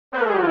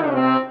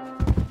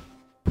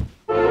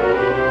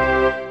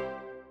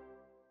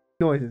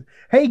noises.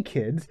 Hey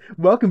kids,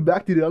 welcome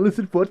back to the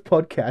Unlisted Thoughts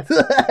Podcast.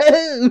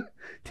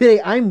 Today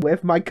I'm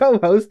with my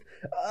co-host,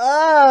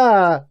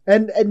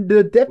 and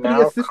the Deputy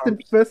Now Assistant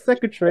comes First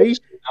Secretary,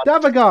 the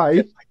other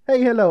guy.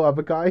 Hey, hello,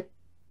 other guy.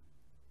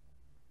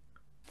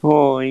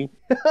 Boy.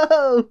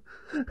 Oh,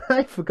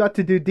 I forgot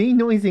to do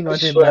denoising on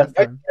him So last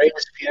my time.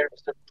 greatest fear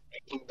is not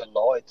breaking the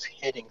law, it's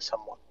hitting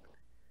someone.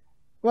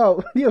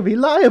 Well, you'll be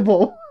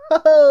liable.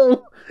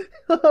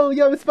 Oh,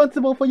 you're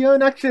responsible for your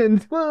own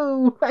actions.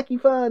 Whoa, wacky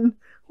fun.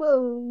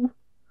 Whoa.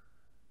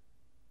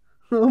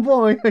 Oh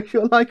boy, I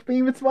sure like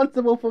being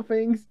responsible for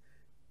things.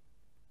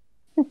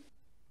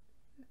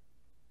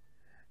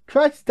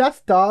 Christ, that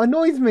star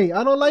annoys me.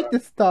 I don't like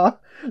this star.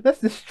 Let's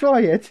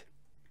destroy it.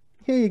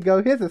 Here you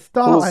go. Here's a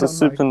star. Cause I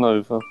a don't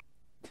like. supernova.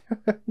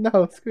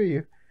 No, screw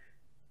you.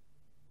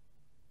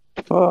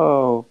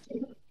 Oh,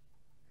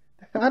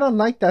 I don't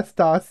like that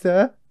star,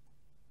 sir.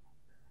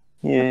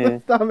 yeah.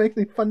 That star makes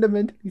me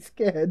fundamentally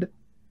scared.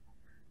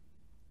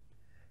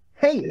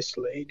 Hey, This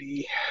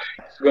lady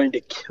is going to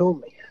kill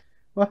me.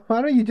 well,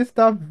 why don't you just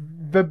stop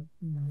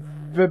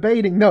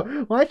verbating? No,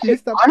 why don't you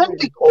just stop? I don't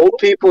think old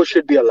people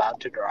should be allowed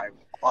to drive,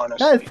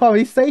 honestly. That is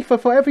probably safer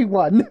for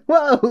everyone.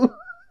 Whoa.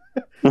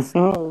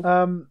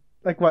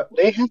 Like what?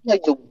 They have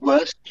like the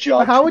worst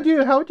job. How would you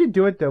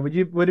do it though? Would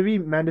it be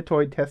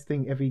mandatory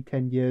testing every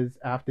 10 years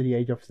after the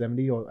age of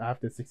 70 or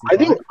after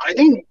 65?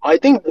 I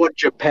think what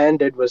Japan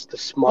did was the Oh,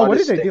 smartest what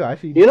did they thing. do?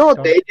 Actually, You know what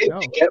don't they did know.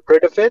 to get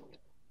rid of it?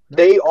 No.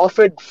 They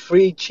offered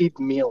free cheap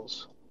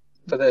meals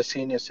for their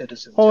senior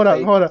citizens. Hold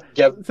They on.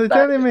 get So back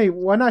telling in. me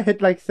when I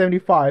hit like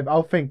 75,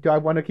 I'll think, do I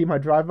want to keep my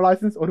driver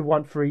license or do I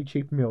want free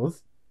cheap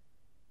meals?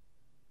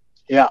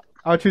 Yeah.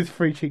 I'll choose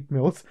free cheap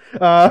meals.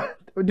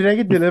 Do they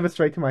get delivered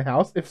straight to my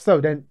house? If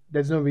so, then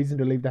there's no reason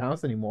to leave the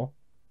house anymore.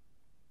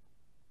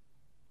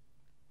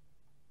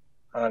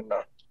 I don't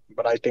know.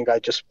 But I think I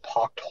just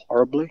parked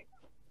horribly.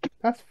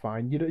 That's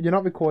fine. You're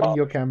not recording Oh.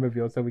 your camera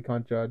view, so we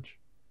can't judge.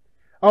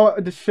 Oh,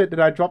 the shit, did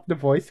I drop the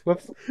voice?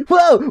 Whoops.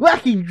 Whoa!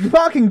 Wacky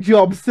parking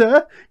job,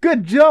 sir!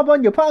 Good job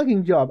on your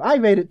parking job. I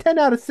rated 10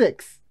 out of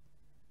 6.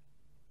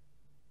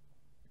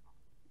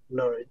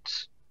 No,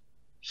 it's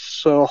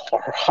so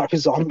hard. I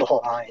was on the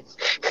line.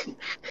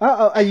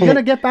 Uh-oh, are you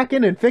gonna get back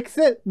in and fix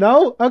it?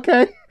 No?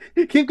 Okay.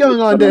 Keep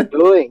going on What then. am I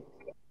doing?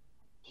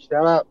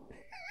 Shut up.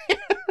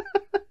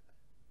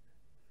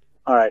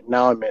 Alright,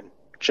 now I'm in.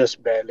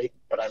 Just barely,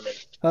 but I'm in.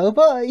 Oh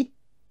boy.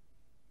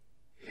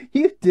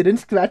 You didn't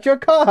scratch your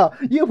car.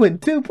 You win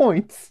 2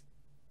 points.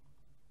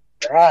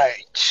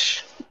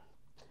 Right.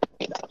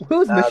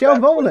 Who's Now Michelle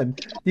that-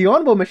 Rowland? The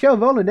Honourable Michelle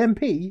Rowland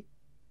MP.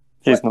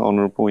 She's not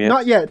honourable yet.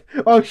 Not yet.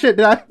 Oh shit,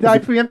 did I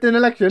preempt an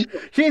election?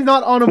 She's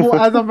not honourable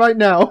as of right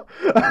now.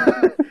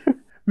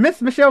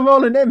 Miss Michelle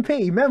Rowland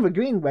MP, member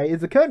Greenway,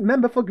 is the current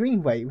member for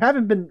Greenway,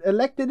 having been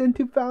elected in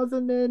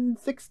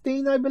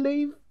 2016, I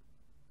believe.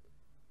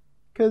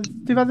 Because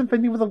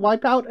 2015 was a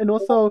wipeout, and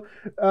also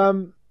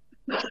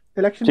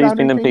election She's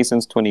boundary been change. MP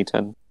since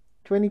 2010.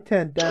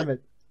 2010, damn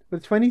it.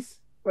 Was 20...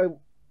 Wait.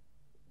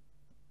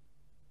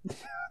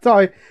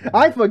 Sorry,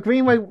 I thought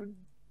Greenway...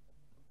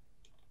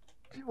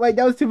 Wait,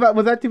 that was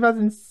was that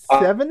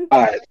 2007?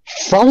 Alright,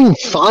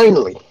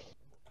 finally.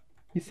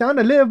 You sound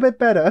a little bit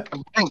better.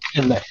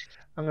 Connect.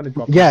 I'm gonna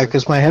drop. Yeah, the voice.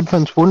 because my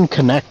headphones wouldn't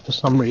connect for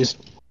some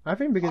reason. I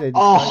think because they.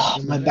 Oh,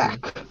 decided to my do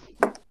back.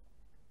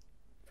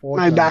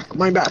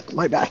 it.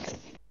 My back.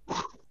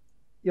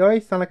 You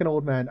always sound like an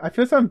old man. I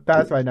feel so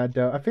embarrassed right now,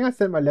 though. I think I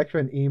sent my lecturer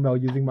an email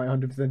using my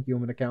 100%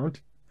 human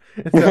account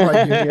instead of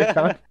my uni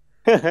account.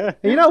 And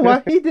you know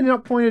what? He did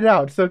not point it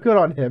out, so good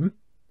on him.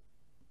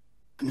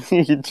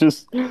 You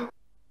just...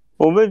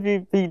 Or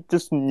maybe he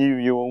just knew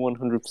you were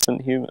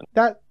 100% human.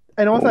 That,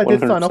 and also I did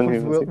sign off 100%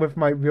 human. with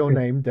my real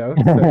name, though.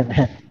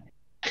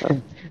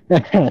 So.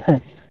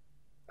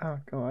 Oh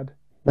god.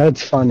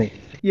 That's funny.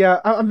 Yeah,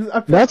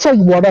 That's like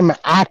what I'm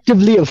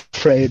actively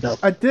afraid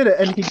of. I did it,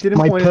 and he didn't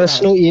My point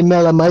personal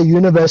email and my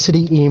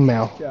university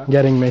email Yeah.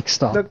 getting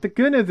mixed it out. up. Look, the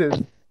good news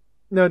is,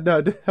 no,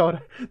 hold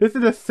on. This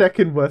is the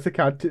second worst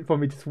account for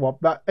me to swap.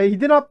 But he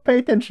did not pay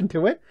attention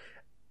to it.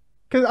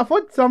 Because I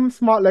thought some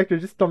smart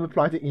lecturers just don't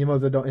reply to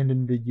emails that don't end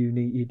in the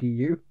uni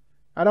edu.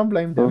 I don't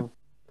blame them. Oh.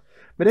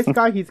 But this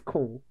guy, he's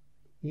cool.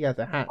 He has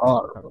a hat.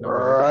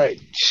 Alright.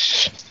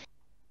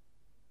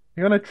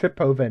 You're gonna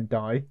trip over and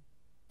die.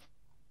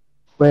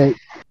 Wait.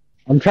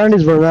 I'm trying to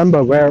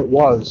remember where it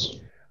was.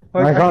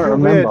 Like, I can't feel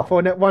remember. weird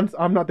for once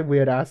I'm not the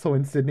weird asshole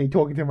in Sydney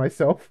talking to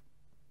myself.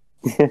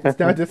 It's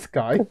now this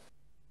guy.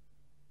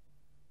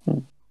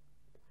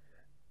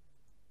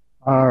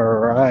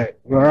 Alright.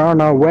 We're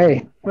on our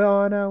way. We're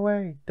on our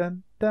way.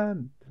 Dun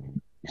dun.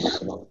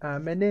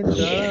 I'm an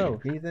intro.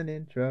 He's an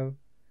intro.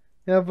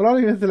 Yeah,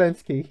 Volodymyr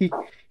Zelensky.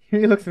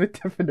 He looks a bit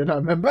different than I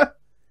remember.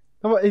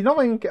 He's not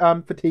wearing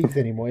fatigues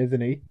anymore,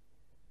 isn't he?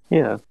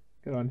 Yeah.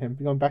 Good on him.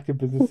 He's going back to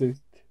business suit.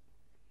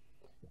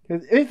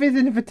 Because if he's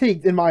in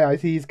fatigues, in my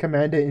eyes, he's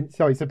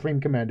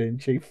Supreme Commander in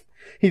Chief.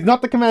 He's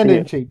not the Commander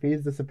in Chief. He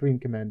is the Supreme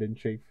Commander in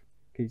Chief.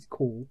 He's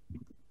cool.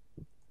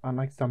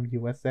 Unlike some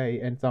USA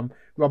and some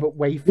Robert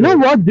Wayfield. You know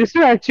what? This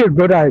is actually a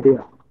good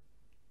idea.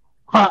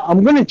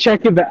 I'm gonna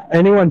check if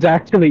anyone's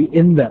actually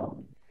in there.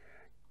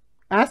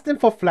 Ask them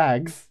for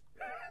flags.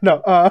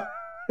 No,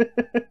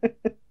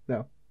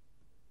 no.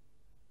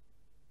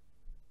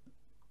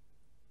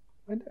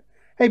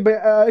 Hey,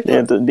 but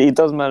Yeah, it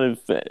doesn't matter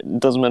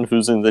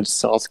who's in there.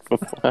 Just ask for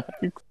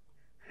flags.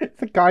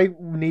 it's a guy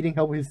needing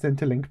help with his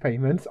Centrelink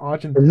payments.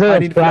 Argent, Is I there a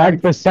need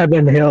flag flags. for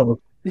Seven Hills?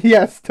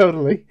 Yes,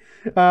 totally.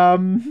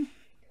 I'm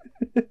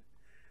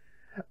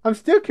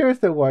still curious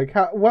though, like,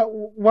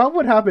 what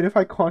would happen if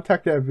I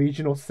contacted a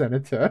regional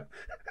senator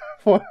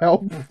for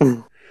help?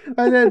 And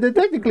they're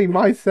technically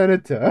my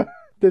senator.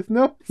 There's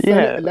no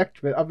Senate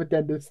electorate other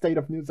than the state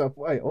of New South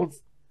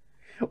Wales.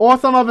 Or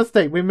some other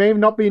state. We may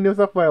not be New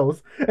South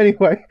Wales.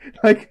 Anyway,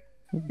 like,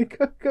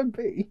 it could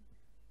be.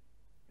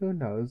 Who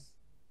knows?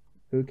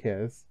 Who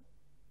cares?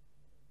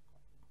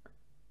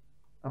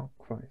 Oh,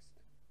 Christ.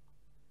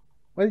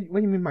 What do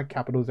you mean my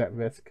capital's at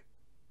risk?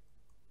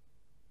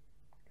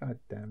 God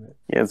damn it.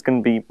 Yeah, it's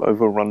going to be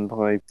overrun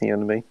by the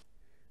enemy.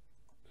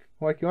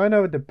 Like, you wanna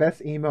know the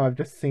best email I've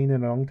just seen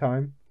in a long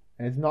time?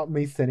 And it's not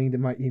me sending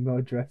my email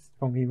address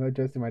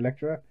to my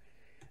lecturer.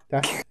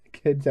 That's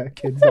kids at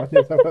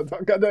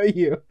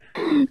kids.newsouthwales.eu.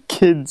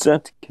 Kids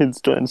at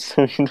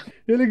kids.social.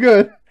 Really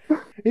good.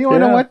 You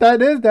wanna know what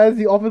that is? That is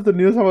the Office of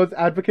New South Wales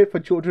Advocate for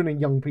Children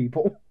and Young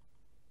People.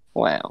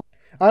 Wow.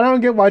 I don't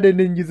get why they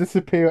didn't use a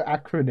superior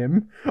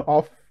acronym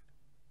of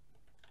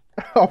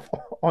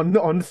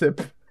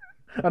ONSIP.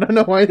 I don't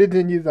know why they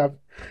didn't use that.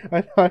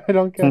 I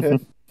don't get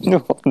it.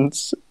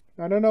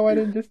 I don't know why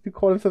they didn't just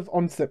call themselves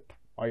ONSIP.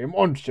 I am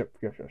ONSIP.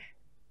 Yes.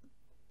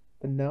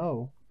 But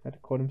no, they had to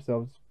call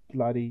themselves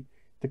bloody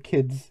the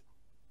kids.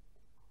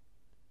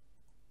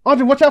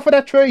 Andre, watch out for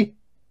that tree!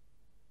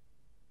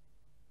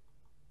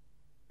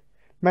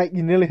 Mate,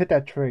 you nearly hit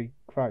that tree.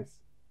 Christ.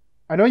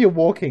 I know you're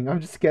walking.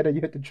 I'm just scared that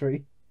you hit the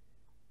tree.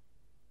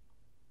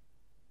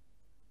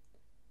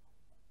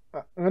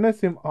 I'm gonna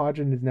assume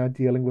Arjun is now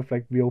dealing with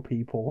like real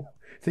people,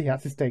 so he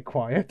has to stay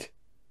quiet.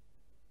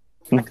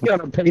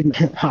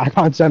 I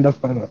can't send a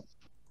photo.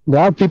 There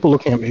are people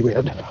looking at me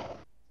weird.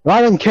 But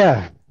I don't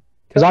care,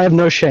 because I have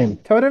no shame.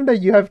 Tell them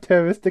that you have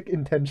terroristic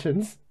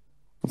intentions.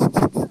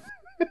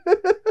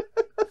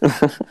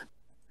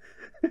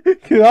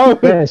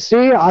 Yeah,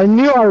 see, I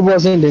knew I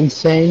wasn't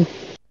insane.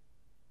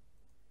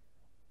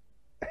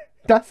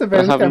 That's the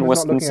very Having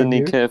Western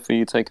Sydney care for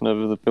you taking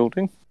over the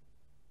building.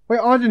 Wait,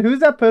 Arjun, who's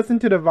that person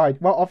to the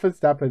right? What office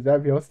that is?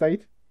 That your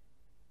state?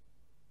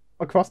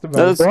 Across the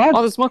road.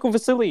 That's Michael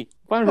Vasily.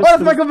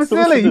 That's Michael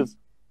Vasily!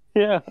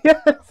 Yeah.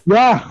 Yes!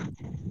 Yeah!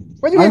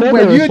 When you're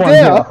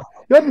there!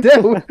 You're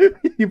there!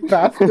 You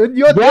bastard!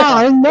 You're there! Yeah,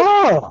 I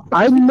know!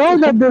 I know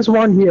that there's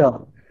one here!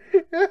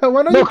 Yeah,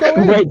 why don't you go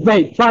in?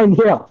 Wait, find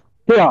here!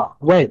 Here,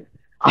 wait.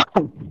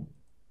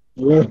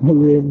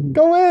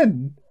 Go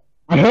in!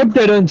 I hope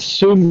they don't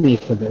sue me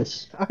for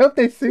this. I hope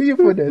they sue you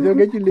for this. They'll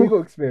get you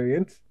legal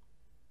experience.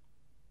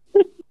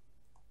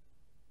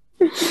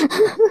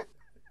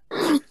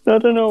 I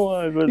don't know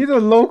why, but he's a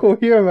local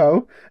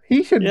hero.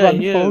 He should run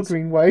full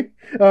Greenway.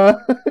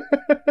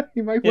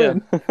 He might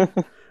win.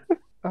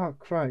 Oh,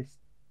 Christ.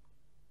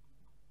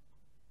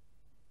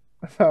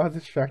 I was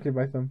distracted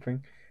by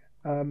something.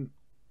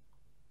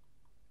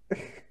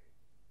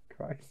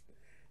 Christ.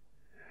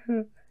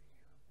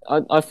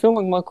 I feel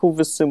like Michael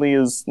Vasily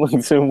is like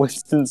the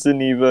Western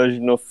Sydney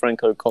version of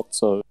Franco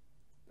Cozzo.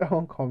 I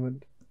won't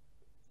comment.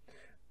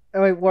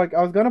 Anyway, like,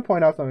 I was going to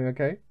point out something,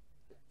 okay?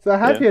 So I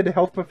have here the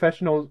Health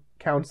Professional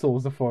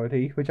Council's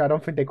Authority, which I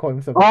don't think they call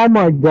themselves. Oh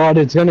my god,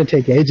 it's going to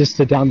take ages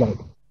to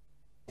download.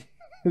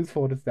 Whose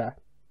fault is that?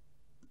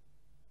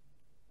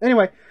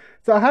 Anyway,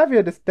 so I have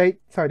here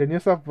the New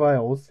South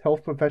Wales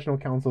Health Professional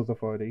Council's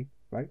Authority,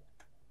 right?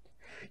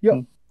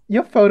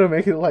 Your photo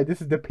makes it look like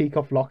this is the peak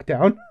of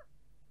lockdown.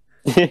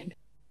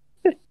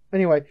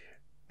 Anyway,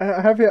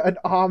 I have here an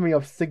army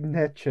of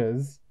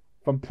signatures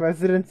from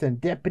presidents and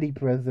deputy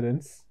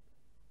presidents.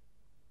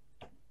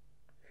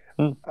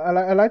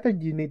 I like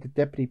that you need the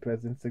deputy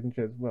president's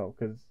signature as well,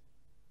 because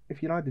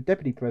if you don't have the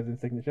deputy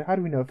president's signature, how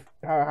do we know?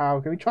 How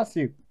can we trust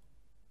you?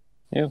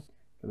 Yeah.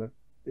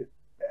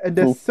 And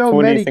there's so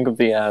many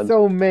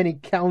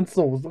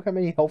councils. Look how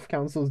many health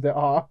councils there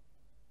are.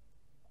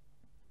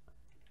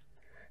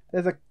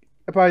 This is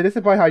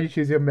probably how you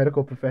choose your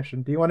medical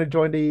profession. Do you want to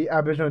join the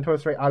Aboriginal and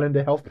Torres Strait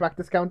Islander Health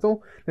Practice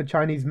Council, the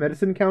Chinese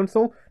Medicine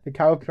Council, the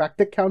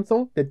Chiropractic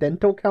Council, the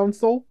Dental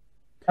Council?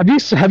 Have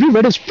you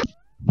read his...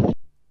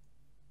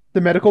 The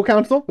Medical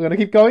Council? We're going to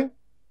keep going.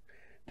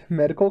 The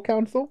Medical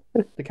Council?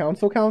 The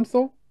Council?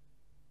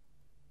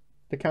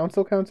 The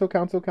Council?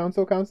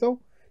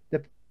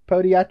 The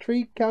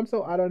Podiatry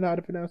Council? I don't know how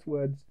to pronounce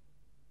words.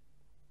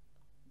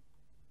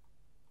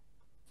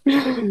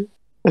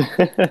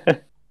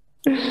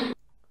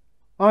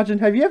 Arjun,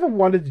 have you ever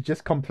wanted to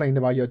just complain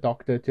about your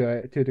doctor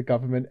to the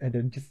government and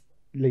then just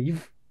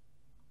leave?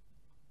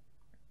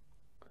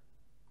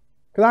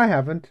 Because I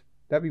haven't.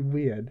 That'd be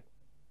weird.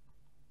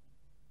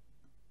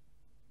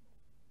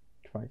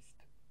 Christ.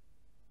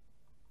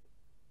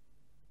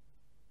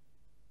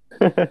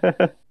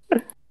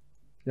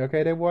 You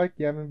okay there, boy?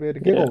 You haven't been able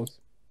to giggles?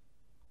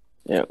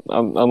 Yeah,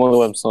 I'm on the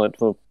website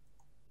for.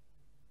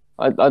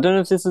 I don't know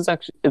if this is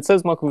actually. It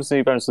says Michael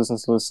Vasily Barristers and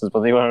Solicitors,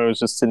 but the URL is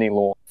just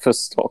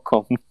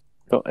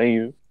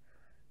sydneylawfirst.com.au.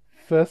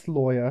 First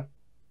lawyer.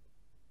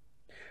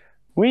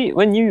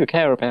 When you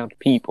care about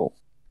people,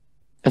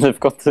 and they've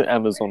got the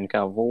Amazon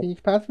cover Can you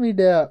pass me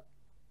the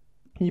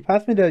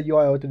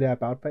URL to the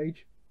about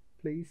page,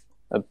 please?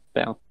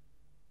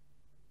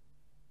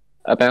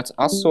 about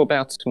us or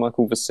about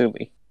Michael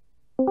Vasily.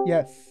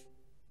 Yes.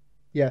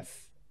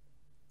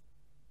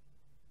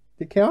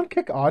 Did Keon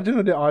kick Arjun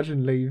or did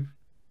Arjun leave?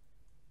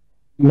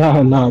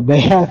 No, they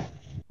have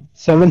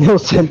 7 Hill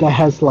Center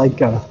has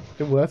like a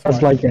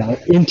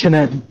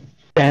internet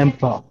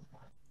damper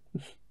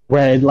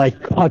where it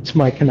like cuts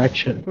my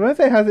connection. When I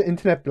say it has an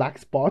internet black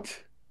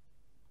spot,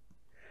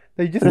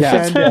 they just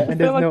stand there and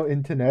there's no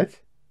internet.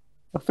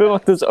 I feel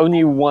like there's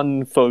only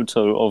one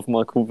photo of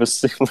Michael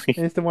Vasily.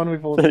 And it's the one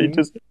we've all seen.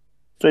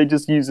 They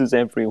just use it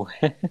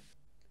everywhere.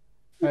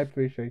 I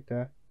appreciate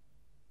that.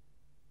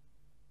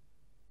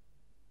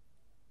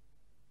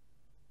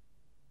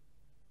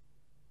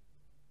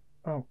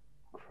 Oh,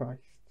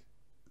 Christ.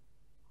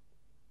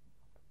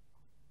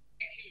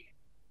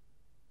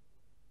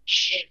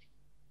 Shit.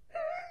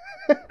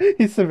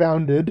 He's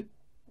surrounded.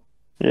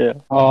 Yeah.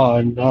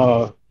 Oh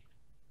no.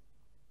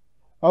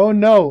 Oh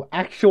no,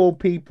 actual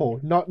people,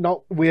 not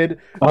weird.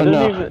 Oh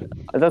no.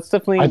 That's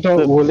definitely. I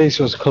thought Woolies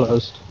was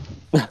closed.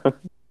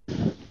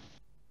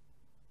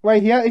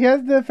 Wait, he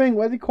has the thing.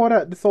 What do you call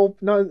that? The soul?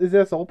 No, is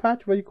there a soul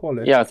patch? What do you call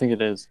it? Yeah, I think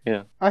it is.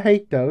 Yeah. I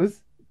hate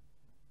those.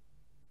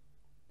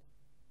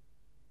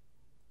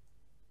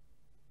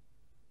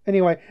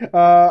 Anyway,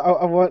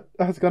 I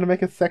was gonna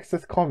make a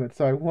sexist comment,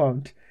 so I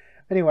won't.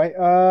 Anyway,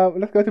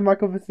 let's go to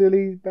Michael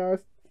Vasily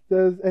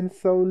Barristers and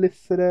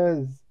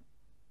Solicitors.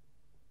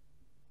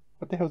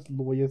 What the hell's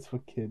lawyers for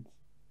kids?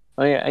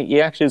 Oh yeah,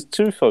 he actually has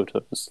 2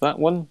 photos. That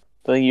one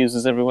that he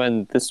uses everywhere,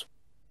 and this.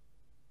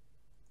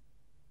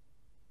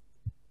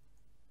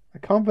 I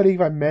can't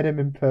believe I met him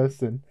in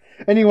person.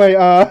 Anyway,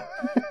 Oh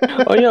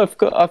yeah, I've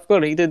got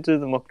it. He did do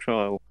the mock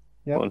trial.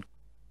 Yeah.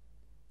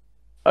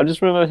 I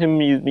just remember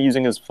him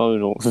using his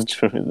phone all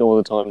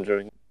the time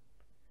during.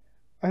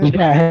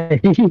 Yeah,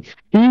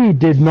 he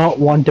did not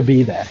want to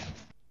be there.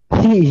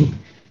 Hey,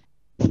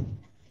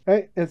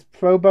 it's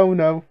pro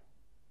bono.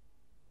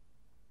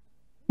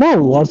 No,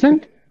 it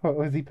wasn't. What,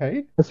 was he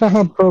paid? That's not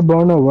how pro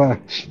bono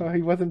works. Oh,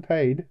 he wasn't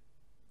paid.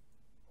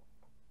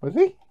 Was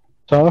he?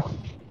 So,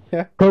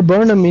 yeah. Pro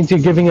bono means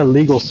you're giving a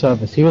legal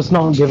service. He was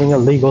not giving a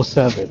legal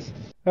service.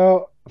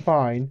 Oh,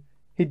 fine.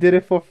 He did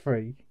it for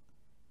free.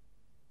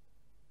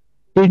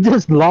 He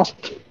just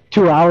lost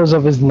 2 hours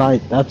of his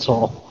night, that's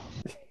all.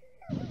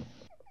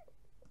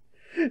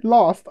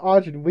 Lost?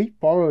 Arjun, we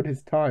borrowed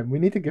his time. We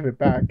need to give it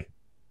back.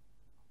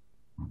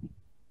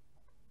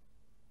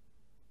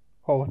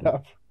 Hold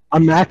up.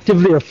 I'm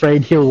actively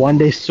afraid he'll one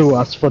day sue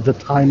us for the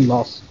time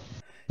lost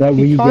that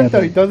He we can't get.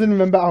 though, he doesn't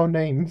remember our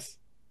names.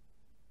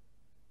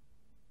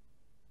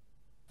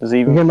 Does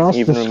he even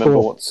remember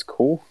what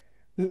school?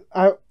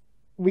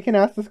 We can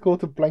ask the school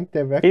to blank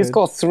their records. He's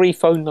got 3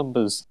 phone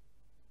numbers.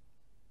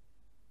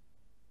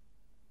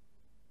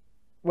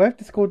 What if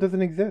the school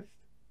doesn't exist?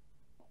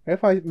 What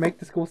if I make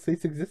the school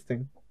cease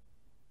existing?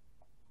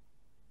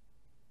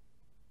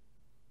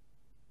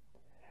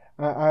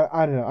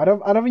 I don't know. I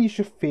don't think you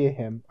should fear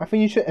him. I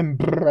think you should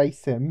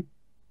embrace him.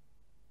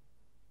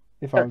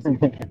 If I was you.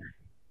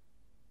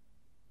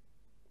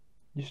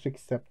 You should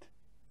accept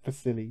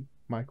Vasily,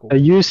 Michael.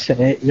 You're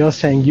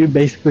saying you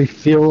basically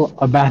feel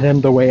about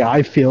him the way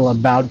I feel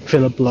about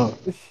Philip Lowe.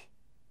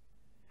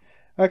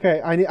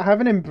 Okay, I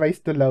haven't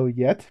embraced the Lowe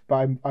yet,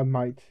 but I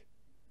might.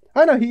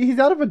 I know he's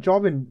out of a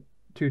job in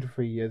 2 to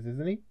 3 years,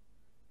 isn't he?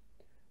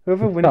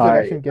 Whoever wins the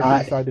election gets to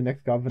decide the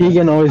next governor. He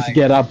can always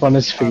get up on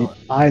his feet.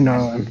 I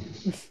know him.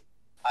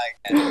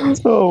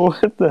 Oh,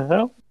 what the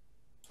hell?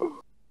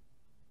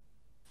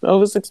 I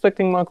was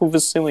expecting Michael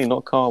Vasily,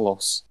 not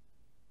Carlos.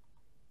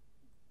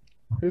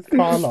 Who's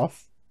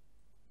Carlos?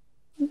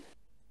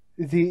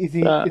 Is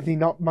he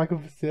not Michael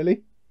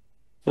Vasily?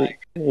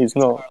 He's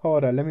not.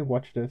 Hold on, let me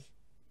watch this.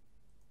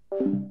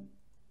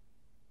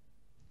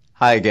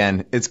 Hi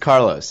again, it's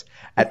Carlos.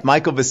 At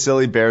Michael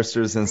Vasily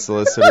Barristers and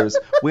Solicitors,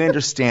 we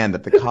understand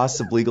that the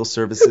cost of legal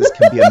services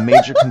can be a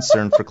major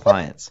concern for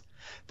clients.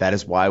 That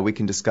is why we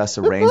can discuss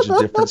a range of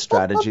different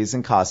strategies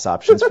and cost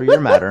options for your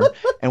matter,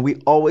 and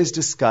we always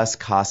discuss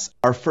costs.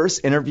 Our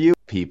first interview,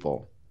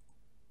 people.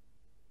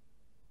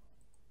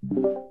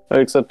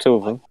 Except 2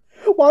 of them.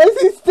 Why is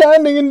he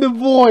standing in the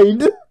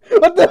void?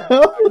 What the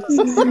hell?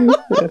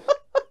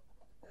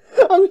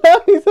 I'm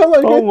laughing so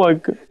much. Oh my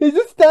god. He's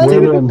just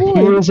standing in the void.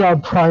 He was our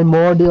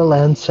primordial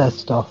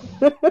ancestor.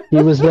 He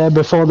was there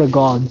before the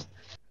gods.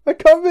 I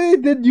can't believe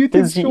he did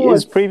YouTube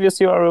shorts. His previous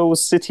URL was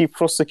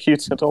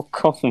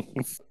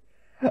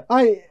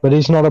cityprosecutor.com. But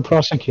he's not a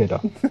prosecutor.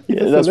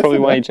 Yeah, that's probably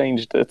why he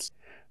changed it.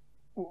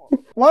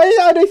 Why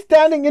are they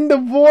standing in the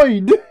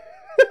void?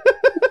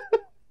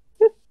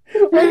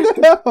 What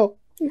the hell?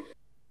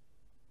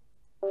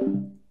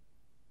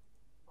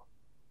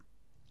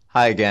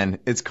 Hi again,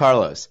 it's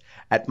Carlos.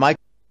 At Mike.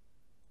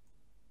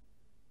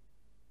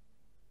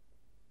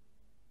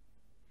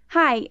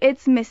 Hi,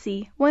 it's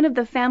Missy, one of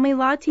the family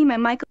law team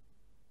at Michael.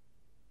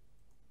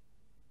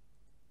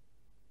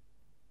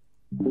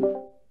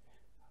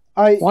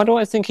 Why do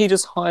I think he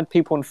just hired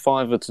people on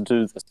Fiverr to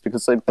do this?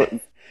 Because they put...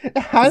 It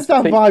has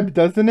that vibe,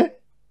 doesn't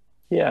it?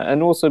 Yeah,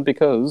 and also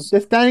because... They're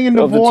standing in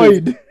the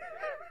void.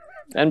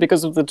 And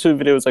because of the 2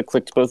 videos I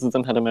clicked, both of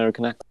them had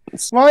American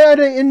accents. Why are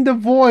they in the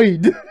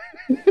void?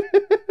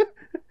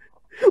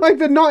 Like,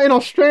 they're not in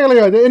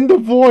Australia, they're in the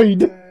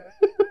void.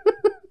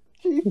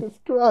 Jesus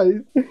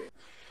Christ.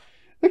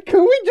 Like,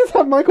 can we just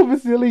have Michael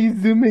Vasily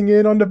zooming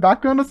in on the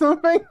background or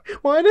something?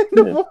 Why are they in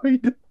the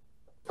void?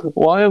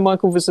 Why are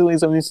Michael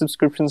Vasily's only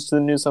subscriptions to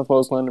the New South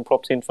Wales Land and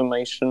Property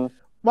Information?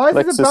 Why is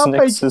the about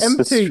page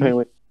empty?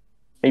 Australia,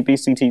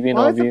 ABC TV and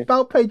Why Our is the View?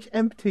 about page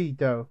empty,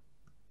 though?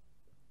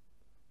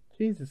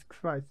 Jesus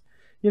Christ.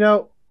 You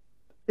know,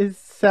 it's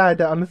sad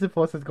that Unlisted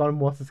Thoughts has gotten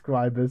more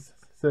subscribers.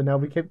 So now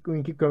we keep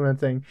going around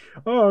saying,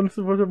 oh,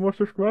 Unlisted Thoughts have more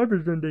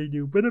subscribers than they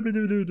do.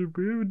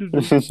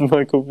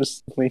 Michael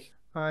Vasily.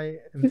 I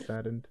am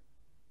saddened.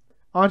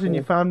 Arjun,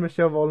 you found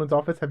Michelle Rowland's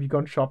office. Have you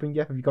gone shopping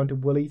yet? Have you gone to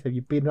Woolies? Have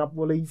you beaten up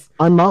Woolies?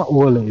 I'm not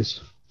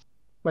Woolies.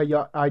 Wait,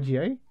 you're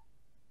IGA?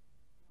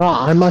 No,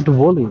 I'm not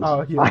Woolies.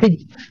 Oh, yeah.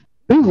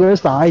 Who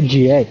wears the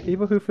IGA?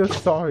 People who feel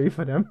sorry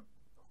for them.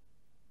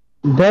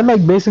 They're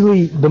like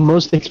basically the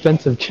most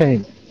expensive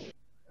chain.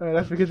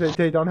 That's because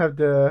they don't have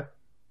the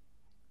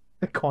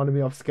economy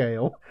of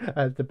scale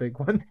as the big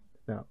one.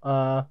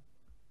 No.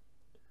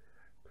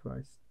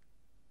 Christ.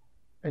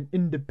 An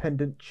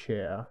independent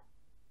chair.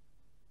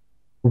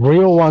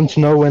 Real ones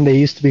know when they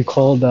used to be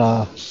called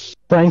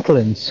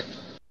Franklin's.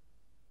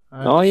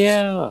 Oh,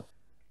 yeah.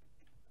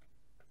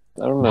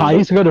 I remember. I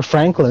used to go to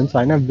Franklin's.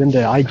 I never been to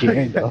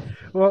IGA, though.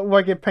 Well,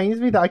 like, it pains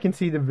me that I can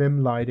see the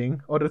rim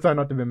lighting. Or, sorry,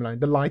 not the rim lighting.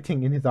 The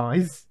lighting in his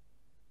eyes.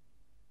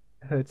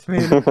 It hurts me.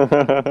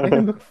 They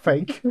can look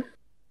fake.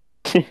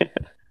 Because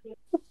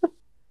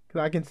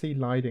I can see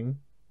lighting.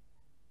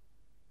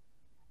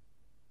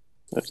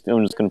 I'm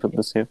just going to put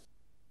this here.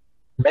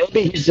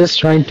 Maybe he's just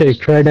trying to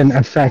create an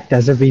effect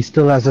as if he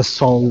still has a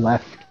soul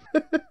left.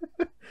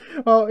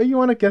 Oh, you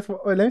want to guess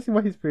what? Let me see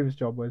what his previous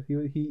job was.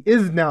 He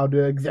is now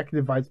the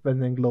executive vice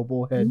president,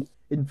 global head,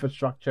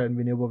 infrastructure and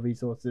renewable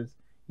resources.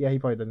 Yeah, he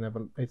probably doesn't have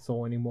a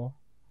soul anymore.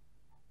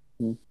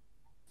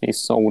 He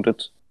sold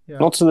it. Yeah.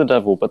 Not to the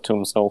devil, but to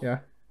himself. Yeah.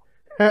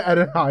 At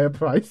a higher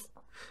price.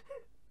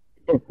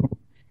 Oh,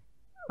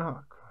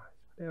 Christ.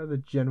 They are the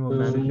general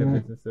manager of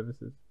business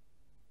services.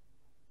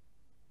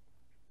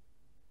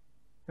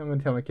 I'm going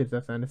to tell my kids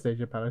that's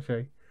Anastasia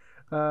Palaszczuk.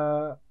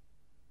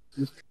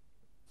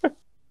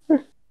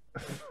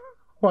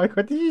 Why?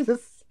 What did you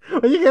just... Where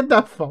did you get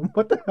that from?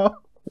 What the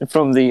hell?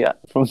 From the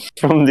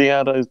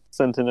ad I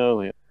sent in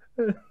earlier.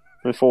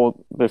 Before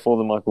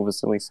the Michael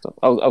Vasily stuff.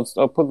 I'll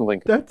put the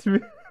link. That's...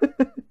 Wait,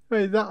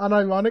 is that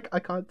unironic? I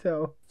can't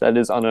tell. That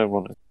is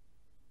unironic.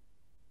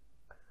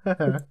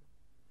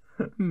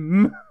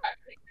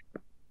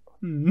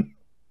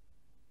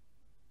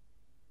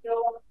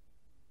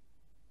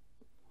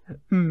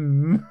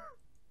 Hmm.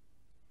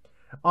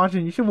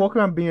 Arjun, you should walk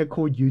around being a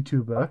cool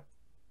YouTuber.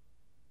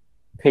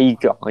 Hey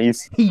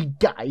guys. Hey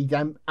guys,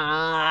 I'm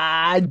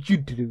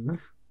Arjun.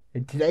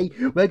 And today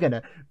we're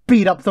gonna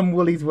beat up some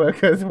Woolies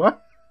workers.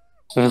 What?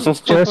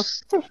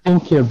 Just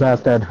thinking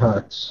about that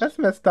hurts. That's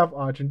messed up,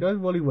 Arjun. Those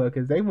Woolly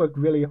workers, they work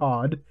really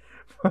hard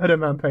for the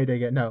amount of pay they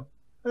get. No,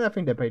 I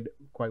think they're paid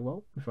quite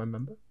well, if I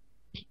remember.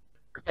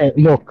 Hey,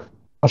 look,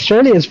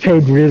 Australia is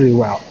paid really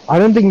well. I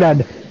don't think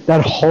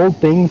that whole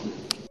thing...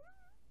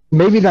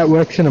 Maybe that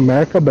works in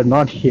America, but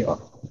not here.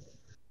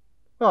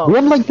 Oh, we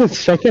have like the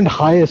second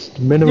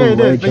highest minimum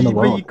wage in the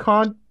world. But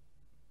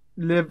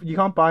you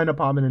can't buy an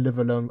apartment and live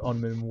alone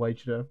on minimum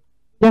wage though.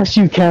 Yes,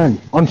 you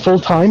can. On full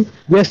time?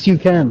 Yes, you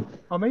can.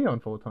 Oh, maybe on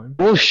full time.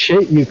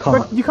 Bullshit, you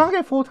can't. But you can't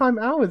get full time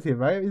hours here,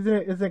 right?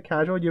 Isn't it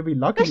casual? You'll be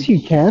lucky. Yes,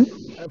 you can.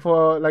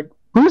 For like.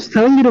 Who's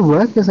telling you to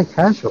work as a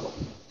casual?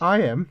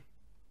 I am.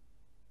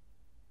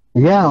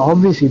 Yeah,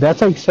 obviously. That's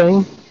like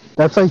saying,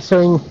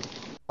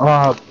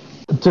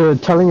 to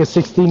telling a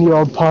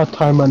 16-year-old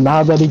part-timer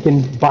now that he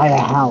can buy a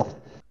house.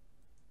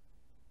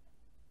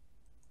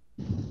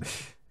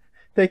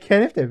 They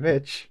can if they're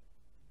rich.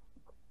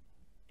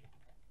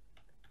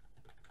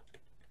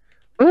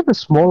 We have a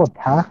smaller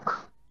pack.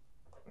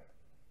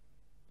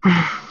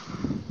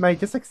 Mate,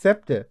 just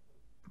accept it.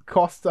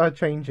 Costs are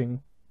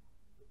changing.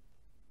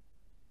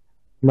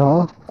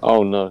 No.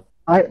 Oh no.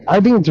 I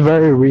think it's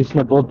very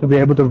reasonable to be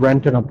able to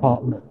rent an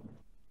apartment.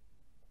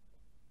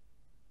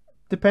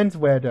 Depends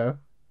where though,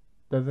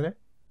 doesn't it?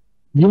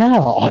 Yeah,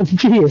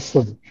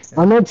 obviously.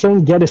 I'm not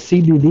saying get a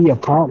CBD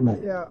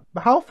apartment. Yeah,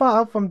 but how far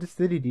out from the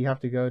city do you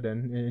have to go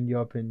then, in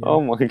your opinion? Oh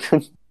my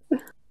god.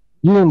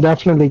 You can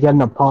definitely get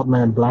an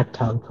apartment in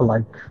Blacktown for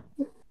like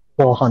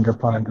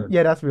 £400.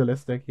 Yeah, that's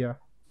realistic, yeah.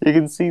 You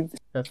can see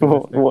That's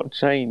what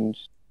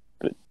changed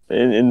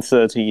in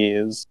 30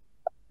 years.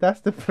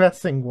 That's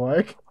depressing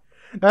work.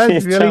 That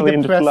is His really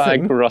Italian depressing.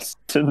 flag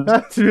rusted.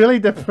 That's really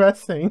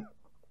depressing.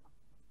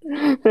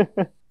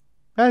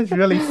 That's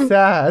really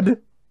sad.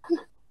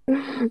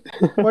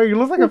 Wait, it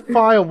looks like a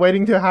fire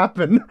waiting to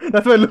happen.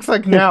 That's what it looks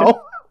like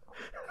now.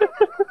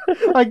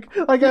 like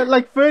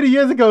 30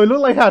 years ago, it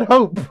looked like it had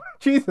hope.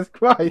 Jesus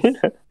Christ.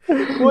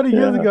 40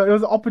 years ago, it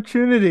was an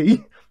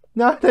opportunity.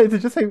 Nowadays,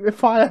 it's just a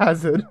fire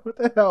hazard. What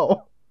the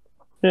hell?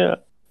 Yeah,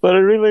 but I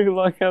really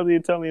like how the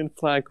Italian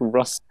flag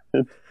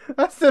rusted.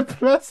 That's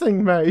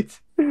depressing, mate.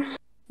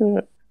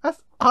 Yeah.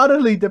 That's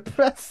utterly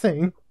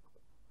depressing.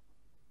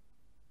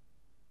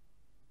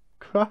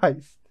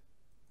 Christ.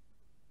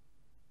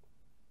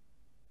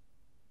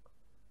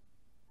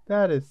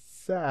 That is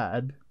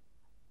sad.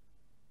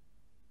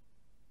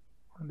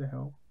 What the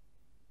hell?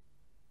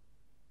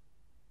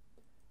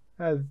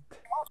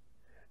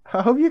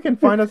 I hope you can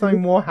find us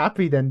something more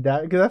happy than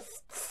that, because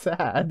that's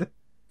sad.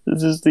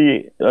 This is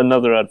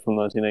another ad from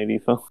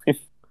 1985.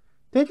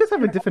 They just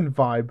have a different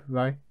vibe,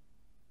 right?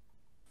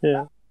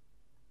 Yeah.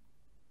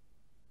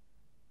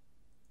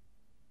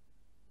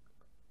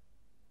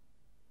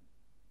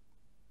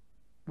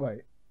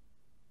 Wait.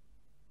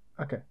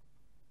 Okay.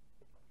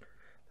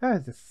 That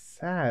is just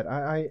sad.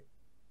 I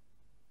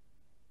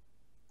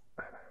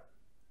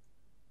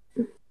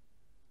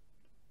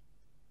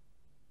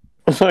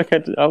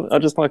I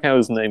just like how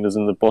his name is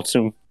in the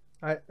bottom.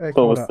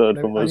 hold third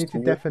up. from I most need to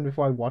people. deafen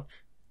before I watch.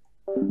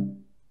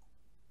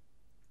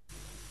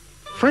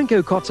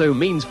 Franco Cozzo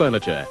means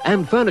furniture,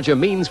 and furniture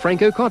means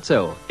Franco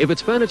Cozzo. If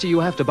it's furniture you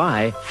have to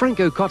buy,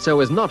 Franco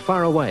Cozzo is not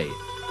far away.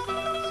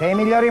 Se i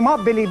migliori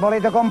mobili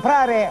volete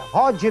comprare,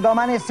 oggi,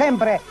 domani e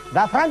sempre,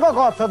 da Franco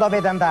Cozzo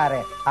dovete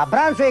andare. A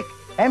Brunswick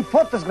and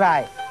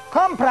Footscray.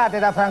 Comprate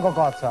da Franco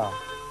Cozzo.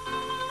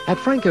 At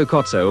Franco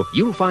Cozzo,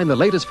 you'll find the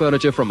latest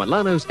furniture from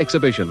Milano's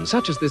exhibition,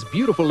 such as this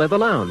beautiful leather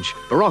lounge,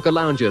 Barocca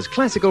lounges,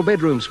 classical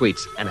bedroom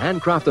suites, and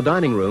handcrafted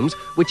dining rooms,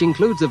 which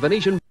includes a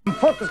Venetian...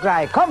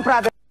 Footscray.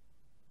 Comprate.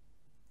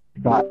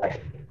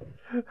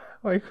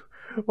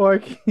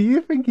 Like, you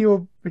think he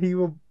will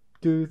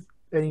do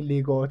any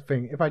legal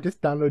thing if I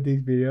just download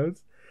these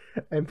videos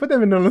and put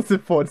them in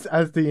Unlisted Thoughts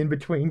as the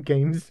in-between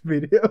games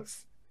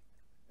videos?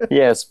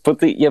 Yes, put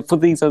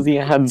these as the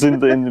ads in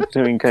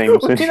between games.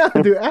 We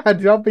don't do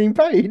ads, you're not being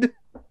paid.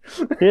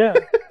 Yeah.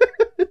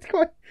 It's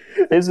quite...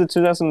 It's the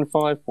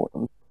 2005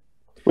 one,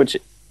 which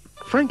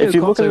Franco if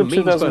you look at Cozzo the means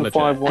 2005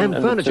 furniture, one and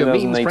and the furniture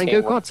means 2018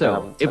 Franco one,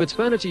 Cozzo. If it's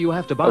furniture you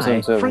have to was buy,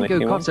 it the Franco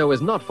 2018 one? Cozzo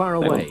is not far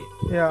away.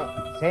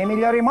 Yeah. Se i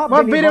migliori mobili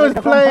What video is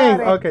volete playing?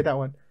 comprare. Okay, that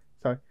one.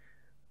 Sorry.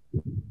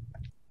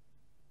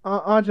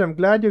 Arjun, I'm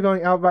glad you're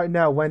going out right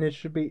now when it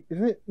should be...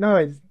 Isn't it? No,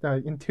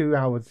 in 2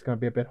 hours it's going to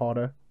be a bit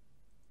hotter.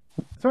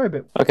 Sorry, a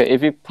bit... Okay,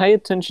 if you pay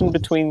attention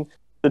between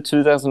the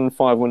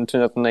 2005 one and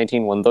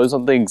 2018 one, those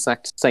are the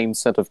exact same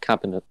set of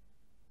cabinets.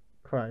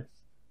 Christ.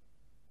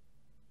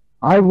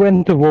 I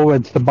went to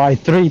Woolworths to buy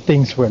 3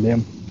 things,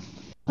 William.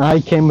 I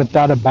came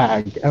without a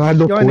bag, and I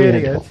look You're an weird.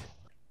 idiot.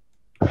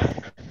 I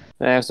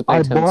have to pay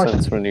I 10 bought-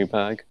 cents for a new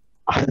bag.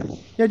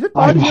 Yeah, just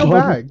buy your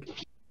bought-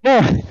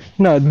 bag.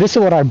 No, this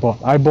is what I bought.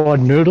 I bought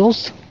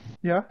noodles,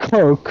 Yeah.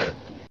 Coke,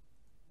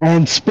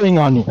 and spring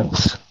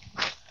onions.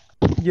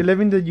 You're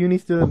living the uni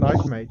student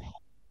life, mate.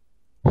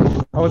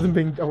 I wasn't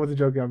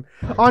joking.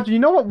 Arjun, you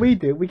know what we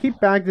do? We keep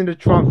bags in the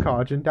trunk,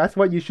 Arjun. That's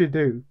what you should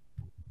do.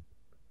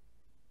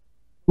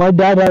 My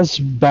dad has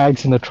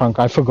bags in the trunk.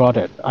 I forgot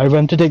it. I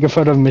went to take a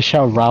photo of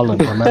Michelle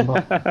Rowland,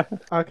 remember?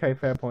 Okay,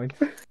 fair point.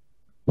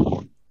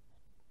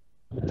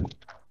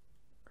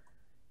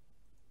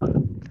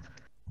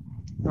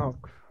 Oh,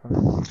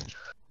 Christ.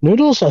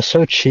 Noodles are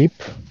so cheap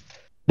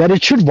that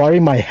it should worry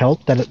my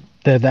health that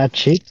they're that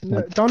cheap.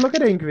 No, don't look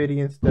at the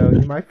ingredients, though.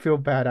 You might feel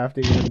bad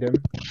after eating them.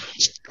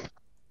 It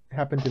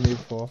happened to me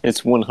before.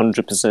 It's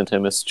 100%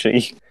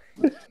 MSG.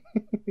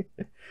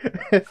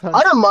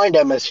 I don't mind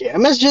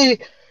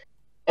MSG.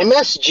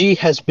 MSG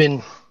has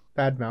been...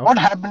 Bad mouth. What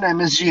happened to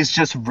MSG is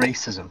just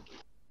racism.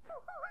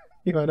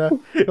 You wanna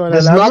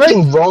There's elaborate?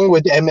 nothing wrong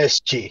with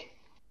MSG.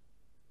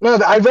 No,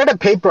 I read a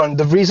paper on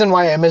the reason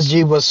why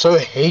MSG was so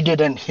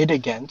hated and hit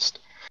against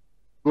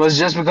was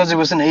just because it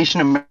was an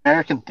Asian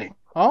American thing.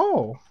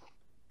 Oh.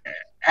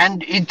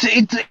 And it's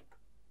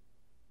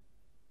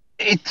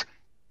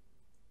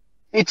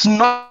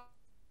not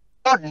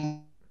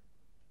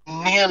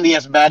nearly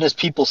as bad as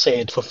people say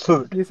it for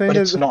food, You're saying but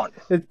it's not.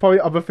 There's probably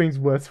other things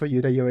worse for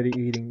you that you're already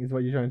eating, is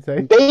what you're trying to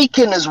say?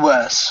 Bacon is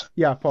worse.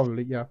 Yeah,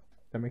 probably, yeah.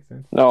 That makes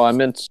sense. No, I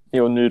meant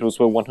your noodles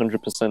were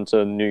 100%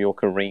 a New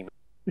York arena.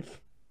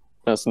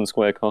 Madison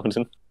Square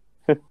Garden.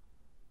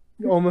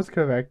 You're almost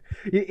correct.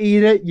 You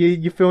eat it,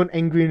 you feel an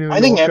angry New Yorker.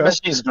 I think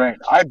MSG is great.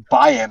 I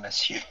buy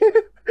MSG.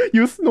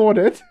 You snort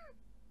it.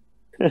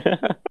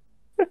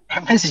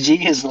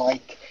 MSG is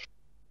like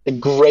the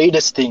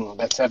greatest thing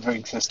that's ever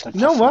existed.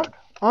 You know for what? food.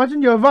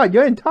 Arjun, you're right.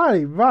 You're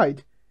entirely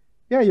right.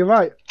 Yeah, you're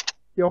right.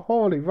 You're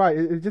wholly right.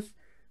 It's just...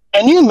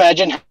 Can you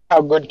imagine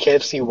how good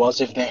KFC was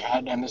if they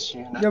had MSG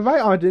in it? You're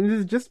right, Arjun. This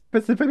is just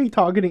specifically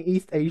targeting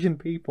East Asian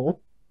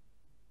people.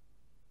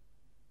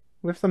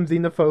 With some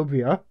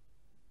xenophobia.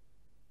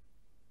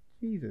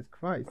 Jesus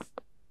Christ.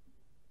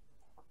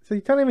 So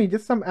you're telling me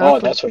just some Oh, asshole...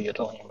 that's what you're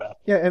talking about.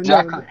 Yeah,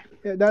 Exactly.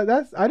 Yeah,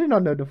 that's I did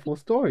not know the full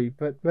story,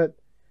 but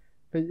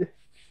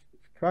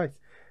Christ,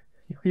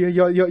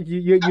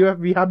 you have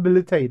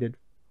rehabilitated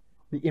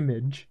the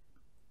image.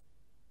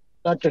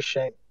 Such a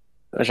shame.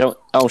 I shall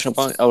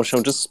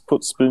just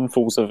put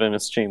spoonfuls of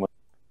MSG.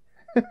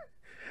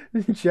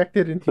 Inject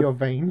it into your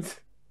veins.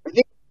 I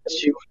think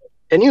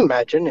can you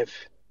imagine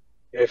if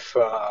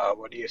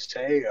what do you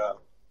say?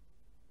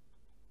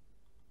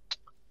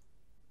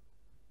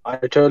 I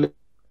totally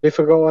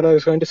forgot what I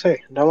was going to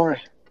say. Don't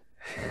worry.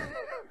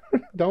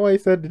 Don't worry,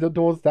 sir. The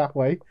door's that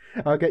way.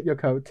 I'll get your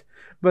coat.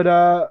 But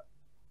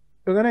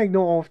we're gonna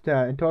ignore all of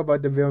that and talk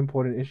about the real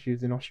important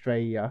issues in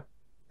Australia,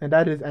 and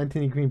that is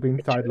Anthony Green being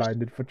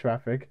sidelined for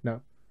traffic.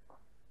 No.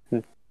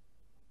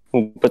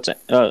 Well, but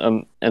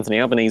Anthony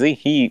Albanese,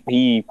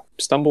 he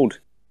stumbled,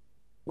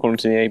 according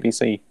to the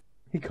ABC.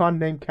 He can't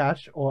name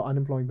cash or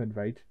unemployment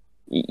rate.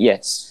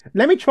 Yes.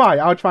 Let me try.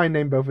 I'll try and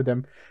name both of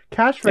them.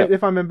 Cash rate, Yep.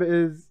 if I remember,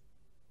 is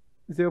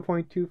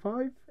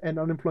 0.25 and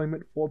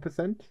unemployment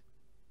 4%.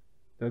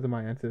 Those are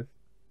my answers.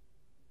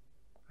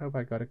 I hope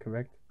I got it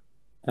correct.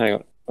 Hang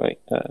on, wait.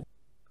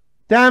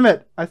 Damn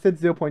it! I said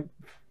 0.15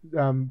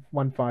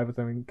 or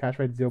something. Cash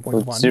rate is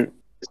 0.1.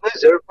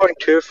 Isn't it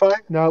 0.25?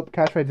 Nope,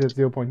 cash rate is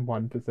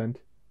 0.1%.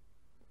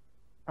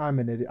 I'm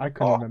an idiot. I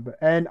couldn't remember.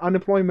 And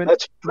unemployment,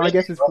 That's my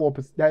guess is low.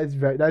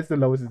 4%. That's the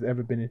lowest it's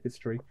ever been in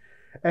history.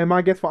 And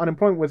my guess for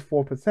unemployment was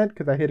 4%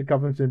 because I hear the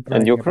government's been bragging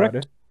And you're about correct.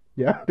 it.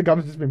 Yeah, the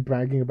government's just been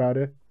bragging about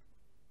it.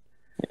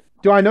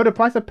 Do I know the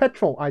price of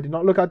petrol? I did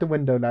not look out the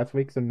window last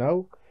week, so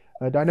no.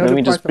 Do I know Let the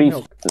me price just of brief.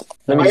 milk?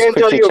 Let me I just can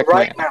tell quickly you check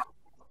right my. now.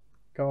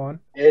 Go on.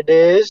 It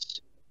is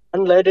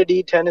unleaded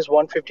E10 is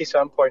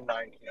 157.9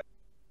 here.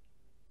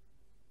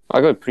 I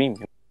got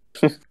premium.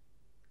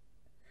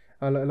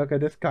 Oh, look at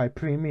this guy,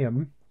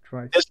 premium.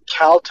 Christ. This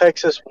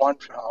Caltex is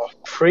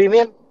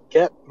premium.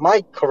 Get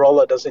my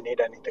Corolla doesn't need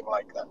anything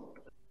like that.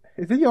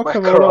 Is it your My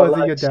Corolla or is it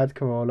Corolla your is- dad's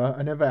Corolla?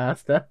 I never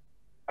asked her.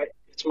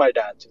 It's my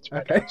dad's. It's my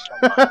Okay.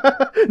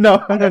 dad's.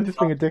 Not mine. No, I'm just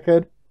being a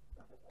dickhead.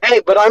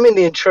 Hey, but I'm in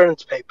the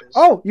insurance papers.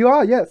 Oh, you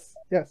are? Yes.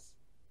 Yes.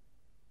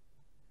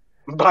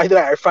 By the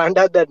way, I found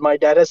out that my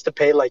dad has to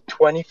pay like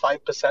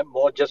 25%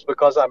 more just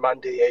because I'm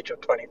under the age of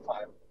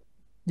 25.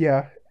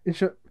 Yeah.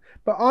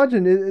 But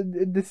Arjun,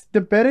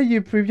 the better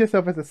you prove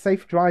yourself as a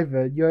safe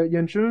driver, your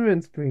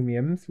insurance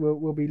premiums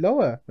will be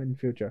lower in the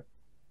future.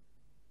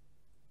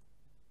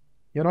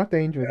 You're not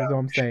dangerous, is what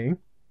I'm saying.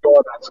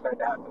 Sure, that's going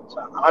to happen. So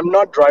I'm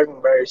not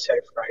driving very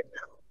safe right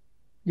now.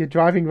 You're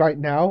driving right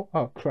now?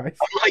 Oh, Christ.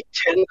 I'm like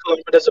 10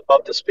 kilometers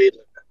above the speed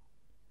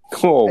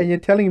limit. Oh, And you're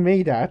telling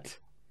me that?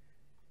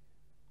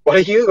 What are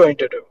you going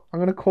to do? I'm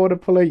going to call the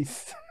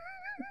police.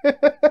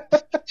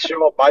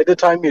 Sure, by the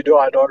time you do,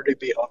 I'd already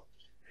be home.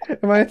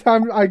 And by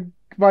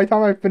the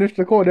time I finish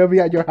the call, they'll be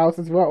at your house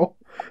as well.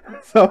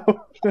 So,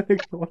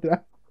 ignore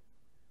that.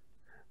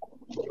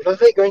 What are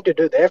they going to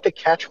do? They have to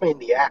catch me in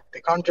the act.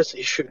 They can't just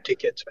issue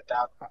tickets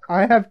without.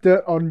 I have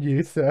dirt on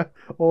you, sir.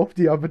 All of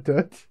the other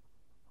dirt.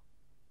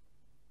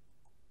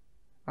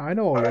 I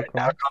know all your Alright,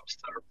 now crimes. comes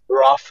the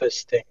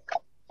roughest thing.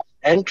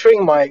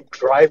 Entering my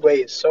driveway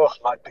is so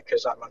hard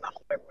because I'm on a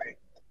highway.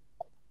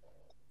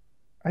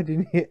 I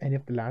didn't hear any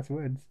of the last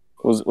words.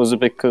 was it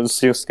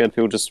because you're scared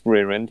people just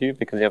rear end you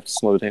because you have to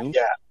slow down?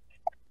 Yeah.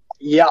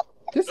 Yeah,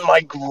 Just,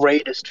 my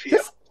greatest fear.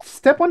 just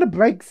step on the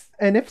brakes,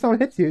 and if someone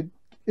hits you,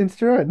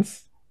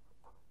 insurance.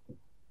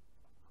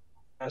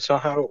 That's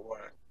not how it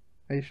works.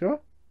 Are you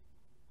sure?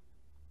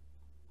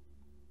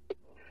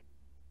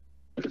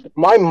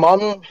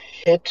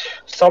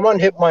 Someone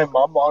hit my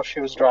mom while she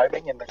was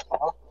driving in the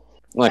car.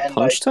 Like And,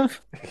 punched her?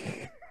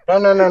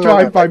 No.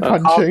 Drive-by Like, the car,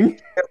 punching.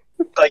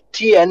 like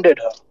T-ended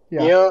her.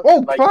 Yeah. You know, Oh,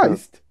 like,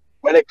 Christ!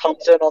 when it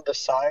comes in on the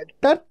side.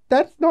 That's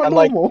not And,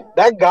 like, normal.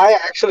 that guy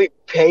actually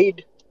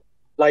paid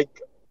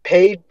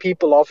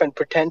people off and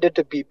pretended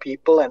to be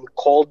people and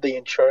called the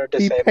insurer to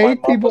He say my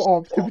paid mom people was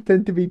off to involved.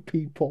 pretend to be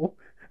people.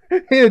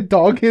 Here,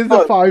 dog, here's a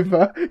No.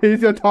 fiver.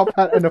 Here's your top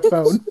hat and a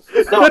phone.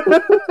 No,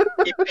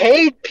 he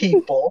paid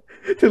people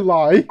To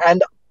lie.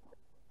 and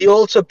he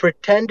also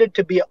pretended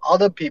to be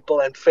other people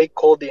and fake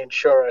called the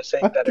insurer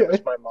saying that it was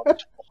Okay. my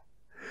mom's fault.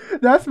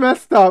 That's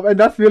messed up, and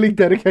that's really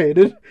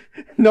dedicated.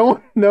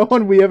 No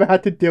one we ever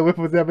had to deal with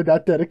was ever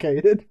that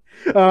dedicated.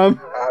 I don't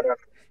know.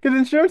 Because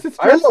insurance is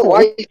I don't know stressful.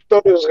 why he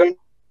thought it was going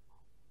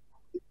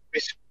to be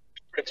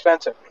super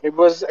expensive. It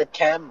was a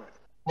Camry.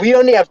 We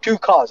only have two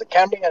cars, a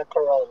Camry and a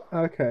Corolla.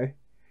 Okay.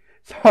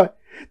 So,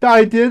 the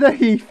idea that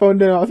he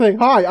phoned in out saying,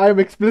 "Hi, I am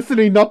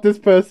explicitly not this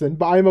person,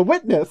 but I am a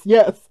witness,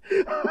 yes."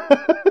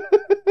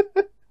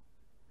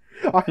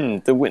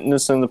 The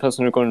witness and the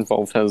person who got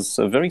involved has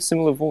a very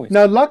similar voice.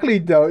 Now, luckily,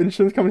 though,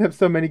 insurance companies have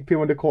so many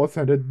people in the call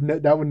center,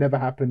 that would never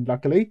happen,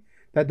 luckily.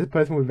 That the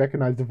person would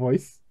recognize the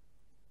voice.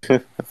 So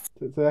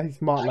he's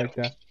smart like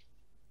that.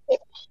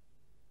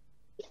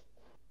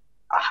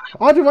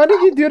 Audrey, why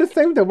didn't you do the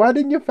same though? Why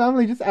didn't your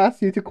family just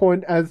ask you to call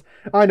in as,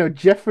 I know,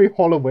 Jeffrey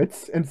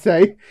Hollowitz and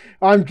say,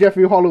 "I'm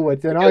Jeffrey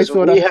Hollowitz and Because I saw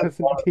we that have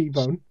person morals.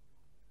 T-bone."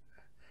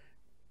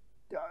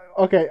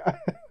 Okay,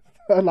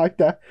 I like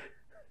that.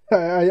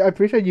 I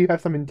appreciate you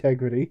have some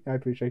integrity. I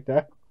appreciate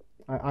that.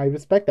 I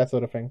respect that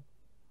sort of thing.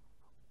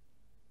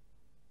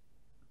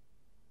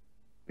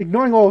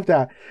 Ignoring all of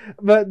that,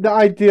 but the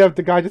idea of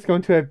the guy just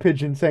going to a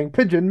pigeon saying,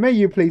 "Pigeon, may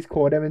you please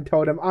call them and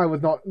tell them I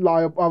was not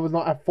liable, I was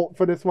not at fault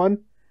for this one."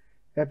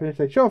 The pigeon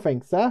say, "Sure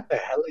thing, sir." What the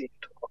hell are you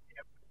talking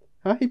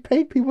Huh? He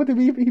paid people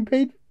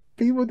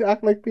to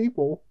act like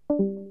people.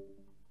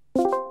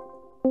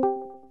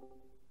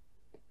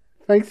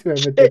 Thanks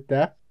whoever did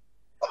that.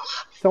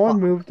 Someone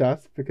moved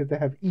us because they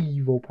have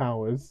evil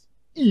powers.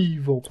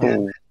 Evil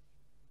powers.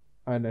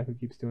 I don't know who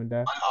keeps doing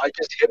that. I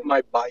just hit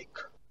my bike.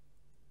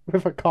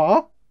 With a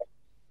car?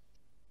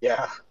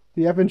 Yeah.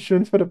 Do you have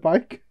insurance for the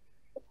bike?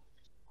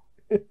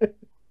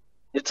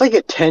 It's like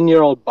a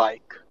 10-year-old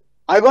bike.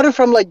 I got it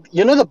from, like,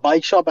 you know the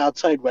bike shop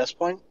outside West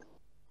Point?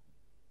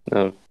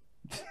 No.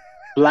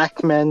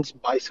 Black Man's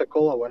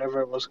Bicycle or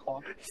whatever it was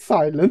called.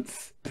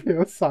 Silence.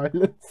 Pure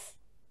silence.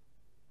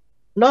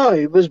 No,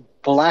 it was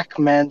Black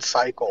Man's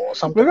Cycle or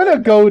something. We're gonna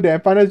go there,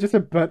 find out it's just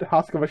a burnt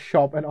husk of a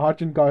shop, and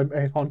Arjun got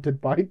a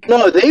haunted bike.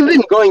 No, they've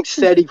been going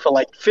steady for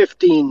like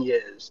 15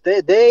 years.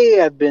 They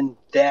have been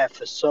there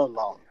for so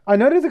long. I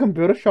know there's a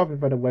computer shop in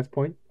front of West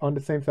Point on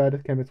the same side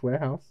as Chemist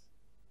Warehouse.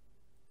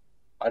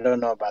 I don't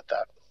know about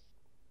that.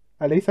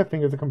 At least I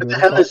think it's a What computer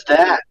the shop. hell is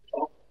that?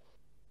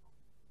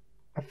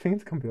 I think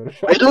it's a computer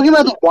shop. Are you talking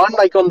about the one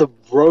like on the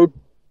road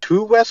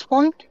to West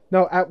Point?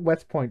 No, at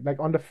West Point, like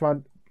on the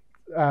front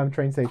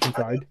train station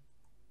side.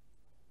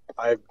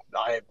 I've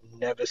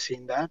never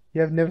seen that.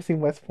 You have never seen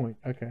West Point?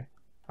 Okay.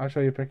 I'll show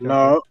you a picture.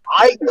 No.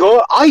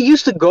 I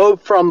used to go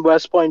from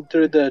West Point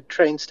through the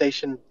train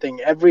station thing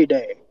every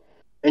day.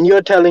 And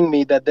you're telling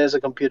me that there's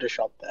a computer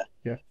shop there.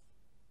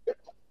 Yeah.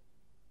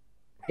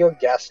 You're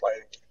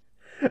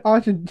gaslighting.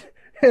 Arjun,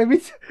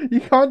 you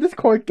can't just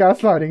call it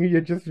gaslighting,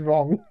 you're just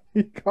wrong.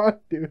 You can't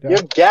do that. You're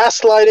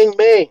gaslighting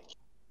me.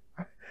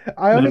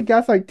 I only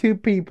gaslight two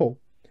people.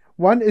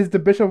 One is the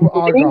Bishop of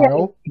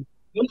Argyle.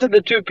 Those are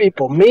the two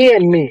people, me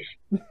and me.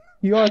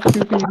 You are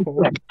two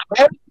people.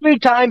 Every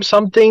time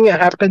something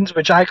happens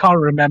which I can't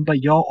remember,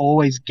 you're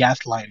always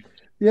gaslighting.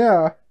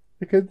 Yeah,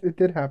 because it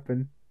did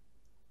happen.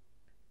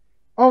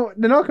 Oh,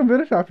 they're not a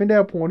computer shop. I think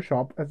they're a pawn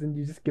shop. As in,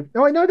 you just give.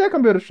 Oh, I know they're a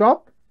computer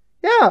shop.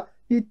 Yeah,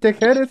 you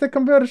dickhead. It's a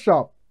computer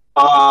shop.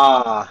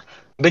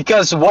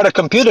 Because what a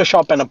computer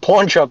shop and a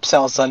pawn shop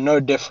sells are no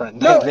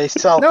different. No, they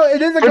sell no,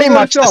 it is a pretty computer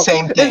much shop. the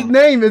same thing. Its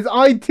name is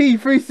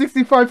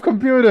IT365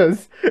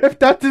 Computers. If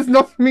that does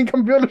not mean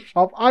computer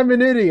shop, I'm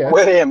an idiot.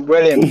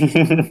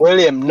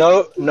 William,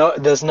 no,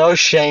 there's no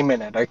shame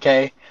in it,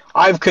 okay?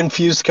 I've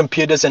confused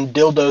computers and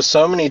dildos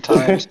so many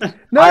times.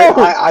 No!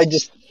 I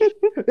just...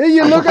 Hey,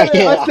 you look at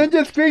it, I sent you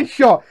a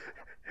screenshot.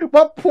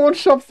 What pawn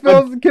shop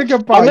spells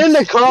gigabytes? I'm in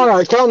the car,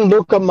 I can't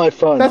look at my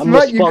phone. That's I'm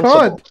right, you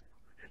responsible. can't.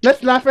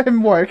 Let's laugh at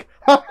him work.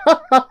 Ha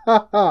ha ha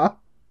ha ha.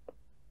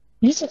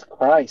 Jesus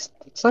Christ.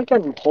 It's like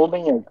I'm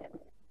holding a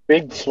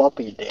big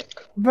floppy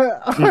dick. But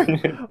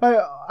I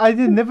I've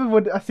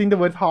seen the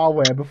word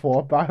hardware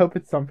before, but I hope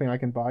it's something I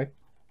can buy.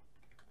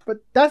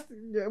 But that's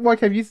like,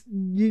 have you see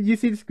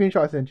the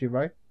screenshot I sent you,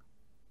 right?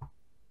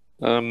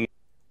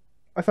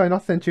 Sorry,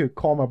 not sent you.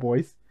 Call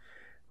boys.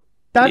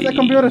 That's a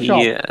computer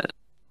shop. Yeah.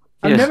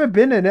 I've never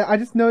been in it. I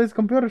just know it's a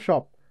computer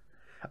shop.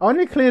 I want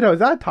to be clear though. Is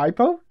that a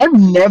typo? I've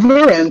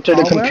never entered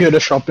a Hardware? computer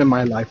shop in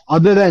my life,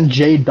 other than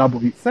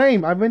JW.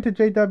 Same. I went to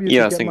JW. Yeah,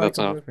 to I get think my that's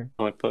a computer thing.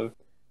 typo.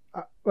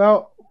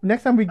 Well,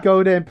 next time we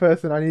go there in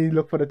person, I need to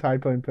look for the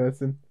typo in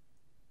person.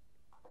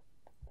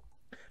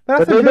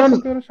 But they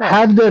don't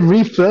have the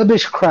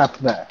refurbished crap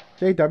there.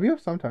 JW?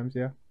 Sometimes,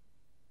 yeah.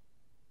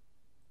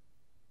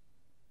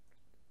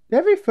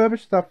 Their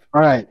refurbished stuff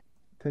Alright,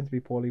 tends to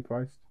be poorly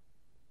priced.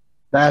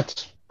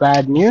 that's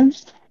bad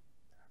news.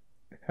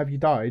 Have you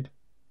died?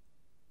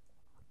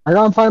 I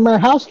can't find my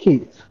house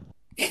keys.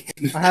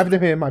 I have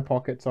them here in my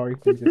pocket. Sorry,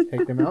 can you just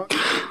take them out?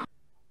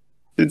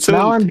 It's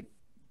Now all,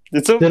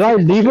 Did I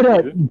leave it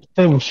at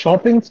the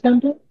shopping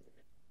center?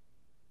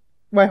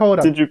 Wait, hold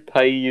up. Did you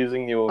pay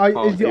using your Are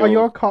card?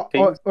 your car?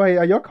 keys? Wait,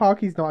 are your car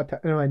keys not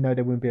attached? No, I know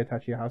they wouldn't be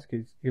attached to your house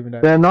keys, given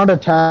that. They're not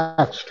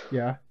attached.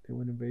 Yeah, they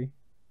wouldn't be.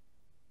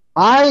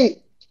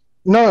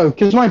 No,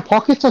 because my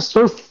pockets are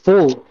so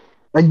full.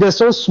 Like, they're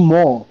so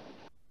small.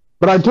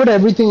 But I put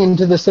everything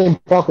into the same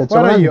pocket. So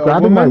What when are I'm you, a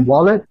grabbing my woman?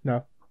 wallet,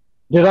 No.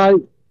 did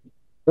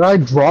I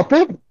drop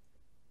it?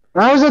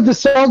 I was at the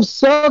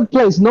self-serve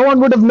place. No one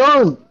would have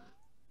known.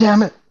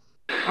 Damn it.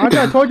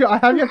 I told you I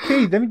have your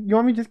keys. You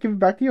want me to just give it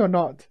back to you or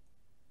not?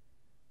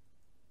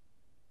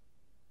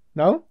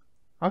 No?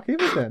 I'll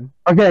keep it then.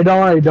 Okay, don't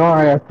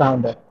worry. I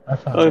found it.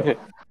 Okay.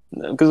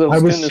 Because I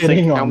was was going to say,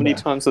 sitting how on many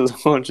that. times has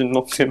Arjun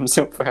locked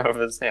himself out of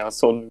his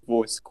house on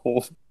voice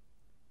call?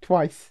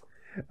 Twice.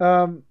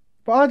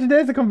 But Arjun,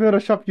 there's a computer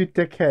shop, you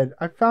dickhead.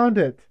 I found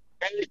it.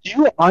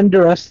 You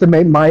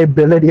underestimate my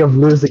ability of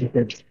losing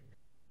it.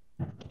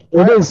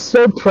 It is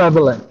so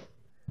prevalent.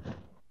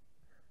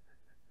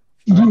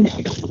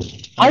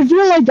 I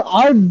feel like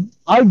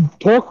I've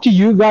talked to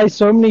you guys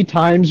so many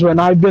times when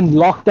I've been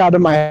locked out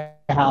of my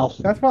house.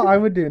 That's what I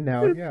would do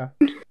now, yeah.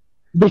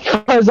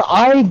 Because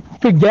I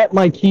forget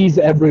my keys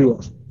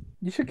everywhere.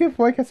 You should give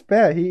Voik a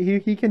spare.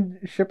 He can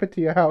ship it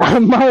to your house.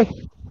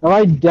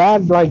 My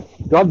dad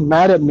got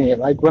mad at me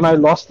when I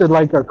lost it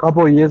a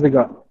couple of years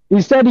ago.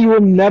 He said he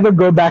would never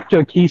go back to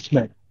a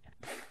keysmith.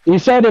 He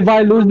said if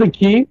I lose the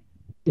key,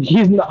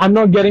 I'm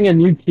not getting a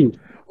new key.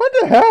 What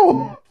the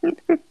hell?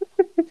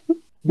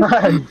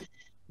 Man,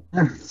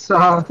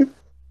 so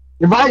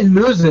if I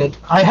lose it,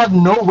 I have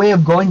no way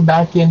of going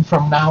back in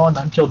from now on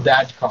until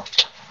Dad comes.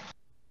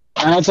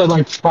 And I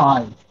said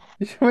 5.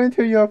 You should wait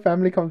until your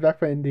family comes back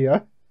from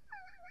India.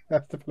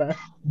 That's the plan.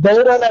 They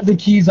don't have the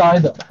keys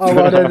either.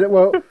 Oh,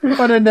 well,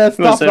 then there's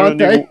stuff, aren't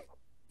they?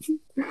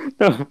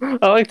 No,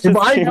 I like to If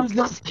I lose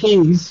those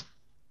keys,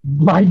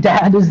 my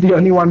dad is the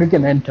only one who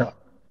can enter.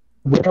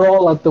 We're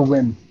all at the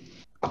whim.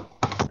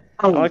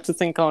 I like to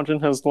think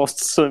Arjun has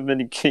lost so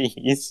many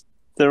keys.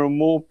 There are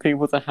more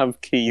people that have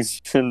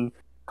keys than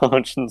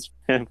Arjun's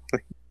family.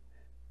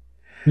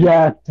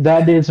 Yeah,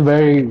 that is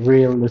very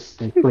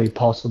realistically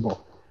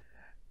possible.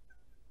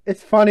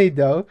 It's funny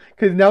though,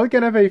 because now we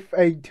can have a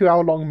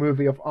 2-hour-long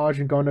movie of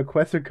Arjun going on a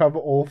quest to recover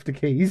all of the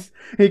keys.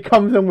 He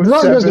comes in with It's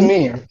not 7. just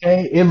me,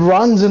 okay? It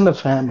runs in the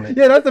family.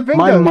 Yeah, that's the thing.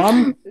 My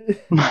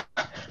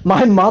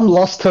mom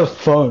lost her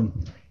phone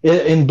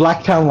in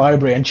Blacktown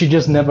Library, and she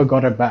just never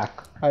got it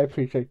back. I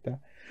appreciate that.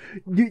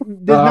 There's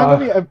not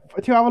going to be a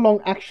 2-hour-long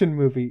action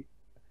movie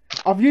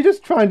of you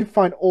just trying to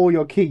find all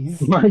your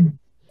keys.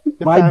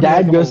 My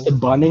dad goes to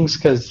Bunnings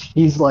because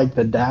he's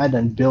the dad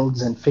and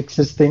builds and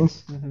fixes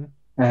things. Mm-hmm.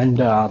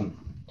 And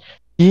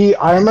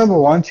I remember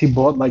once he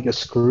bought a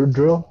screw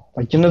drill,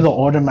 the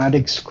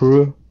automatic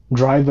screw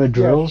driver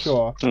drills.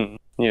 Yeah, sure.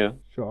 Yeah.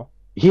 Sure.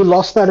 He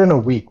lost that in a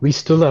week. We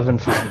still haven't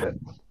found it.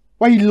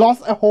 Well, he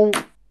lost a whole...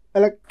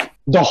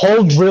 The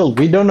whole drill.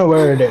 We don't know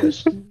where it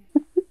is.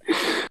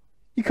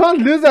 You can't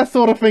lose that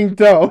sort of thing,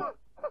 though.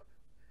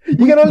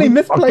 You can only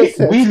misplace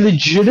it. We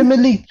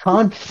legitimately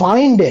can't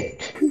find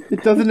it.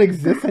 It doesn't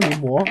exist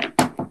anymore.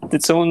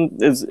 Did someone...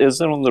 Is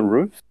it on the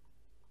roof?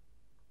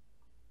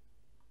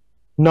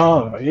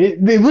 No,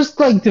 it was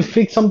to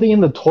fix something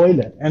in the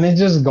toilet, and it's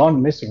just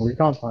gone missing. We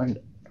can't find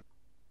it.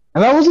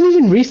 And that wasn't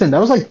even recent. That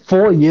was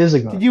 4 years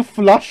ago. Did you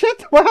flush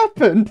it? What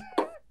happened?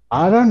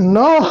 I don't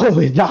know.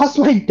 That's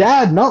my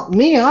dad, not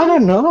me. I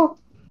don't know.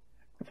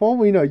 For all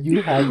we know,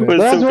 you have it.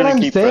 That's what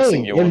I'm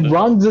saying. It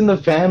runs in the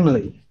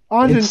family.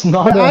 Arjun, it's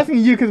not asking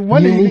you because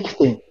one unique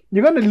thing.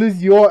 You're going to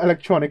lose your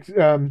electronic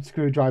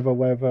screwdriver,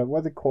 whatever.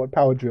 What's it called?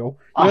 Power drill.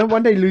 You're going to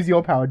one day lose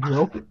your power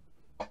drill.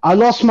 I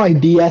lost my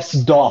DS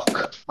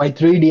dock. My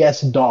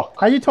 3DS dock.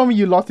 How you told me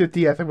you lost your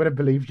DS, I would have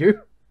believed you.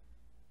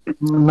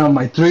 No,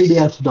 my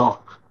 3DS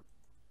dock.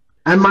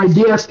 And my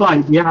DS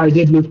Lite. Yeah, I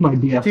did lose my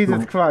DS Jesus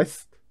Lite.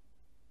 Christ.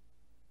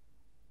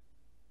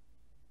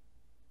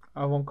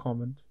 I won't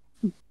comment.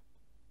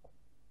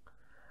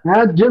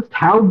 That's just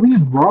how we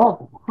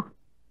roll.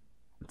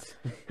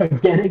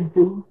 Getting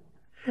things.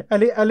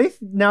 At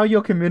least now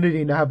your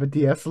community now have a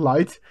DS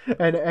Lite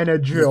and a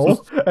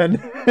drill and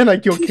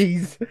your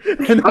keys.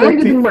 And I don't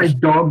even think my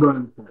dog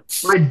owns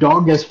it. My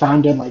dog has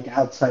found it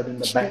outside in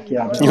the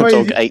backyard. Your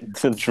dog ate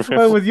the drill.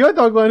 Well, was your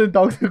dog one of the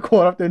dogs who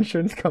called up the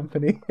insurance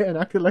company and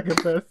acted like a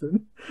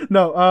person?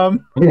 No,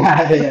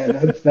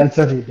 Yeah, that's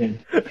what he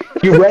did.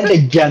 He went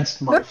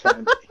against my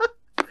family.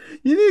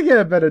 You need to get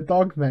a better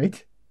dog,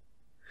 mate.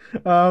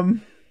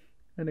 And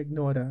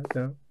ignore that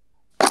though.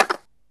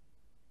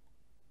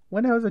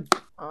 When I was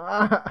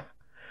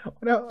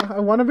I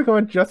want to become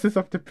a justice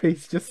of the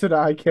peace just so that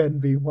I can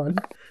be one.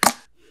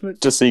 But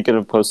just so you get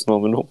a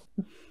post-nominal.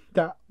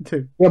 That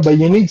too. Yeah, but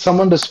you need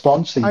someone to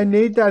sponsor you. I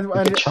need that.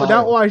 I need to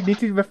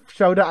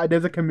show that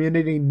there's a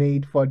community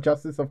need for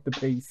justice of the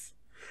peace.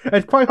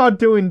 It's quite hard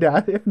doing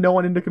that if no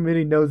one in the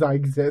community knows I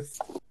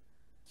exist.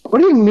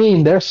 What do you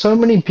mean? There's so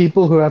many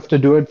people who have to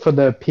do it for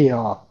their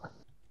PR.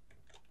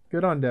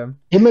 Good on them.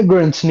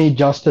 Immigrants need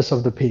justice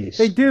of the peace.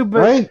 They do, but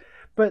right?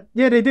 But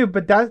yeah, they do.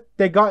 But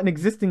they got an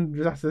existing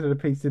justice of the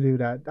peace to do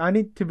that. I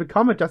need to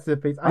become a justice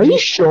of the peace. Are you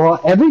sure?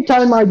 Every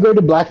time I go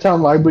to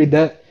Blacktown Library,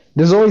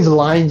 there's always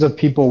lines of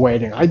people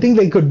waiting. I think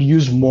they could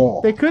use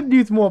more. They could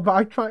use more,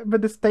 but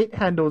But the state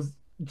handles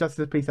justice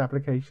of the peace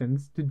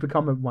applications to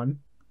become one.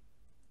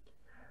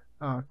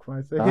 Oh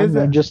Christ!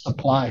 So just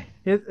apply.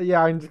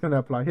 I'm just gonna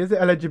apply. Here's the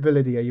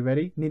eligibility. Are you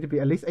ready? You need to be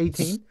at least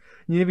 18. You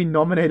need to be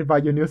nominated by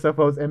your New South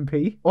Wales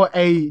MP or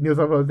a New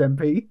South Wales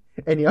MP.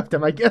 Any of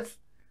them, I guess.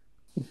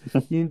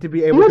 You need to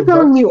be able You're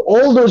telling me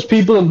all those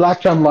people in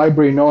Blacktown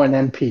Library know an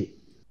MP?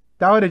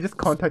 That would have just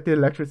contacted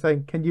the lecturer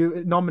saying, "Can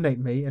you nominate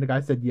me?" And the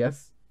guy said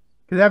yes,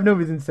 because they have no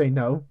reason to say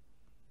no.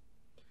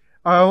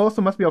 I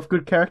also must be of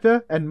good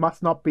character and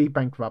must not be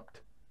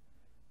bankrupt.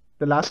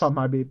 The last part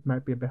might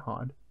be a bit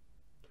hard.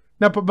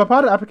 Now, but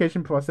part of the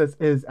application process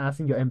is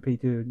asking your MP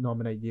to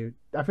nominate you.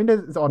 I think that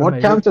is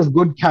automated. What counts as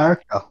good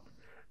character?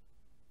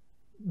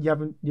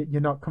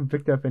 You're not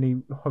convicted of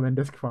any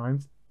horrendous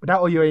crimes. Without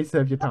all, you already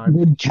served your time.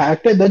 Good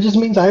character? That just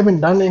means I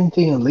haven't done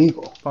anything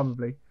illegal.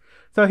 Probably.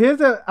 So here's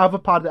the other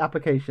part of the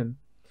application.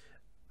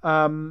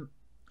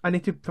 I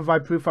need to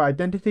provide proof of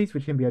identities,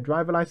 which can be a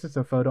driver license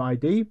or photo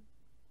ID.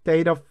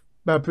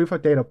 Proof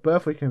of date of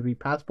birth, which can be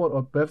passport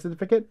or birth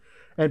certificate.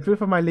 And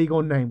proof of my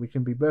legal name, which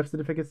can be birth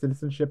certificate,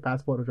 citizenship,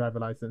 passport, or driver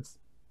license.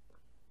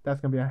 That's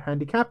going to be a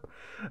handicap.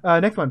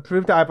 Next one,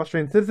 prove that I have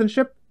Australian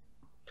citizenship.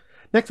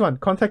 Next one,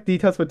 contact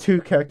details for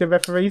 2 character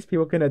referees.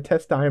 People can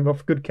attest that I am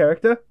of good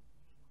character.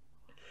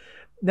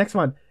 Next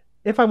one,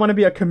 if I want to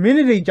be a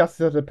community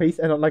justice of the peace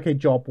and not like a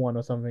job one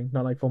or something,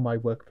 not like for my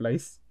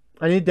workplace,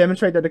 I need to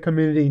demonstrate that the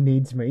community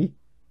needs me.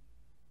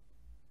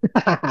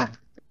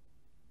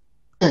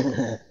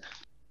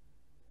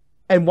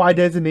 And why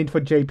there's a need for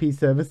JP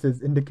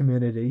services in the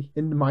community,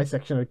 in my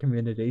section of the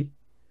community.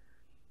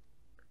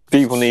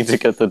 People need to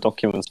get the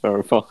documents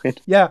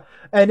verified. Yeah,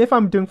 and if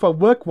I'm doing for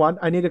work one,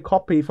 I need a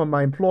copy from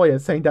my employer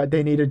saying that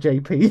they need a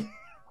JP,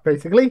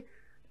 basically.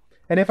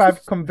 And if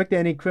I've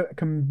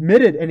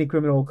committed any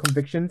criminal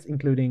convictions,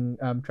 including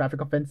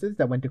traffic offences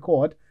that went to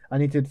court, I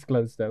need to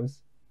disclose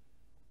those.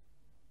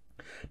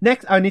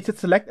 Next, I need to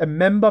select a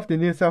member of the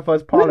New South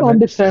Wales I Parliament. don't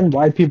understand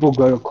why people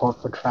go to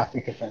court for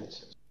traffic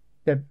offences.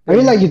 I They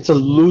feel like it's a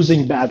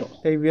losing battle.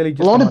 really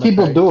just A lot don't of wanna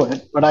people pay. do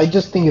it, but I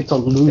just think it's a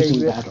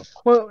losing battle.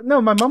 Well,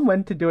 no, my mum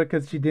went to do it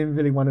because she didn't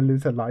really want to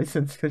lose her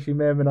license because she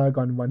may have not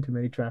gone one too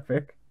many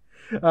traffic.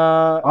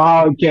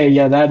 Oh, okay,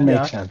 yeah, that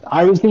makes sense.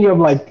 I was thinking of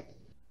like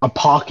a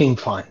parking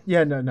fine.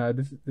 Yeah, no,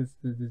 this is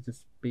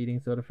just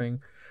speeding sort of thing.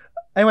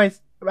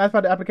 Anyways, as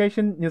for the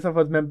application, New South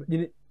Wales member,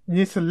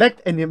 you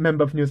select any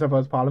member of New South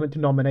Wales Parliament to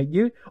nominate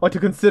you or to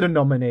consider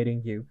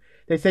nominating you.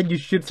 They said you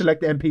should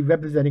select the MP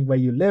representing where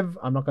you live.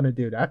 I'm not going to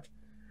do that.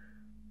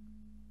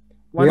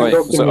 We Right,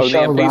 talked to so are the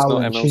Michelle MPs not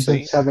Rowland. She's in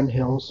MLC? Seven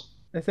Hills.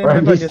 The same Or at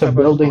member of New least the South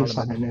Wales building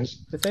Parliament. sign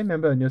is. The same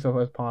member of New South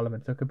Wales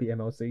Parliament, so it could be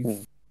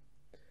MLCs.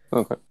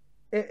 Okay.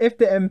 If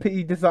the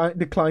MP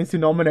declines to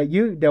nominate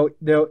you,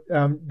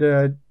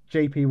 the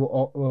JP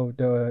will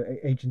the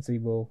agency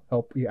will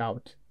help you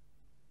out.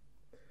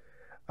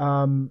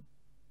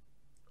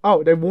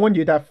 They warned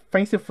you that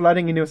thanks to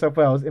flooding in New South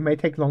Wales, it may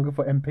take longer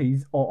for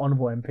MPs or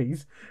honourable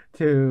MPs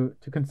to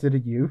consider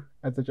you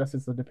as the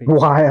Justice of the Peace.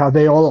 Why are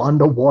they all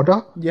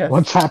underwater? Yes.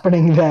 What's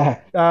happening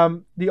there?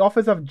 The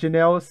office of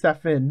Janelle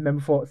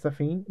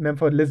member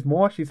for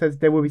Lismore, she says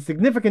there will be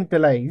significant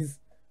delays,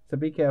 so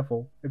be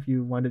careful if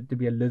you want it to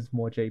be a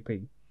Lismore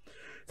JP.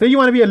 So you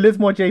want to be a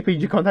Lismore JP,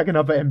 you contact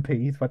another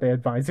MP, is what they're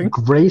advising.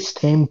 Grace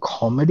Tame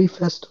Comedy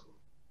Festival?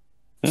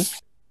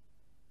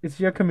 Is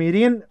she a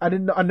comedian?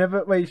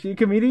 Wait, is she a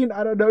comedian?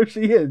 I don't know if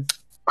she is.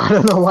 I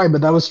don't know why,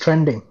 but that was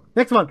trending.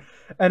 Next one.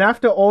 And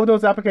after all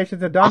those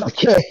applications are done...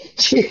 Okay,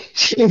 she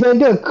went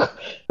to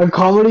a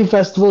comedy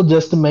festival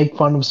just to make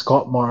fun of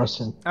Scott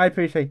Morrison. I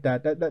appreciate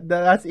that.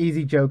 That's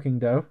easy joking,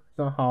 though. It's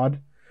not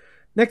hard.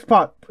 Next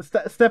part.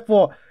 Step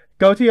 4.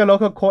 Go to your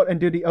local court and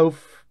do the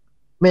oath.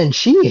 Man,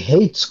 she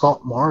hates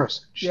Scott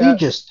Morrison. She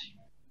just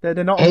They're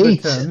not on good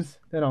hates terms.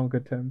 They're not on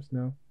good terms,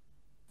 no.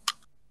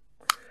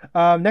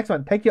 Next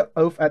one. Take your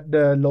oath at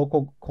the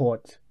local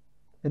court.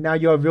 And now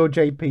you're a real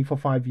JP for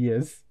 5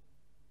 years.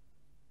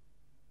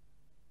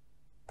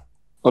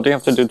 What do you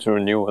have to do to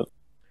renew it?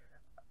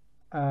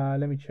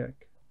 Let me check.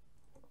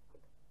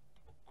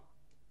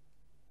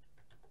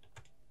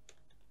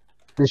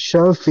 The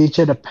show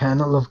featured a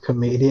panel of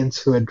comedians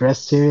who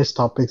addressed serious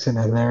topics in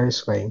a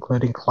hilarious way,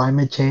 including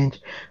climate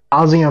change,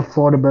 housing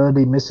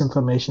affordability,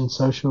 misinformation,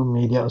 social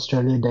media,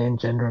 Australia Day, and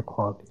gender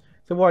equality.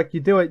 So what, you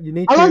do it, you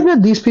need I to... like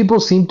that these people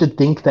seem to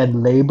think that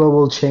Labour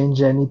will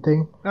change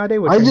anything. They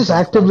would I change just some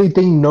actively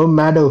think no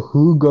matter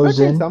who stuff. goes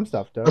They'll change in, some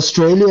stuff, though.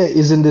 Australia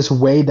is in this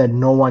way that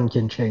no one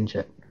can change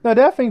it. No,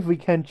 there are things we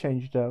can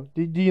change, though.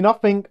 Do you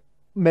not think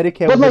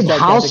Medicare... But was a like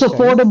house gigantic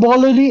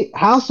change?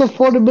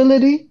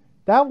 affordability?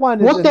 That one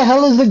is... What the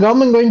hell is the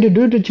government going to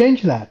do to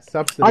change that?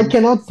 Subsidies. I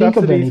cannot think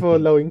of Subsidies for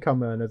anything.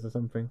 low-income earners or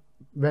something.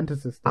 Rent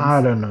assistance.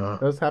 I don't know.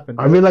 Those happen.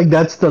 I feel like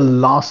that's the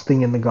last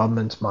thing in the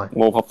government's mind.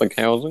 More public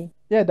housing?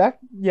 Yeah,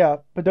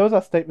 but those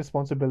are state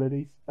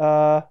responsibilities.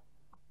 The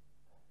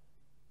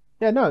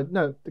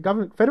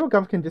federal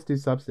government can just do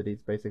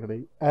subsidies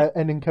basically,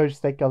 and encourage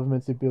state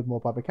governments to build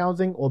more public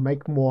housing or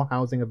make more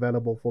housing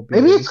available for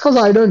people. Maybe it's because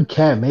I don't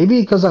care.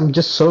 Maybe because I'm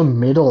just so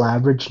middle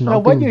average. No,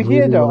 what you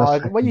hear really will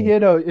affect what you me. hear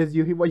though is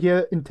you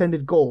hear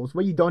intended goals.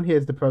 What you don't hear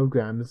is the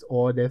programs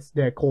or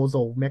their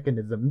causal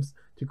mechanisms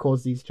to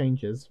cause these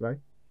changes, right?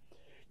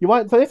 You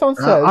want so if someone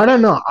says I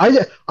don't know.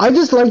 I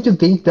just like to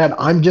think that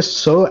I'm just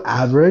so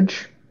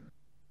average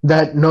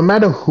that no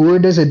matter who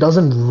it is, it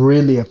doesn't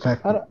really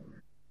affect me.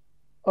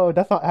 oh,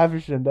 that's not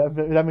average then.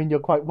 That means you're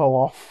quite well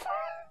off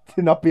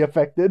to not be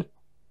affected.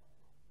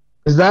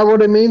 Is that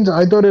what it means?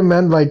 I thought it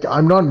meant like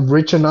I'm not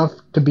rich enough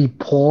to be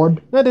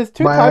poured No, there's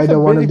two by types either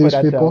of one busy of for these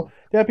that, people. though.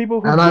 There are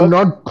people who And work, I'm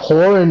not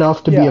poor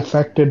enough to be Yeah.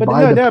 affected but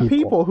by no, the there are people.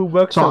 people who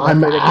work So so much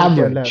I'm that they can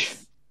care average.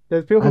 less.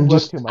 There's people who I'm work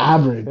just too much.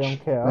 average, They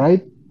don't care.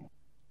 right?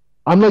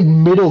 I'm like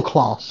middle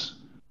class.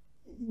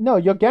 No,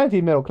 you're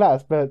guaranteed middle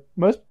class, but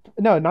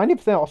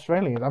 90%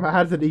 Australians. I mean,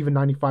 how is it even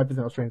 95%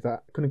 Australians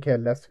that couldn't care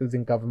less who's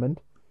in government?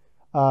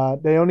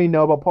 They only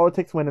know about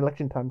politics when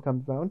election time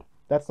comes around.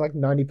 That's like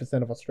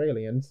 90% of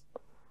Australians.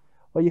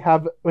 Well, you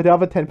have with the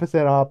other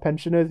 10% are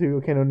pensioners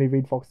who can only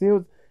read Fox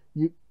News,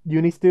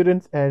 uni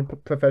students, and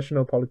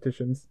professional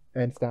politicians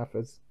and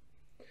staffers.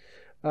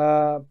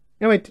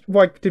 Anyway,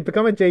 like to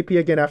become a JP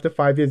again after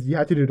 5 years, you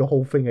had to do the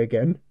whole thing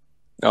again.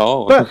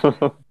 Oh.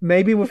 But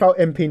maybe without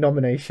MP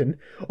nomination.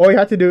 All you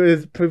had to do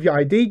is prove your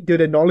ID, do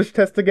the knowledge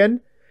test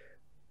again,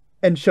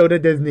 and show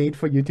that there's need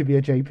for you to be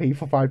a JP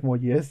for 5 more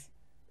years.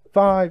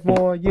 5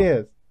 more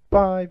years.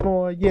 5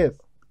 more years.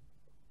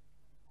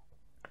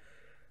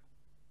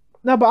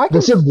 No, but I can...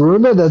 There's a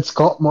rumor that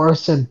Scott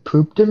Morrison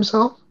pooped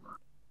himself.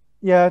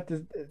 Yeah.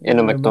 In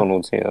a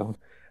McDonald's here.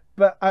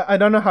 But I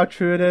don't know how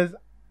true it is.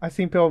 I've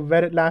seen people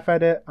Reddit laugh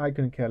at it. I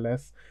couldn't care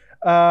less.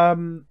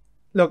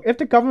 Look, if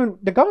the government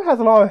has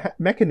a lot of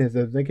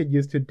mechanisms they could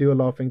use to do a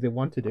lot of things they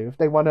want to do. If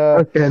they want to...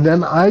 Okay,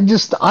 then I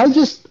just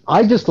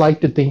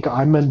like to think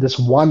I'm in this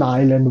one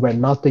island where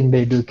nothing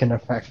they do can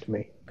affect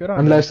me. Good on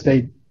Unless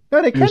they...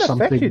 No, they can affect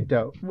something. you,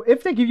 though.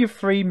 If they give you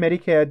free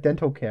Medicare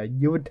dental care,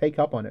 you would take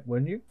up on it,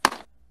 wouldn't you?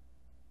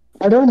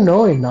 I don't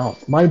know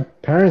enough. My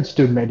parents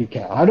do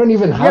Medicare. I don't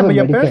even have a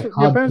Medicare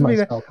card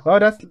myself. Oh,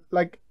 that's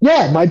like...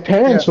 Yeah, my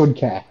parents would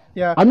care.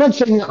 Yeah. I'm not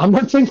saying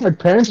my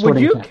parents Would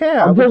wouldn't you care?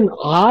 I'm saying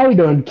I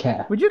don't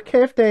care. Would you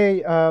care if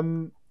they...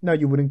 No,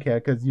 you wouldn't care,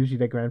 because usually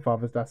their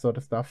grandfathers, that sort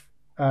of stuff.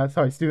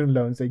 Sorry, student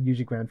loans, they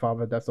usually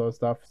grandfather, that sort of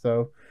stuff.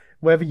 So,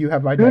 whatever you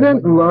have right now...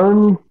 Student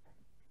loan...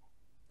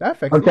 That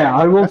affects Okay, you.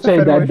 I will That's a say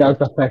federal that issue.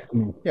 does affect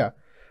me. Yeah.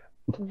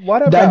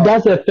 What about... That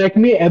does affect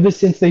me ever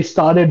since they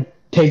started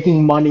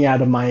taking money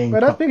out of my income.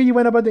 But I figure you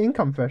went above the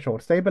income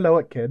threshold. Stay below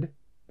it, kid.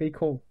 Be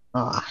cool.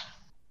 You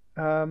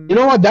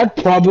know what? That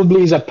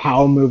probably is a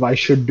power move I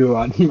should do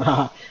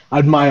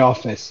at my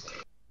office.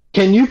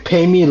 Can you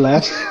pay me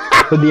less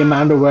for the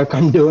amount of work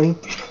I'm doing?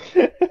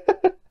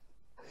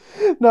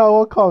 No,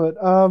 I'll comment.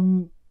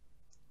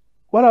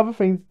 What other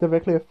things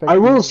directly affect I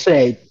will you?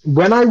 say,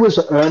 when I was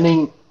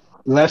earning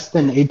less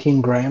than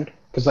 18 grand,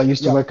 because I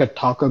used to work at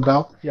Taco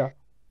Bell, Yeah.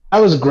 that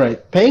was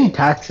great. Paying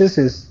taxes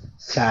is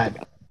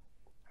sad.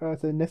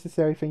 It's a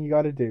necessary thing you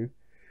got to do.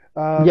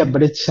 Yeah,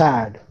 but it's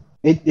sad.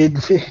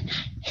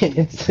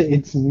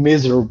 It's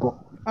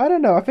miserable. I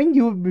don't know. I think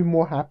you would be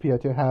more happier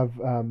to have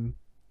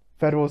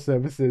federal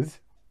services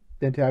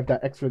than to have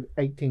that extra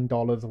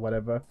 $18 or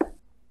whatever.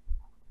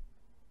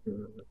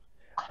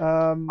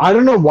 I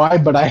don't know why,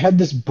 but I had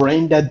this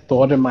brain dead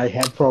thought in my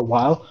head for a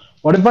while.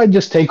 What if I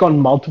just take on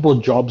multiple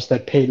jobs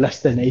that pay less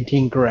than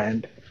 18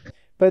 grand?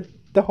 But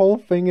the whole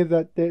thing is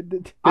that...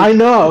 I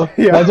know.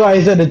 Yeah. That's why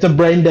I said it's a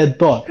brain dead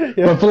thought.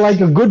 Yeah. But for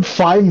like a good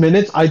 5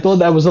 minutes, I thought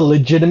that was a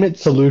legitimate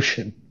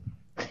solution.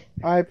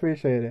 I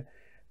appreciate it.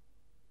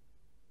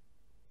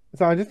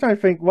 So I'm just trying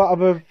to think what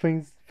other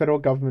things federal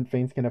government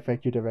things can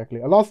affect you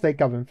directly. A lot of state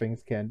government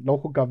things can.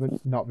 Local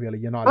government, not really.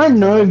 You're not. I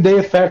know if they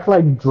affect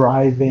like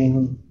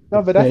driving.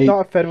 No, but that's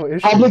not a federal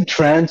issue. Public That's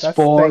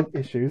transport. state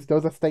issues.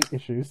 Those are state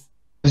issues.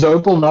 Is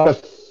Opal not a No,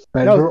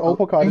 federal?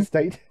 Opal card is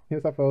state.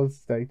 New South Wales is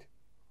state.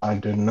 I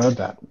didn't know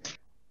that.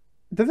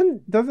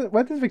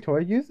 What does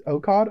Victoria use? O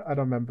card? I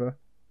don't remember.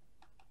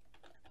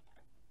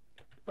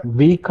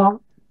 VCOM?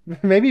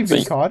 Maybe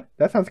V card.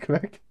 That sounds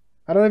correct.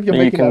 I don't know if you're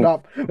You making can- that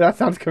up, but that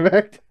sounds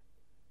correct.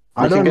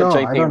 I You don't can get know.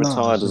 JP I don't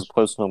retired know. as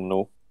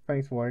post-nominal.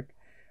 Thanks, Warwick.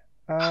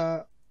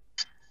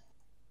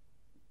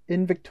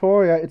 In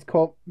Victoria, it's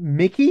called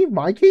Mikey?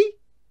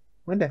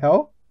 When the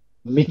hell?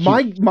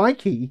 Mickey.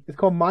 Mikey. It's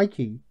called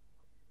Mikey.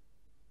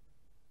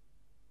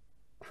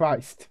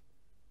 Christ.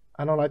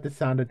 I don't like the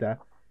sound of that.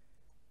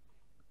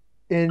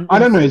 I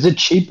don't know. Is it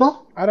cheaper?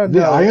 I don't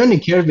know. I only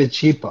care if it's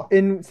cheaper.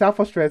 In South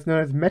Australia, it's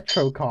known as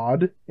Metro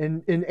Card.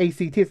 In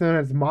ACT, it's known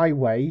as My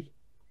Way.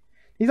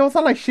 These all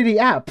sound like shitty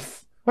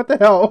apps. What the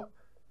hell?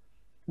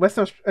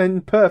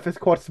 In Perth, it's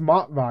called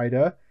Smart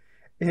Rider.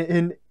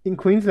 In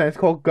Queensland, it's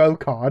called Go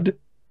Card.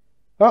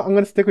 Oh, I'm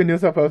gonna stick with New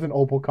South Wales and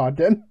Opal Card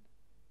then.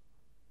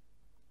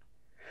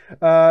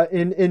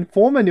 In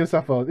former New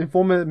South Wales,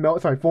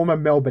 former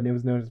Melbourne, it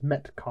was known as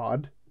Met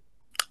Card.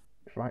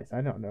 Christ,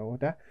 I don't know what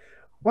that.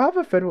 What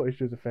other federal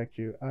issues affect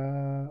you?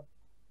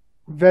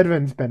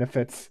 Veterans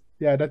benefits.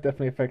 Yeah, that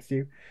definitely affects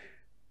you.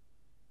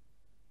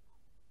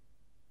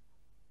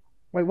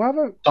 Wait, what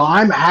other... So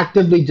I'm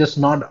actively just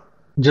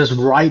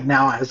right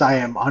now as I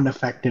am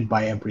unaffected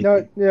by everything.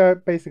 No, yeah,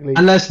 basically.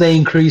 Unless they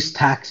increase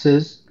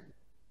taxes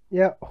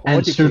Yeah.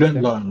 and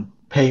student loan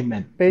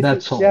payment.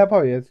 That's all. Yeah, it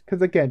probably is.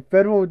 Because again,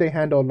 federal, they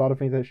handle a lot of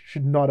things that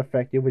should not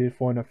affect you, which is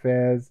foreign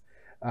affairs,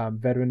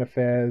 veteran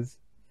affairs,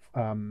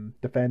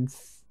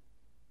 defense,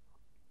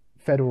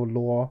 federal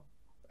law,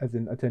 as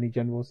in attorney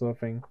general sort of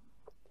thing.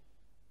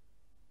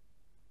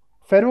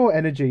 Federal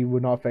energy will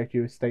not affect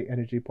you. State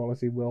energy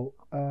policy will.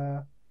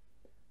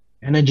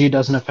 Energy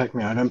doesn't affect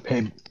me. I don't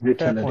pay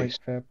utilities.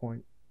 Fair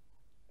point.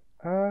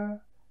 I'm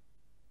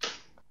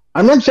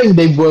not saying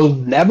they will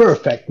never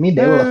affect me.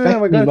 They will affect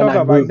we're me going to when talk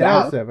I about right move now,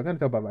 out. sir. We're going to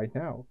talk about right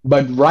now.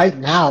 But right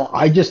now,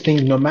 I just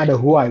think no matter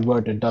who I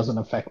vote, it doesn't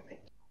affect me.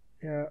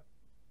 Yeah.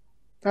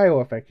 It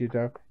will affect you,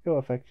 though. It will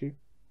affect you.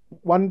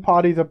 One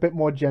party's a bit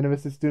more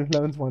generous to student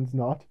loans, one's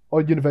not.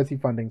 Or university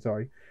funding,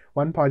 sorry.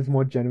 One party's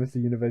more generous to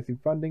university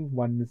funding,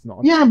 one is not.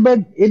 Yeah, but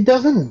it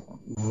doesn't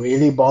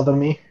really bother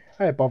me.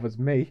 It bothers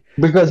me.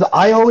 Because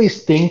I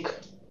always think,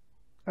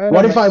 I don't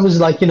what know, if I was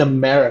like in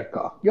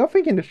America? You're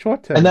thinking the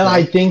short term. And then though.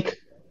 I think,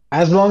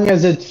 As long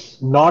as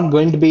it's not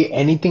going to be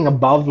anything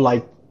above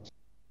like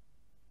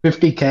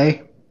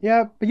 50K.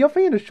 Yeah, but you're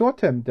thinking the short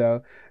term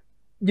though.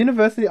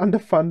 University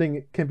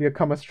underfunding can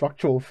become a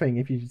structural thing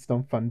if you just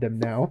don't fund them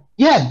now.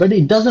 Yeah, but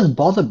it doesn't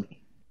bother me.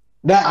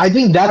 I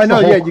think that's I know,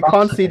 the whole yeah, you crux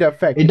can't of see the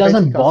effect. It You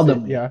doesn't basically can't bother see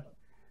it, me. Yeah.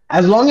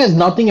 As long as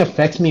nothing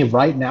affects me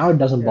right now, it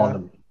doesn't bother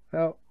me.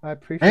 Well, I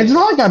appreciate And it's it.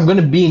 not like I'm going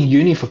to be in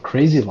uni for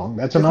crazy long.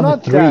 That's It's another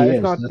not 3 that, years.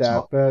 it's not That's that,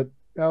 all. but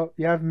well,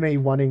 you have me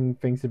wanting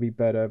things to be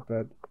better,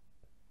 but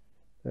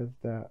there's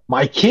that.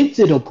 My kids,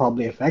 it'll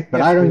probably affect, but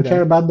Yes, I don't do care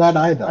that. about that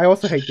either. I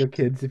also hate your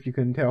kids, if you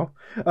couldn't tell.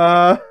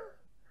 What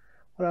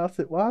else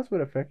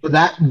would affect For you?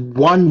 that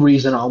one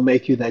reason, I'll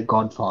make you their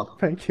godfather.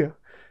 Thank you.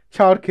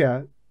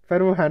 Childcare.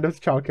 Federal handles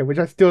childcare, which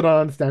I still don't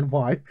understand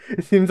why.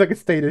 It seems like a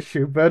state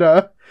issue,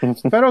 but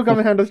federal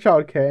government handles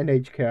childcare and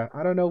aged care.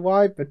 I don't know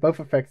why, but both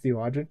affects you,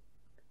 Arjun.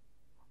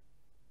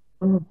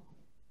 What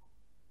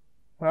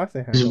else they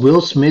Is handle?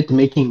 Will Smith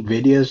making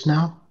videos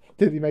now?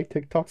 Did he make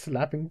TikTok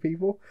slapping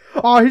people?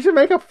 Oh, he should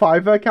make a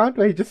Fiverr account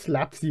where he just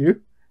slaps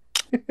you.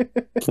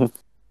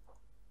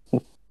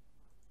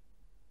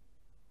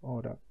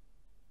 Hold up.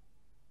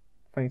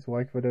 Thanks,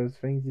 Mike, for those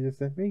things you just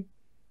sent me.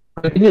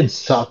 I think it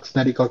sucks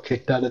that he got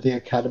kicked out of the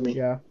academy.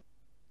 Yeah.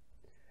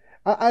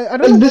 I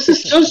don't know. And this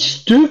is so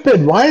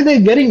stupid. Why are they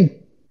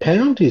getting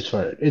penalties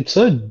for it? It's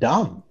so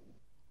dumb.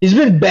 He's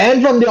been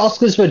banned from the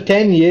Oscars for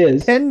 10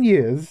 years. 10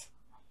 years.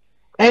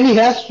 And he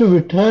has to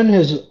return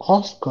his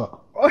Oscar.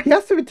 Oh, he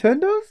has to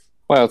return those?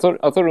 Wait, I thought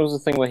it was a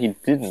thing where he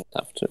didn't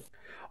have to.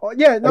 Oh,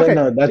 yeah, I don't okay.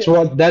 know.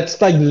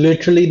 That's like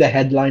literally the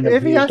headline of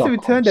If he has to news.com.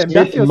 return them,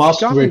 Smith that feels must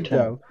scummy, return.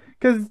 though.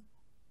 Because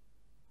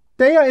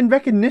they are in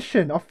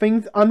recognition of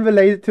things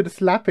unrelated to the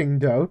slapping,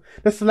 though.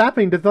 The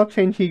slapping does not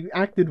change he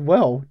acted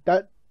well.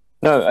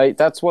 No,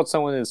 that's what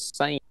someone is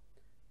saying.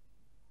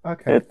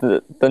 Okay.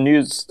 The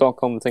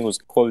news.com thing was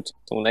quoting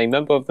someone. A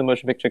member of the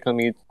motion picture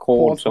company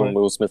called on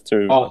Will Smith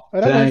to... Oh,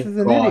 That thank is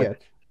an God.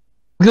 idiot.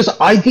 Because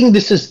I think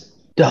this is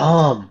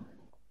dumb.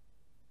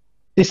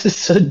 This is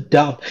so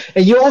dumb.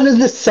 And you know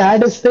the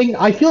saddest thing?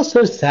 I feel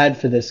so sad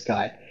for this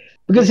guy.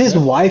 Because his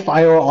wife,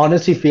 I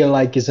honestly feel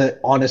like, is an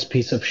honest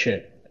piece of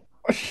shit.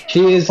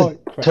 She is a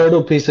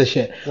total piece of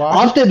shit.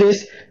 Why? After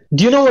this,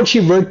 do you know what she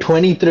wrote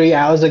 23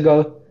 hours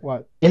ago?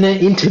 What? In an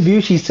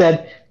interview, she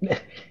said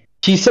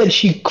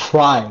she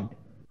cried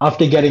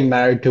after getting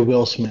married to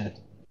Will Smith.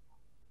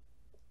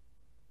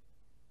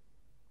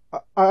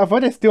 I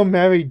thought they're still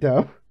married,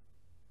 though.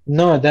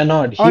 No, they're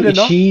not. Oh, they're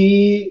not?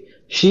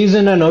 She's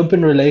in an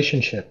open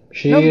relationship.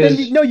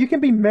 You can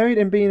be married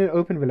and be in an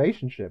open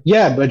relationship.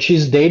 Yeah, but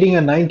she's dating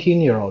a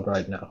 19-year-old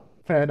right now.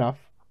 Fair enough.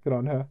 Good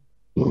on her.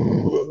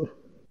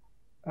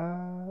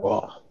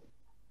 Wow.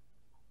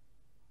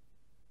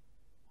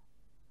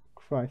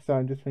 Christ, so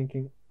I'm just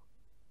thinking.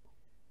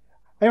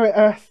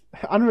 Anyway,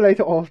 unrelated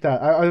to all of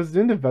that, I was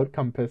doing the vote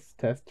compass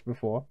test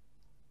before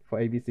for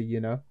ABC, you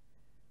know.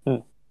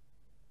 And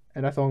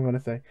that's all I'm gonna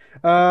say.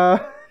 I'm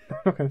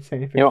not gonna say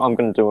anything. You know what, I'm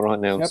going to do it right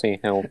now and see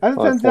how... As it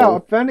turns out,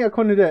 apparently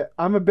according to that,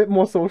 I'm a bit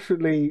more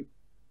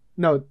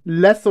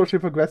less socially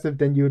progressive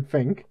than you would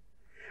think.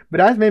 But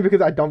that's maybe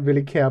because I don't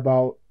really care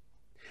about...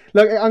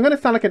 Look, I'm gonna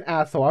sound like an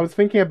asshole. I was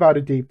thinking about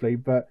it deeply,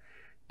 but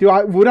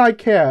would I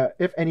care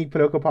if any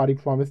political party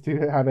promised to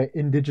have an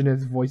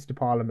indigenous voice to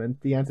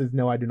parliament? The answer is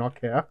no, I do not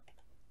care.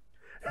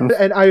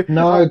 It's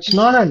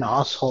not an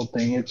asshole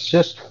thing. It's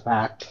just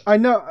fact. I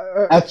know.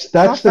 That's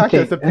the fact,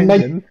 thing. it's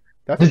opinion.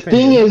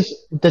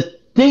 The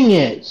thing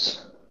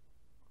is,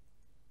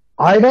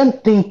 I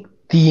don't think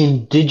the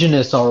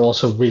indigenous are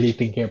also really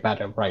thinking about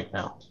it right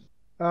now.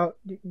 Well,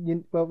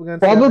 we're gonna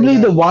Probably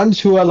the ones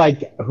who are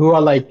like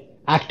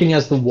acting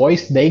as the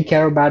voice, they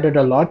care about it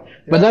a lot. Yeah.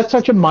 But that's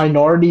such a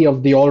minority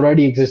of the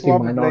already existing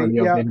minority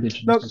of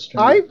indigenous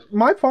Australians.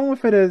 My problem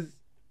with it is,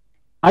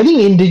 I think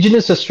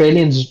indigenous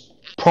Australians'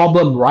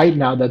 problem right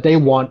now that they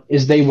want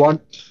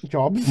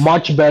jobs,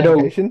 much better,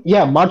 education.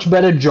 Much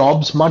better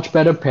jobs, much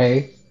better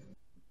pay.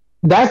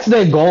 That's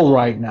their goal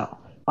right now.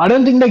 I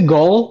don't think their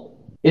goal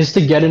is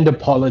to get into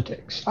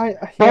politics.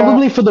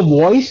 Probably for the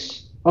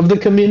voice of the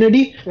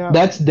community,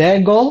 that's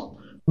their goal.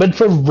 But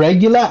for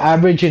regular,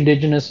 average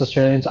indigenous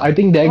Australians, I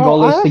think their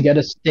goal is to get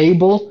a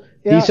stable,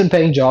 decent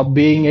paying job,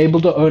 being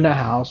able to own a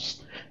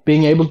house,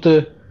 being able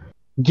to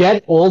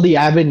get all the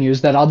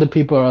avenues that other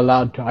people are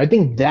allowed to. I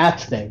think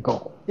that's their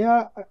goal.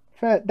 Yeah,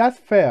 fair. That's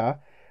fair.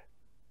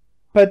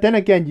 But then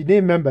again, you need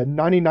to remember,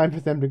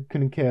 99%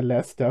 couldn't care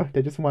less, though.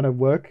 They just want to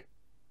work.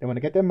 They want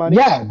to get their money.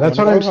 Yeah, that's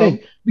what I'm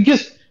saying.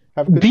 Because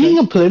being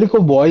a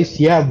political voice,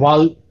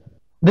 while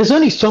there's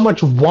only so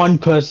much one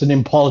person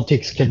in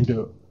politics can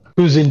do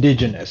who's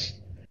indigenous.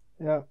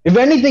 Yeah. If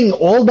anything,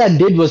 all that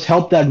did was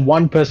help that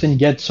one person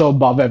get so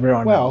above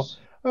everyone else.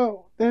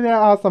 Oh, there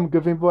are some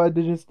good things for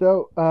indigenous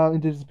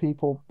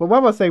people. But what I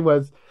was saying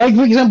was, like,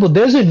 for example,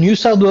 there's a New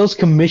South Wales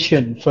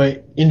Commission for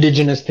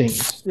indigenous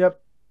things.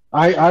 Yep.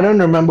 I don't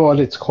remember what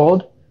it's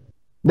called.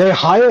 They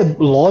hire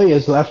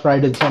lawyers left,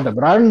 right, and center,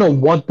 but I don't know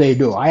what they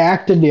do. I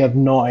actually have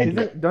no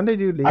idea. Don't they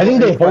do legal I think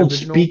they aid for hold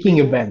Aboriginal speaking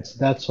people? events.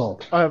 That's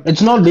all.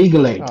 It's not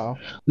legal aid. Oh.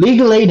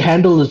 Legal aid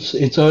handles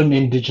its own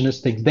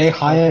indigenous things. They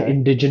hire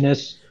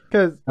indigenous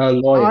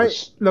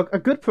lawyers. Look, a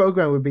good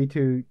program would be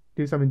to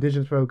do some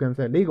indigenous programs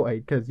at legal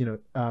aid, because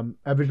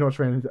Aboriginal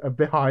Australians are a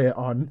bit higher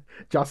on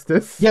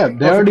justice. Yeah,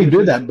 they already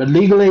do that, but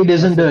legal aid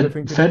isn't a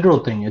federal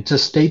thing. It's a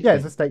state thing.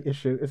 It's a state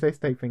issue. It's a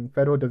state thing.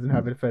 Federal doesn't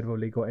have a federal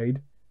legal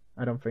aid,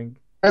 I don't think.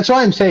 That's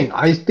why I'm saying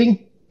I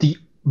think the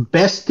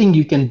best thing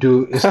you can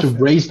do is to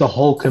raise the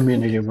whole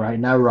community right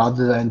now,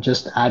 rather than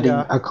just adding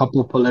a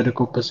couple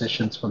political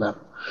positions for them.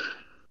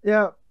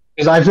 Yeah.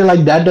 Because I feel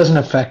like that doesn't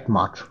affect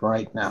much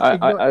right now.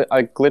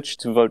 I glitched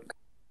to vote.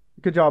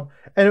 Good job.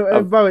 And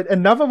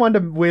another one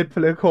of the weird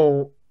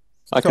political...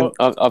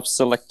 I've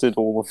selected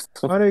all of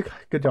them.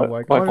 Good job,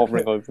 Warwick.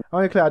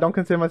 I don't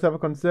consider myself a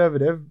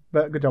conservative,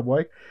 but good job,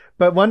 Warwick.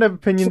 But one of the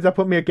opinions that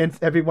put me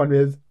against everyone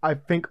is I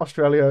think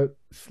Australia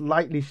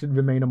slightly should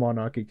remain a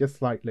monarchy, just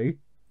slightly.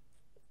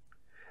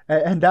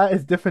 And that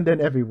is different than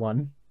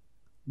everyone.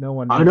 No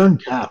one. I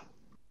don't care.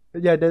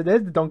 Yeah,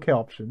 there's the don't care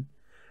option.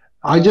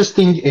 I just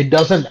think it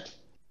doesn't.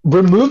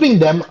 Removing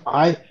them,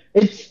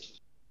 it's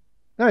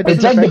like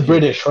the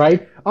British,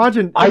 right?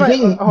 Arjun, I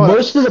think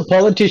most of the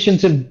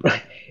politicians in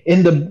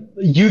the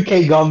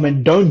UK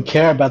government don't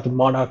care about the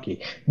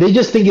monarchy. They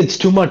just think it's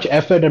too much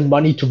effort and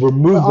money to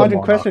remove the monarchy.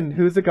 Question: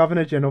 who's the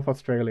Governor General of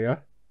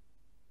Australia?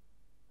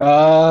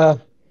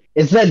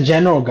 It's that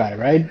general guy,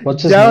 right?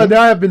 What's his name? There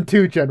have been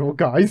two general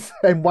guys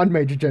and one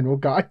major general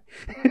guy.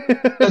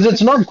 Because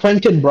it's not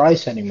Quentin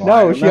Bryce anymore.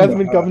 No, she hasn't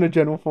been Governor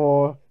General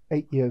for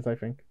 8 years, I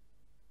think.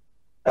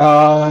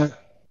 No,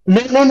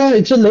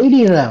 it's a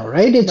lady now,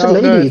 right? It's a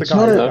lady. No, it's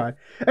not a guy.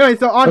 Anyway,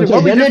 so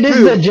Arjun, then it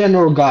is the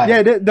general guy.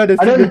 Yeah, that is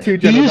the two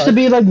general He used to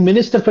be like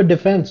Minister for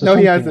Defense. No,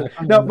 he hasn't.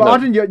 No, but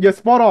Arjun, you're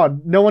spot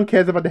on. No one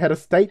cares about the head of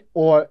state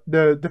or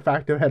the de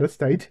facto head of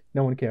state.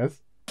 No one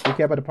cares. They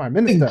care about the Prime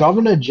Minister. The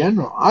Governor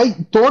General. I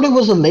thought it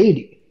was a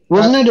lady.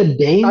 Wasn't it a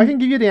Dane? I can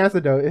give you the answer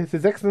though. It's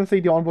His Excellency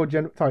the Honourable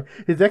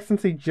His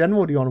Excellency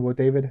General the Honourable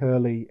David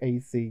Hurley,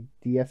 AC,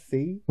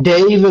 DSC.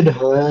 David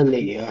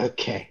Hurley.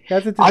 Okay. I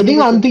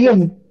think I'm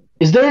thinking.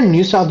 Is there a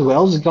New South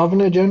Wales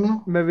Governor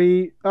General?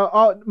 Maybe.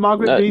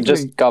 Margaret Beasley.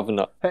 Just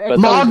Governor.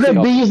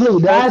 Margaret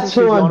Beasley. That's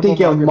who I'm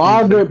thinking of.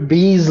 Margaret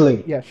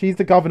Beasley. Yeah, she's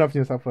the Governor of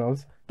New South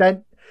Wales.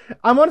 Then,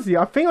 I'm honestly,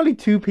 I think only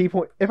two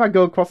people. If I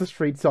go across the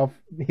streets of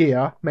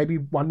here, maybe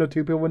one or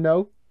two people would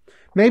know.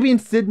 Maybe in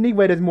Sydney,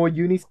 where there's more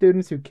uni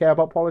students who care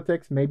about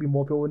politics, maybe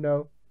more people would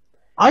know.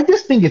 I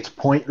just think it's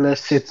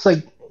pointless. It's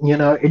like,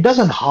 it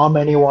doesn't harm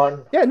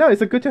anyone. Yeah, no,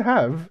 it's a good to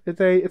have. It's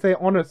a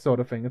honor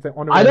sort of thing. It's an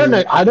honor. I don't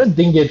know. I don't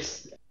think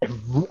it's.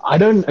 I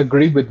don't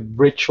agree with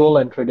ritual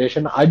and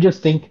tradition. I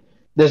just think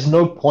there's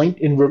no point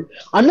in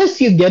unless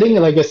you're getting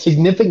like a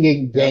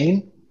significant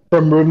gain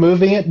from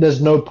removing it.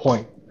 There's no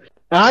point.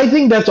 And I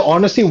think that's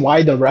honestly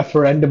why the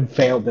referendum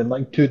failed in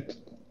like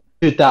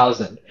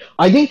 2000.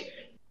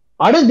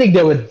 I don't think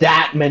there were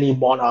that many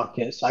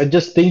monarchists. I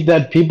just think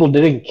that people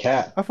didn't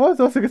care. I thought it was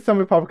also because some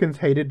Republicans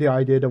hated the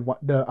idea of what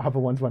the other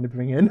ones wanted to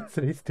bring in,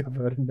 so they still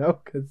voted no.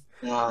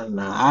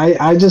 No.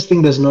 I just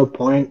think there's no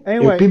point.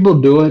 Anyway, if people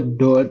do it,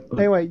 do it.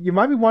 Anyway, you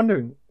might be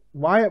wondering,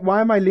 why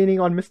am I leaning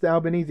on Mr.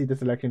 Albanese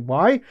this election?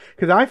 Why?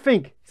 Because I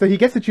think, so he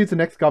gets to choose the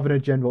next Governor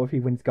General if he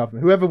wins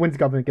government. Whoever wins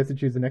government gets to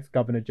choose the next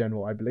Governor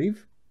General, I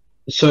believe.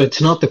 So it's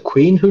not the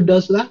Queen who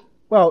does that?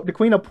 Well, the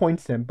Queen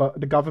appoints him, but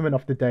the government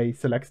of the day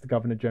selects the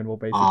Governor General,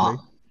 basically.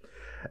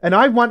 And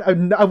I want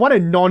a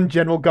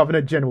non-general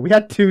Governor General. We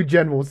had two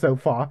generals so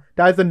far.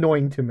 That is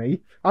annoying to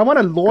me. I want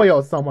a lawyer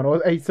or someone, or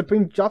a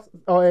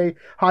or a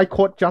High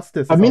Court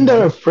Justice. I mean,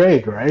 they're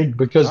afraid, right?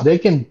 Because they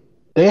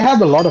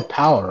have a lot of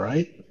power,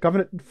 right?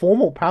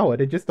 Formal power.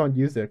 They just don't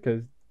use it,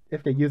 because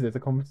if they use it, it's a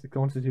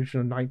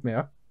constitutional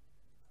nightmare.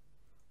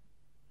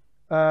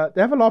 They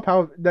have a lot of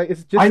power.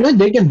 I know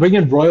they can bring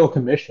in royal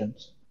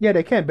commissions. Yeah,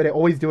 they can, but they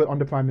always do it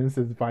under Prime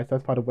Minister's advice.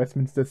 That's part of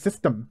Westminster's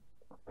system.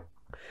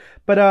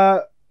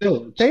 But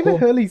David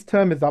Hurley's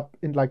term is up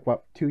in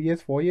 2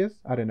 years, 4 years?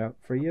 I don't know,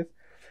 3 years.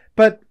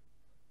 But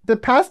the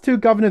past two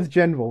governors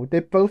general,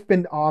 they've both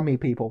been army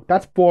people.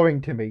 That's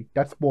boring to me.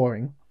 That's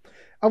boring.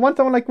 I want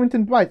someone like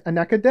Quentin Bryce, an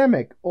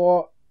academic,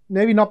 or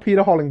maybe not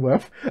Peter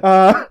Hollingworth.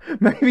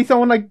 Maybe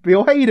someone like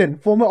Bill Hayden,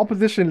 former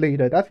opposition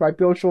leader. That's right,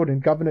 Bill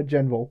Shorten, Governor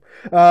General.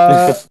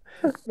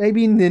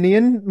 Maybe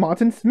Ninian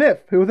Martin Smith,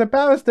 who was a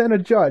barrister and a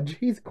judge.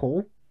 He's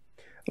cool.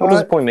 What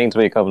does it point mean to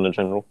be a Governor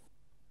General?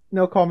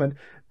 No comment.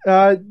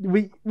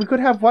 We could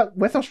have what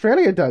West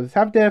Australia does.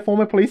 Have their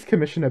former police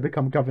commissioner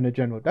become Governor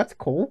General. That's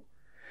cool.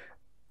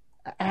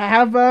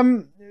 Have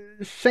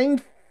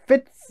Shane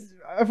Fitz.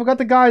 I forgot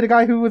the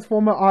guy who was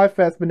former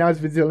IFS but now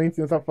is Resilience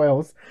in New South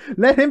Wales.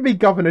 Let him be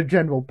Governor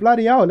General.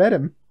 Bloody hell, let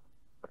him.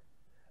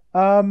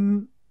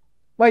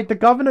 Wait, the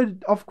Governor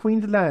of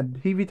Queensland,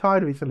 he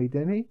retired recently,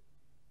 didn't he?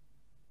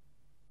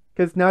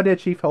 Because now their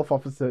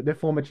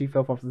former Chief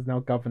Health Officer is now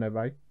Governor,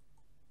 right?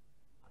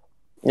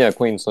 Yeah,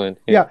 Queensland.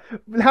 Yeah,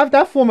 have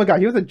that former guy.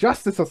 He was a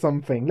justice or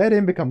something. Let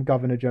him become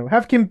Governor General.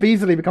 Have Kim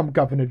Beazley become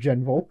Governor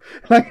General.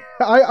 Like,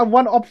 I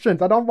want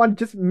options. I don't want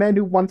just men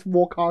who once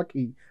wore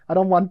khaki. I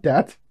don't want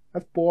that.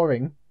 That's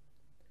boring.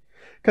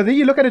 Because if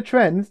you look at the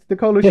trends, the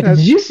coalition has...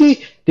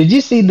 Did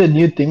you see the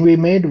new thing we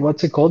made?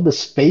 What's it called? The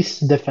Space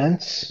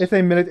Defense?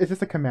 It's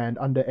just a command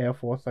under Air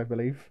Force, I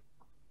believe.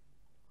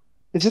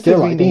 It's just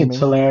Still, I think it's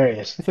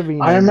hilarious. It's a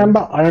renaming. I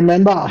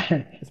remember.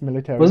 It's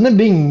military. Wasn't it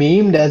being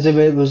memed as if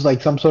it was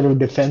like some sort of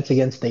defense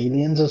against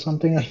aliens or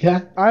something like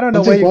that? I don't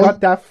know where you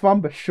got that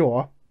from, but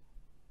sure.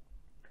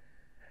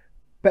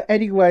 But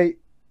anyway,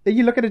 if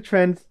you look at the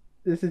trends,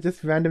 this is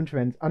just random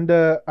trends.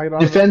 Under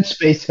Defense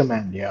Space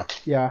Command, yeah.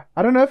 Yeah.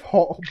 I don't know if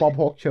Bob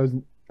Hawke chose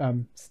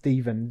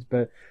Stevens,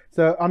 but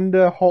so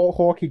under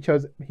Hawke he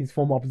chose his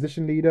former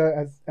opposition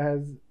leader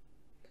as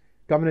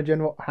Governor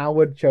General.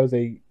 Howard chose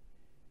a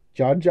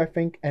judge, I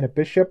think, and a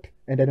bishop,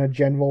 and then a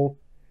general.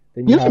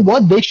 Then you know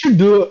what they should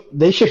do?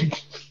 They should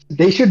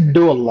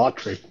do a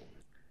lottery.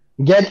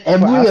 Get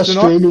every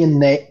Australian's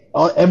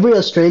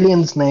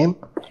name,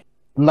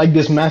 in like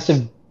this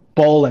massive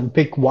bowl, and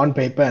pick one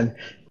paper, and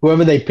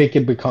whoever they pick,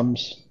 it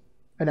becomes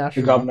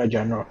the Governor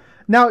General.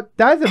 Now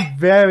that's a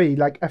very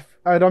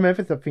I don't know if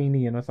it's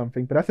Athenian or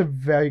something, but that's a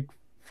very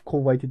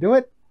cool way to do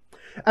it.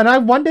 And I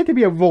want there to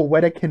be a rule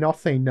where they cannot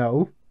say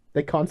no.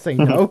 They can't say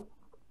no.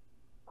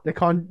 They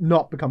can't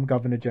not become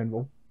Governor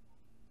General.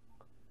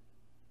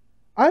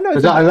 I know.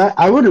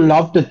 I would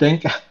love to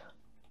think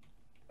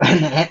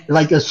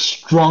like a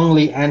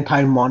strongly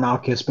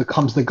anti-monarchist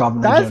becomes the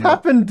Governor General. That's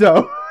happened,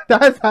 though.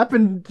 That has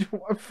happened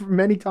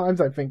many times,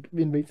 I think,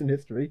 in recent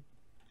history.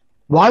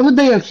 Why would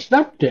they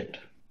accept it?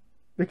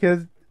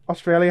 Because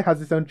Australia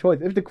has its own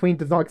choice. If the Queen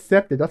does not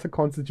accept it, that's a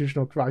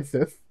constitutional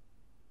crisis.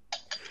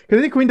 Because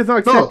if the Queen does not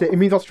accept it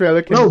means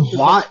Australia can... No,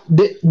 why?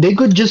 They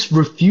could just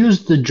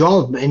refuse the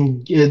job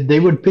and they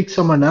would pick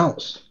someone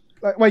else.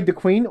 Wait, the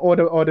Queen or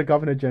the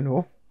Governor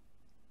General?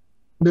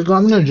 The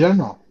Governor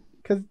General.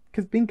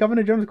 Because being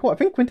Governor General is cool. I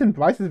think Quentin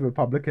Bryce is a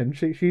Republican.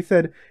 She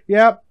said,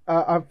 yeah,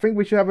 I think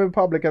we should have a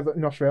republic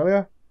in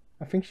Australia.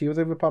 I think she was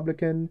a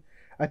Republican.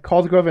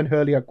 Cosgrove and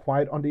Hurley are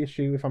quiet on the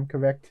issue, if I'm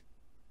correct.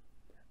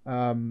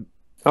 I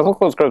thought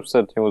Cosgrove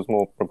said he was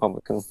more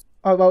Republican.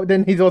 Oh, well,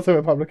 then he's also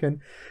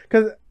Republican.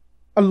 Because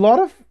a lot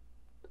of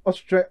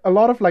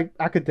like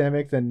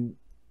academics and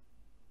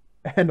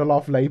a lot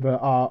of Labour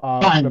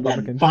are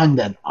Republicans. Fine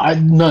then.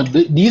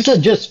 These are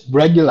just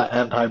regular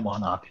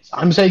anti-monarchists.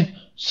 I'm saying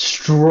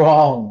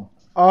strong.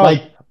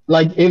 Like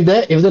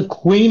if the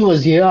Queen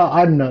was here,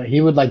 I don't know, he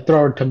would like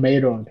throw a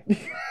tomato on it.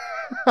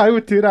 I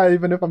would do that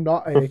even if I'm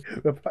not a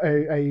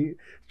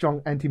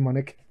strong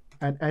anti-monarch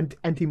and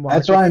anti-monarch.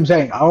 That's what I'm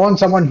saying. I want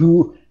someone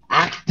who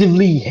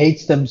actively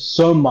hates them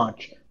so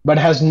much, but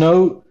has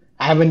no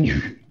avenue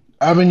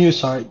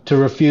to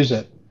refuse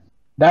it.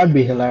 That'd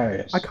be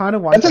hilarious. I kind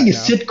of want that's like a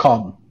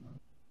sitcom.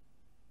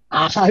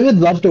 I would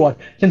love to watch.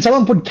 Can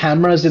someone put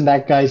cameras in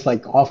that guy's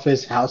like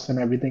office, house, and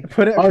everything?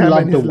 Put a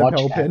camera in his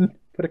lapel pin.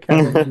 Put a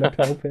camera in his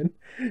lapel pin.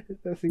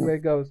 Let's see where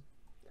it goes.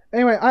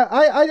 Anyway,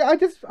 I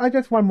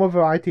just want more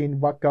variety in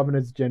what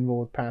governors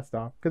general passed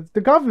are. Because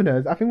the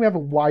governors, I think we have a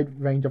wide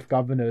range of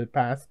governor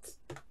pasts.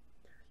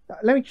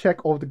 Let me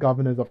check all the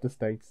governors of the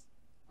states.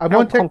 I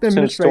won't check the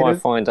administrators. How do I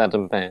find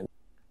Adam Band?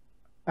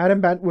 Adam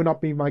Band will not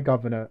be my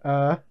governor.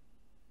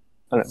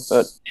 But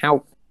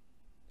how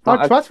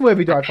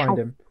trustworthy do I find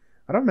him?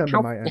 I don't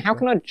remember my answer. How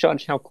can I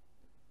judge how...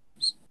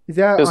 Is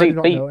there a I do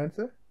not know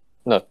answer?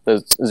 No,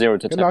 there's 0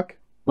 to 10. Good luck.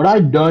 But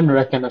I don't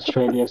reckon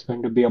Australia is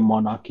going to be a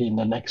monarchy in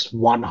the next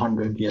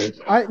 100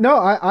 years. I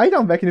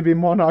don't reckon it'll be a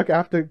monarch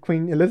after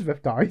Queen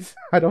Elizabeth dies.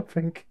 I don't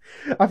think.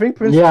 I think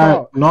Prince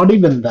Charles... Yeah, not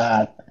even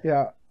that.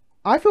 Yeah.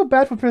 I feel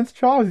bad for Prince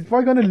Charles. He's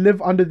probably going to live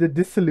under the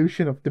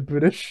dissolution of the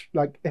British,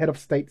 like, head of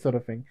state sort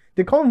of thing.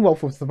 The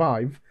Commonwealth will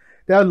survive.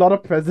 There are a lot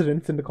of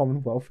presidents in the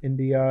Commonwealth.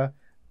 India,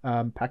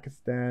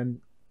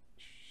 Pakistan,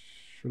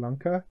 Sri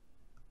Lanka,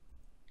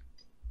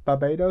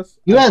 Barbados.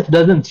 US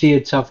doesn't see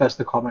itself as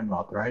the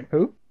Commonwealth, right?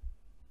 Who?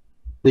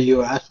 The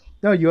US.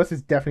 No, US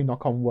is definitely not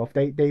Commonwealth.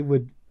 They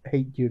would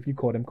hate you if you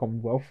called them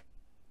Commonwealth.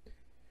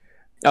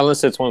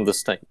 Unless it's one of the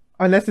states.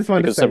 Unless it's one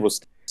of the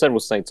states. Several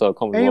states are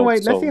Commonwealth. Anyway,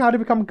 let's see how to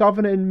become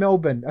governor in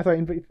Melbourne. Sorry,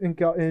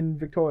 in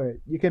Victoria.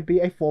 You can be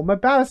a former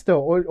barrister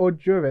or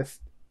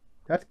jurist.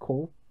 That's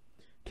cool.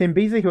 Kim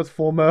Beazley, who was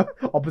former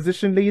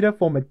opposition leader,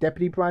 former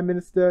deputy prime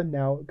minister,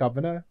 now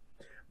governor.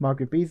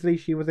 Margaret Beazley,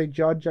 she was a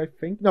judge, I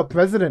think. No,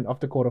 president of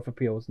the Court of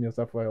Appeals, New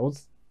South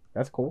Wales.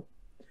 That's cool.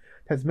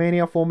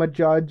 Tasmania, former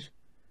judge.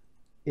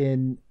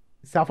 In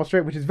South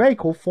Australia, which is very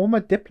cool,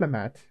 former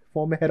diplomat,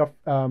 former head of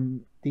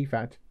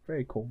DFAT.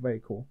 Very cool, very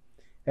cool.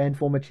 And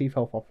former chief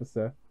health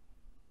officer.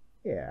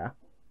 Yeah.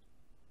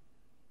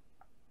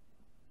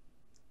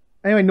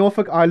 Anyway,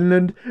 Norfolk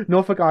Island.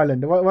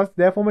 What's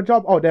their former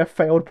job? Oh, they're a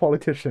failed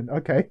politician.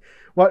 Okay.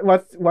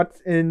 What's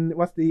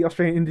the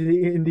Australian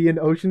Indian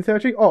Ocean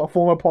Territory? Oh, a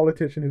former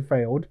politician who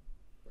failed.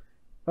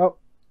 Oh,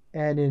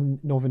 and in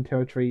Northern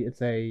Territory,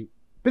 it's a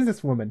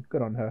businesswoman.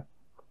 Good on her.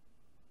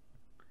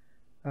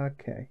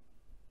 Okay.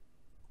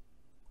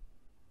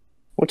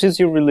 What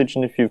is your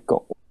religion if you've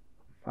got one?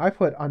 I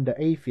put under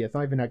atheist,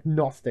 not even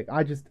agnostic.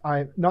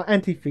 I'm not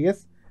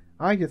anti-theist.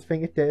 I just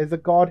think if there is a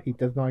God, he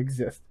does not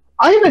exist.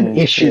 I have an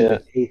issue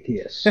with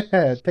atheists.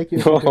 Take your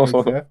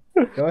sir.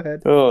 Go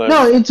ahead.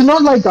 No, it's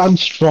not like I'm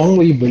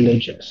strongly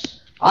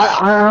religious.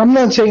 I'm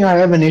not saying I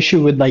have an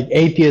issue with like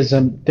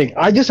atheism thing.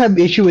 I just have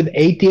issue with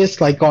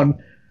atheists like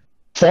on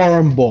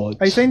forum boards.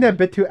 Are you saying they're a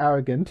bit too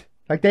arrogant?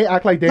 Like they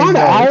act like they're not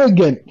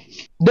arrogant.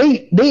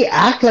 They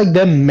act like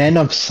they're men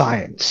of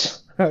science.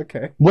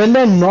 Okay. When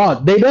they're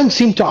not, they don't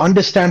seem to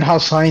understand how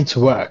science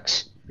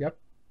works. Yep.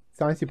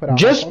 Science you put out.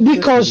 Just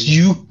because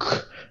you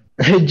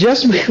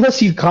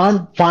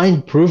can't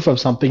find proof of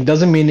something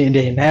doesn't mean it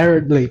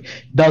inherently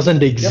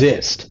doesn't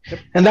exist. Yep.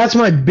 And that's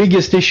my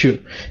biggest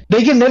issue.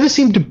 They can never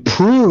seem to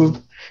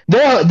prove.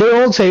 They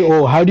all say,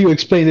 "Oh, how do you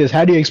explain this?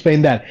 How do you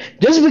explain that?"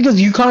 Just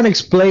because you can't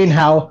explain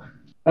how,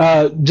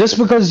 just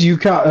because you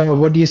can't,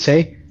 what do you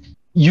say?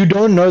 You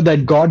don't know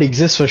that God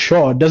exists for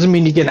sure doesn't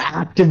mean you can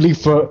actively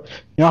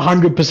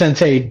 100%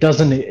 say it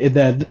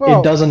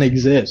doesn't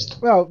exist.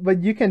 Well,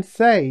 but you can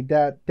say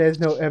that there's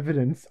no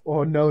evidence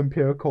or no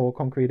empirical or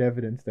concrete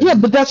evidence. Yeah,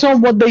 but that's not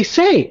what they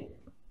say.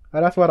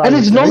 That's what and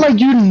it's not like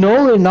you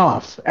know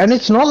enough.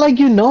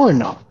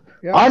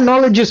 Yeah. Our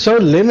knowledge is so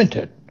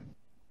limited.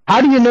 How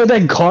do you know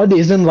that God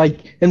isn't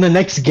like in the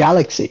next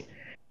galaxy?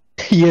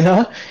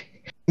 Maybe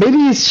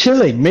he's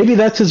chilling. Maybe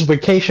that's his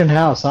vacation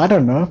house. I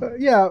don't know.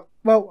 Yeah.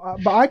 Well,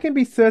 but I can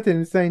be certain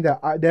in saying that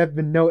there have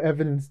been no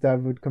evidence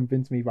that would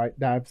convince me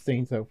that I've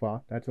seen so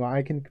far. That's why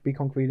I can be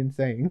concrete in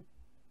saying.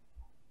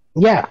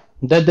 Yeah,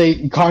 that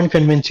they can't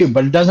convince you,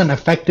 but it doesn't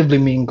effectively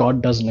mean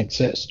God doesn't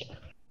exist.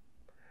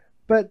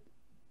 But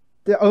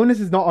the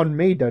onus is not on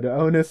me, though. The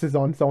onus is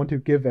on someone to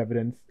give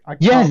evidence.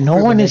 Yeah,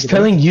 no one is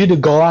telling you to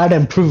go out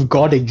and prove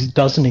God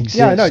doesn't exist.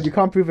 Yeah, no, you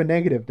can't prove a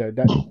negative,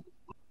 though.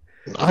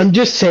 I'm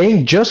just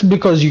saying, just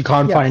because you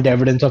can't find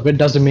evidence of it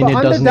doesn't mean it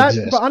doesn't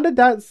exist. But under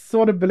that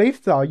sort of belief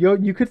style,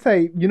 you could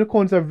say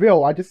unicorns are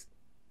real.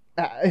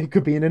 It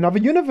could be in another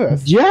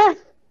universe. Yeah.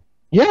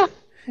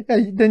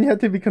 Then you have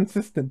to be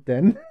consistent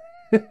then.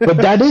 But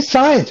that is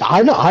science.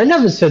 I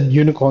never said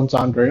unicorns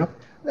aren't real.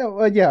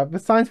 No,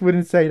 but science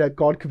wouldn't say that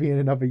God could be in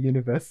another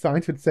universe.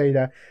 Science would say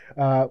that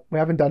we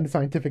haven't done the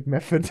scientific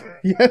method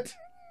yet.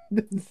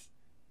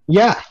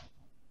 Yeah.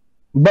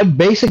 But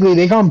basically,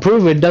 they can't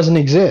prove it doesn't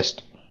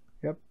exist.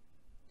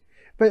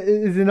 But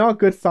is it not a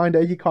good sign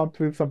that you can't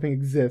prove something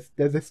exists?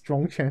 There's a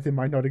strong chance it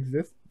might not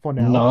exist for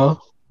now.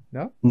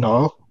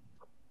 No.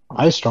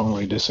 I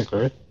strongly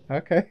disagree.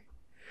 Okay.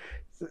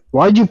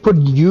 Why'd you put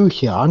you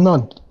here? I'm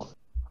not...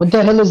 What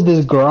the hell is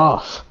this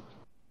graph?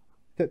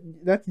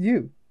 That's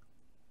you.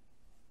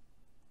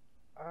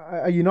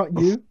 Are you not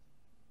you?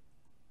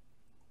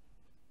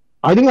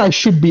 I think I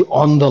should be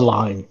on the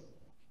line.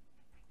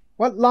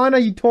 What line are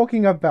you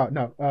talking about?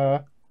 No,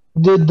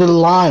 The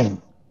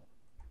line.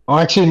 Oh,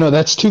 actually, no,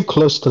 that's too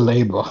close to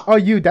labor. Oh,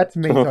 that's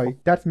me, sorry.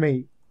 That's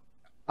me.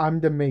 I'm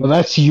the me. Well,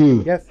 that's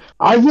you. Yes.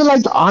 I feel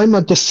like I'm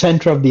at the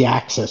center of the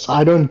axis.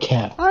 I don't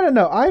care. I don't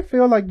know. I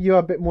feel like you're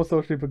a bit more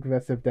socially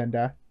progressive than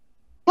that.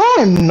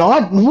 I'm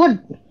not. What?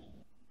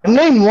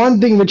 Name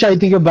one thing which I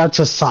think about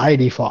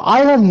society for. I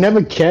have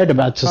never cared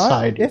about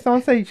society. If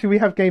someone say, should we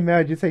have gay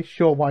marriage? You say,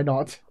 sure, why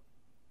not?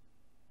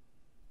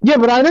 Yeah,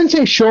 but I don't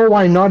say sure,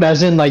 why not,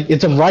 as in like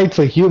it's a right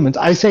for humans.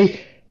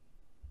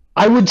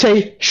 I would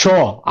say,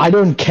 sure, I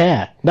don't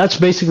care. That's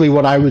basically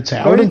what I would say.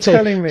 I wouldn't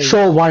say,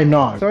 sure, why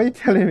not? So are you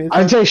telling me?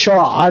 I'd say, sure,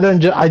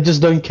 I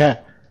just don't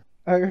care.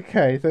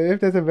 Okay, so if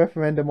there's a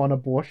referendum on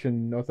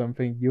abortion or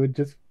something, you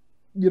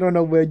don't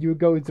know where you would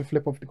go to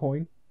flip off the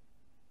coin?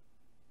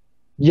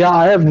 Yeah,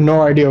 I have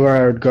no idea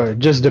where I would go. It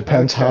just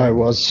depends how I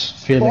was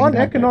feeling. But on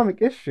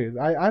economic issues,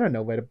 I don't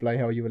know where the bloody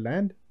hell you would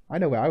land. I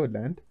know where I would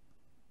land.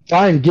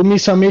 Fine, give me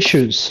some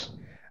issues.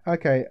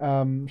 Okay,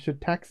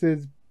 should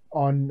taxes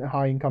on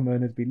high income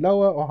earners be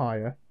lower or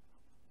higher?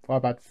 Or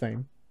about the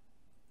same?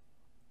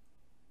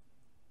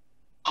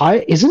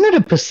 High? Isn't it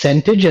a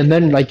percentage and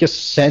then like a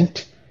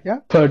cent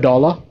per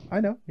dollar? I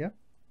know, yeah.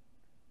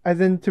 As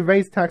in, to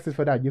raise taxes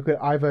for that, you could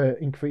either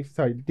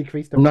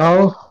decrease the...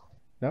 No.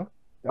 No?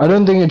 I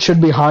don't think it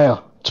should be higher.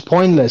 It's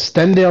pointless.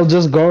 Then they'll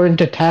just go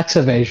into tax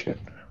evasion.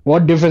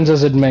 What difference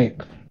does it make?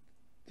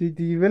 Do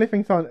you really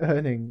think someone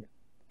earning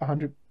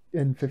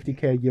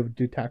 150k a year would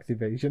do tax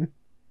evasion?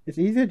 It's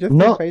easier just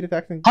to pay the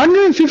tax.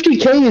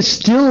 150k is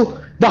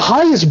still... The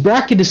highest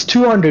bracket is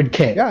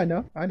 200k. Yeah,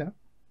 I know.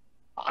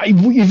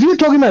 If you're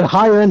talking about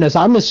high earners,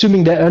 I'm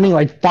assuming they're earning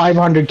like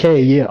 500k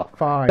a year.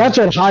 Fine. That's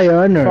what high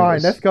earners.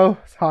 Fine, let's go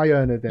high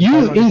earner then.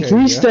 You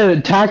increase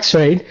the tax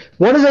rate.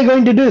 What are they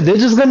going to do? They're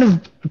just going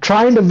to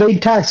try and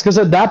evade tax because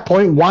at that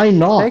point, why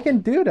not? They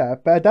can do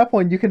that, but at that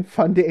point, you can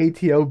fund the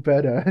ATO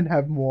better and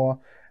have more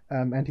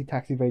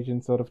anti-tax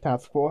evasion sort of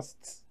task force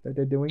that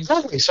they're doing.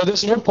 Exactly. So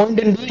there's no point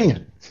in doing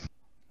it.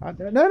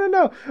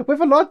 No.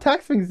 With a lot of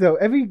tax things, though,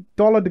 every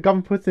dollar the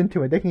government puts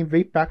into it, they can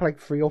reap back like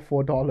 $3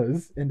 or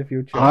 $4 in the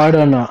future. I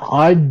don't know.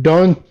 I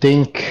don't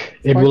think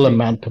it will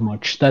amount to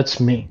much. That's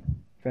me.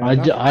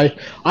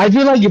 I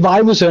feel like if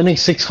I was earning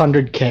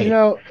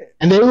 600K,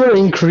 and they were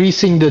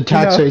increasing the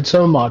tax rate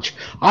so much,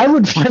 I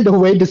would find a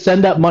way to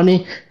send that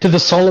money to the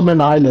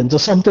Solomon Islands or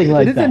something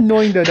like that. It is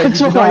annoying though.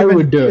 That's what I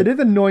would do. It is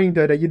annoying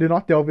though that you do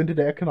not delve into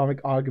the economic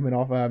argument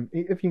of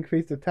if you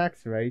increase the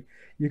tax rate,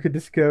 you could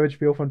discourage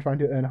people from trying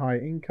to earn higher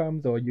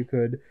incomes, or you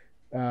could.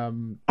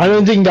 I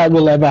don't think that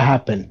will ever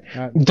happen.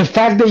 The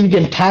fact that you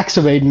can tax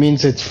evade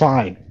means it's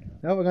fine.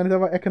 No, we're going to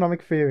talk about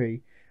economic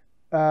theory.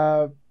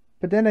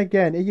 But then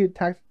again,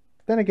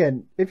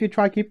 if you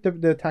try to keep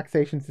the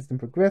taxation system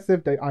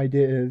progressive, the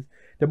idea is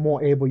the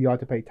more able you are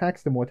to pay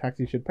tax, the more tax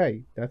you should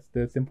pay. That's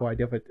the simple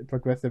idea of a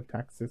progressive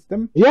tax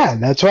system. Yeah,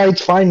 that's why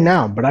it's fine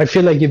now. But I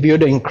feel like if you were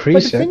to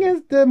increase it... But the thing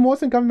is, the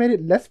Morrison government made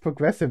it less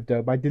progressive,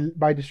 though,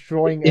 by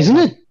destroying... Isn't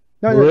it?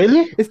 No,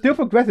 really? It's still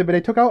progressive, but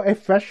they took out a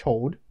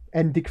threshold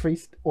and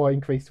decreased or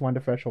increased one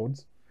of the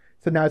thresholds.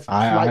 So now it's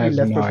slightly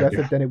less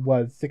progressive than it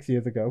was 6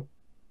 years ago.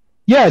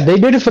 Yeah, they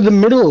did it for the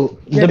middle.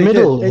 Yeah, they did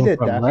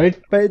income, that, right?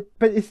 But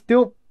it's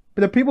still.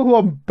 But the people who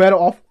are better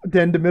off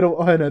than the middle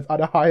earners are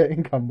the higher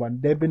income one.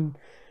 They've been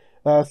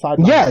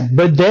sidelined. Yeah,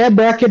 but their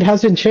bracket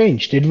hasn't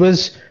changed. It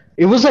was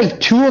like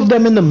two of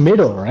them in the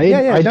middle, right?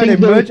 Yeah. I think they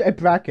merged a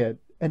bracket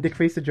and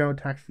decreased the general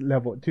tax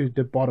level to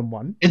the bottom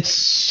one.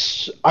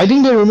 I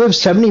think they removed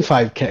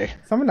 75K.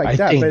 Something like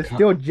that, but it's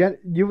still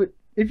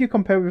if you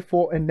compare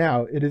before and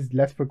now, it is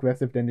less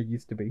progressive than it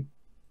used to be.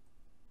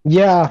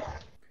 Yeah.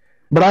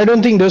 But I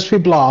don't think those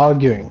people are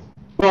arguing.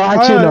 Well,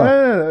 actually,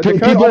 no.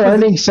 People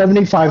earning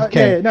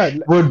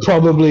 75K would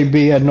probably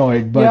be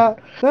annoyed. But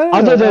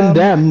other than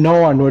them,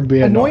 no one would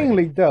be annoyed.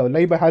 Annoyingly, though,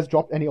 Labour has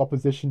dropped any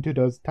opposition to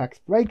those tax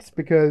breaks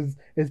because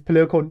it's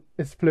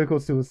political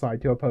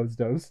suicide to oppose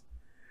those.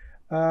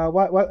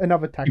 What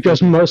another tax?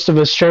 Because most of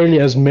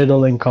Australia is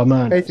middle income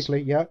earners.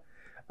 Basically, yeah.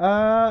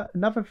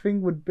 Another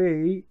thing would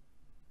be,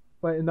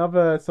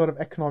 another sort of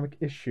economic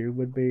issue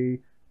would be.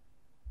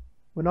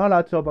 We're not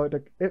allowed to talk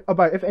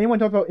about if anyone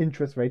talks about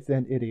interest rates, they're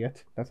an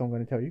idiot. That's what I'm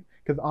going to tell you.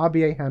 Because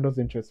RBA handles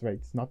interest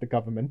rates, not the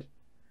government.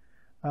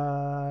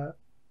 That's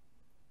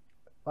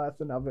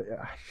another.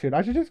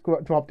 I should just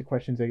drop the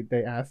questions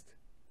they asked.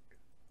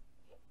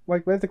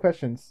 Like, where's the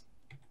questions?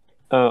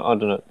 I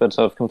don't know, but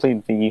I've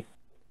completed the.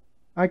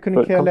 I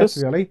couldn't care less,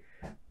 really.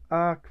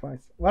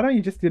 Christ. Why don't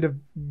you just do the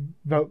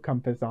vote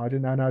compass,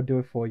 Arjun, and I'll do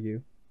it for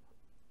you?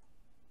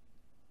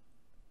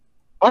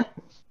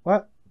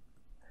 What?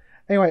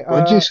 Anyway,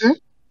 what did you say?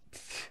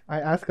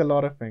 I ask a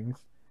lot of things.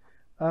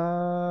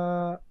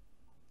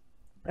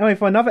 Anyway,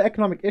 for another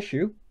economic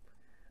issue,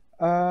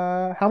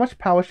 how much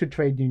power should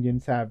trade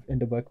unions have in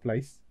the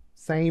workplace?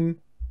 Same,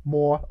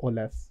 more, or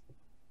less?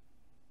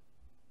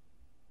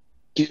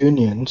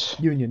 Unions,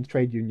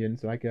 trade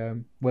unions, like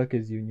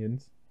workers'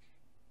 unions.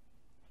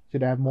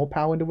 Should they have more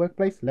power in the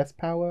workplace? Less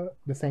power?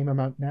 The same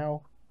amount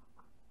now?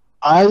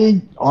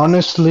 I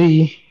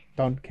honestly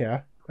don't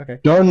care. Okay.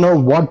 Don't know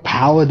what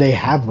power they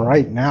have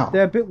right now.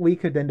 They're a bit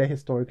weaker than they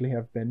historically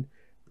have been.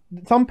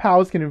 Some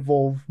powers can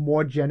involve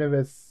more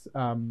generous.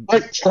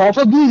 Like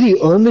probably the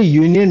only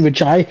union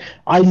which I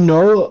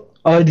know,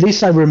 or at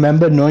least I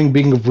remember knowing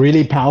being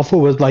really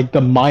powerful, was like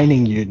the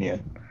mining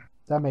union.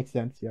 That makes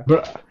sense, yeah.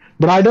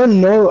 But I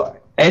don't know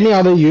any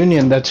other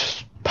union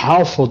that's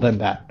powerful than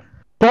that.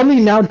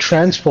 Probably now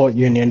transport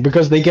union,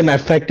 because they can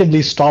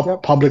effectively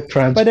stop public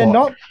transport. But they're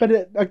not.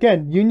 But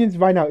again, unions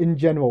right now in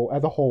general,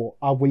 as a whole,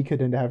 are weaker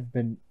than they have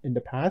been in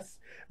the past.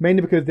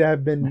 Mainly because there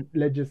have been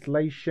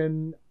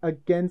legislation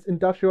against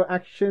industrial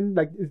action.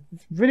 Like,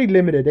 it's really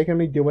limited. They can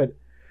only do it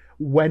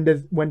when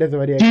there's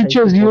already a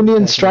teachers'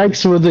 union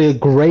strikes were the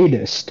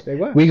greatest. They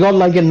were. We got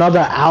like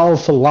another hour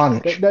for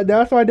lunch.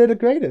 That's why they're the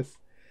greatest.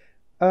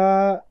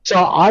 So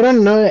I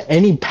don't know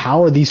any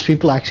power these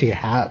people actually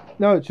have.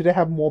 No, should they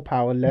have more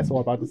power, less, or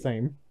about the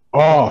same?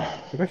 Oh,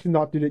 the question is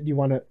not you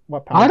want to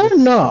what power? I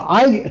don't know.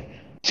 I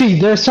see.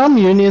 There's some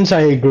unions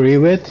I agree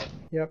with.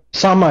 Yep.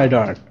 Some I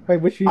don't. Wait,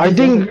 which I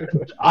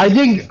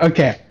think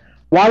okay.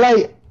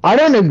 While I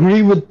don't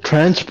agree with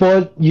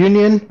transport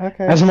union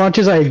as much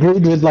as I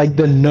agreed with like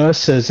the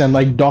nurses and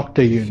like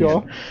doctor union.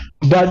 Sure.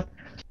 But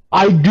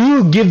I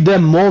do give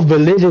them more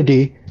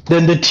validity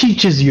than the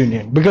teachers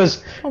union,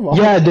 because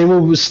they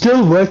were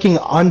still working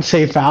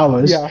unsafe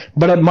hours,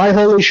 but my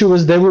whole issue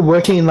was they were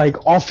working in like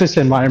office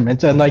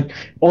environments, and like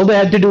all they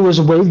had to do was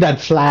wave that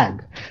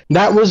flag.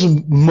 That was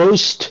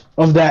most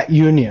of that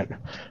union.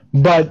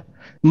 But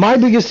my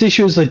biggest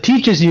issue is the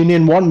teachers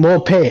union want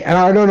more pay, and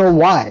I don't know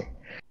why.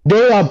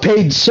 They are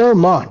paid so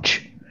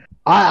much.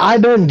 I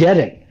don't get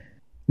it.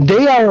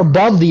 They are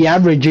above the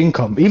average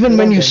income even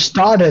when you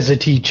start as a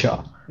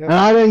teacher. And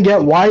I don't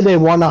get why they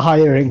want a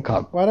higher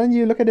income. Why don't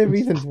you look at the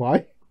reasons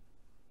why?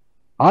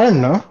 I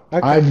don't know.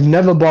 Okay. I've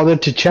never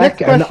bothered to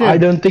check, and I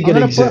don't think it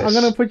exists. I'm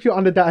going to put you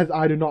under that as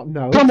I do not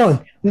know. Come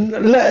on.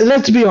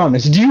 Let's be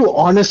honest. Do you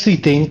honestly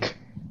think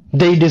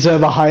they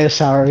deserve a higher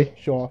salary?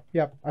 Sure.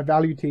 Yep. I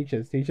value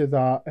teachers. Teachers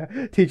are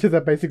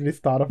basically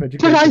start of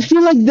education. But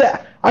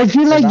I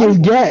feel like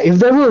if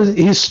they were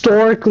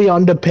historically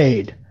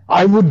underpaid,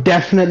 I would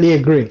definitely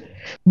agree.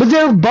 But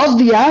they're above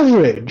the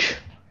average.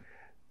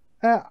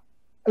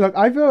 Look,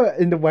 I feel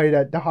in the way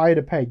that the higher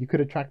the pay, you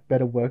could attract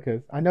better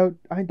workers. I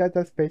think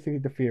that's basically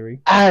the theory.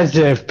 As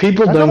if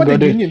people That's don't not what go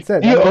the to. union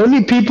said. The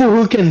only people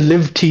who can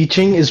live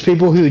teaching is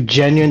people who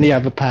genuinely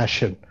have a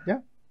passion.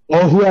 Yeah.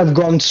 Or who have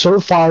gone so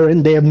far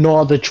and they have no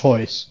other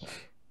choice.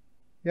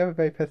 You have a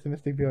very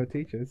pessimistic view of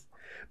teachers.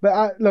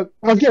 But look.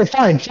 Okay,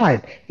 fine.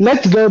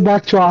 Let's go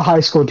back to our high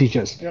school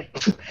teachers. Yep.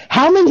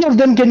 How many of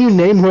them can you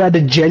name who had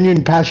a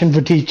genuine passion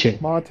for teaching?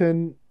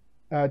 Martin,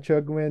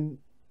 Chugwin.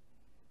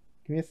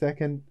 Give me a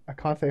second. I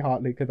can't say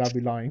Hartley because I'll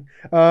be lying.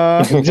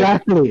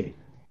 Exactly.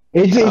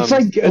 It's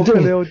like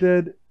Khalil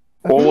did.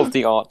 All of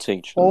the art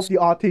teachers. All of the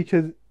art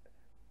teachers.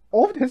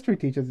 All of the history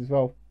teachers as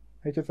well.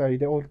 HSA,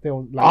 they all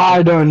like I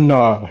them. don't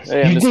know.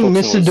 Yeah, you think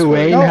Mr.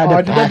 Duane had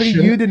a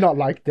passion? You did not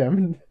like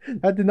them.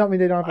 That did not mean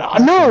they don't have a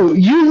passion. No,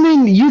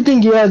 you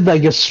think you had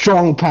like a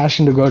strong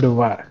passion to go to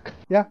work.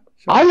 Yeah,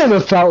 sure. I never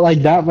felt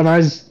like that when I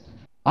was.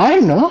 I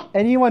don't know.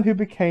 Anyone who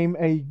became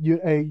a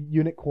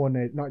unit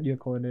coordinator, not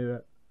unit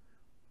coordinator,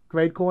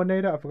 grade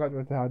coordinator, I forgot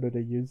what the hell they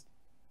used.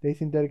 They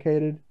seem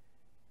dedicated.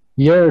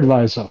 Year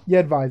advisor. Yeah,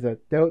 advisor.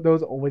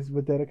 Those always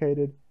were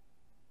dedicated.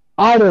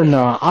 I don't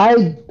know.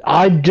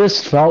 I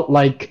just felt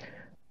like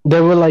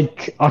there were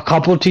like a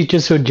couple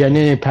teachers who were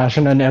genuinely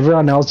passionate and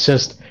everyone else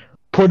just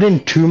put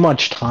in too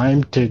much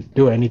time to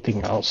do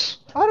anything else.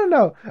 I don't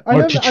know. I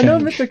know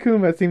Mr.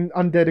 Kuma seemed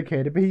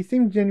undedicated, but he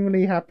seemed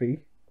genuinely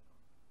happy.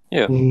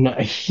 Yeah. No,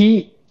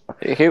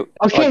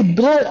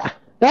 but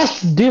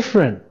that's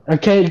different.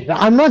 Okay,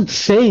 I'm not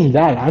saying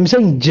that. I'm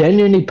saying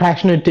genuinely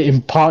passionate to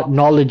impart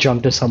knowledge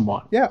onto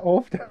someone. Yeah,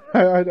 often.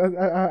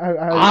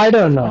 I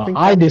don't know.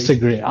 I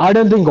disagree. I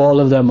don't think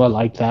all of them are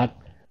like that.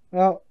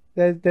 Well,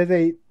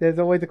 there's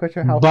always a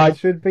question of how things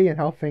should be and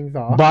how things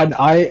are.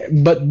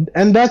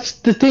 And that's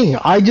the thing.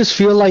 I just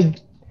feel like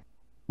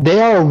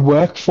they are a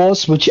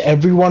workforce which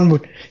everyone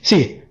would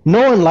see.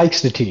 No one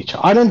likes to teach.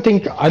 I don't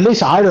think. At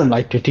least I don't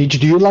like to teach.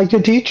 Do you like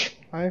to teach?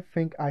 I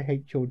think I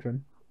hate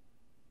children.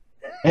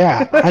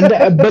 Yeah,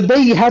 but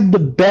they have the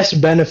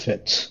best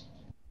benefits,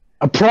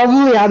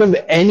 probably out of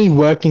any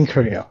working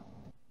career.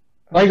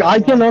 Like I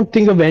cannot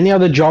think of any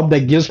other job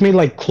that gives me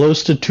like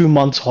close to 2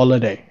 months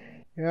holiday.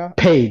 Yeah.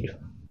 Paid.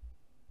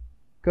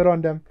 Good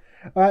on them.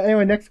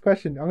 Anyway, next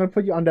question. I'm gonna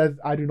put you under as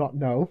I do not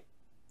know.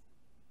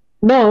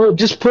 No,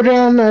 just put it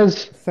on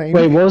as. Same.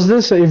 Wait, what was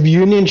this? If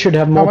unions should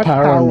have more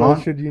power or How much not?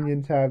 power should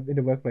unions have in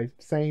the workplace?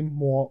 Same,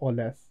 more, or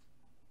less?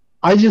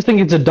 I just think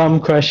it's a dumb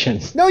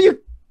question. No,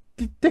 you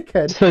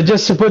dickhead. So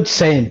just to put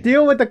same.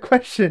 Deal with the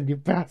question, you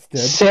bastard.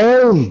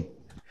 Same.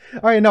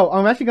 Alright, no,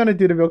 I'm actually gonna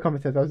do the real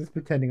comment test. I was just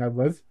pretending I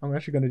was. I'm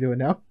actually gonna do it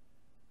now.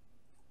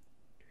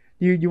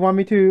 You want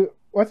me to?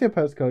 What's your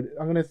postcode?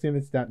 I'm gonna assume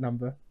it's that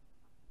number.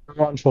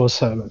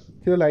 147.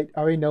 Too late. I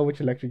already know which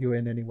election you're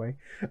in anyway.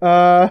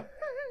 And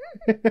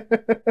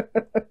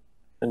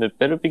it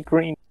better be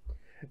green.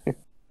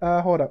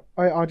 Hold up.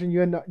 Alright, Arjun,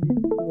 you're not.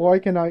 Why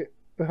can I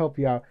help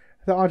you out?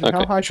 So, Arjun, Okay,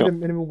 how high sure. should the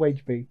minimum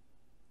wage be?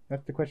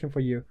 That's the question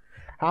for you.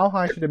 How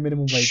high should the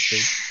minimum wage be?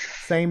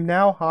 Same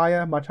now,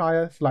 higher, much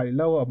higher, slightly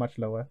lower, or much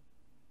lower?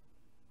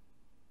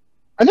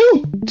 I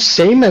think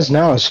same as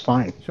now is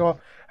fine. Sure.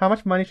 How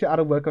much money should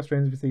adult work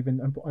Australians receive in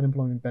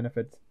unemployment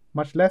benefits?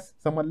 Much less,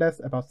 somewhat less,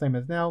 about same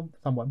as now,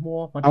 somewhat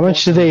more. How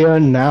much do they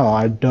earn now?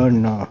 I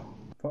don't know.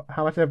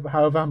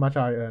 However much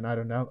I earn, I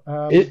don't know.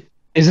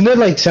 Isn't it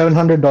like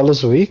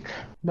 $700 a week?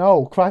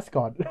 No, Christ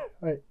God.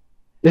 Right.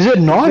 Is it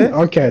not? Is it?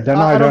 Okay, then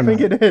I don't know.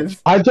 think it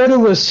is. I thought it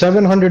was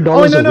 $700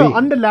 Oh, a week. no,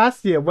 under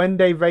last year when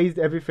they raised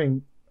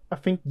everything, I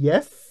think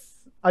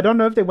yes. I don't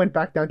know if they went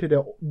back down to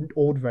the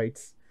old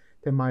rates.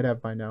 They might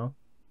have by now.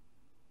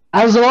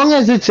 As long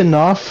as it's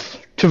enough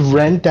to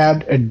rent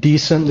out a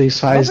decently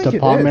sized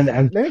apartment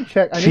and let me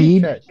check. I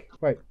need to check.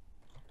 Wait.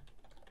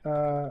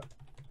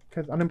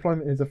 Because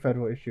unemployment is a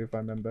federal issue, if I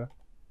remember.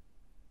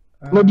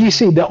 But you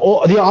see, the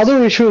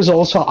other issue is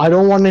also I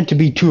don't want it to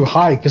be too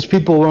high because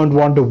people won't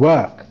want to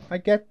work. I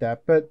get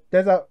that, but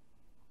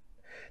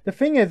the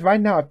thing is right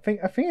now. I think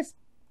it's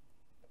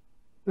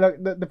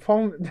like the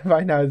problem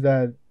right now is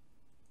that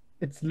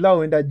it's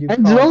low in that you. And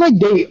it's not like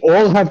they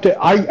all have to.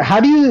 How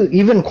do you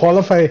even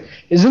qualify?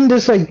 Isn't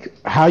this like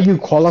how you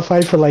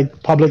qualify for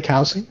like public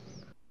housing?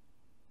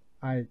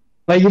 Like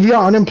if you're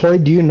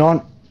unemployed, do you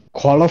not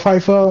qualify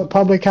for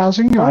public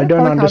housing? I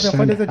don't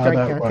understand There's a how that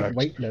gigantic works.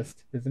 wait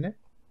list, isn't it?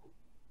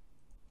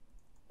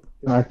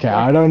 Okay,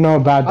 I don't know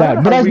about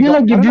that, but I feel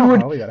like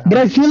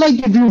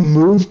if you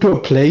move to a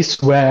place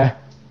where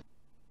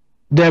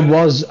there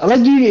was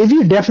if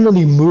you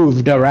definitely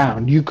moved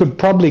around, you could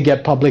probably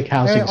get public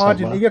housing somewhere.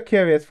 Arjun, if you're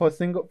curious for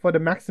the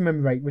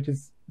maximum rate, which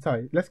is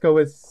let's go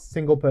with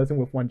single person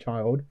with one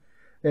child.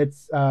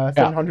 It's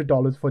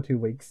 $700 for 2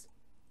 weeks,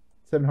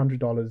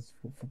 $700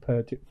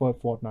 for a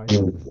fortnight.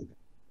 You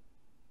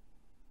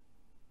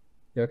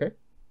okay?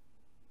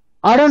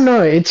 I don't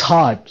know. It's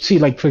hard. See,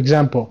 like for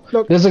example,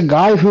 there's a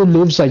guy who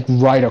lives like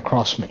right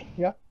across me.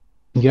 Yeah.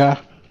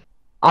 Yeah.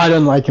 I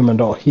don't like him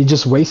at all. He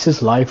just wastes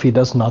his life. He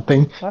does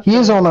nothing. He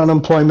is on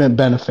unemployment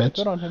benefits.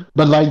 Good on him.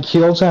 But like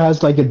he also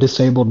has like a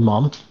disabled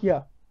mom.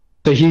 Yeah.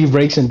 So he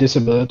breaks in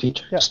disability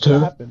checks too. That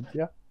happens.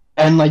 Yeah.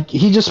 and like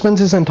he just spends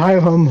his entire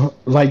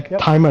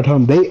time at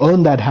home. They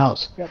own that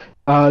house.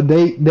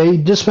 They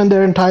just spend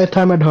their entire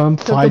time at home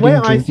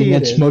fighting, drinking,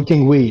 and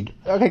smoking weed.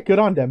 Okay, good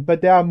on them.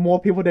 But there are more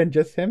people than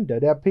just him.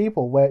 There are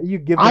people where you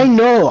give them... I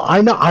know.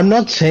 I'm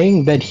not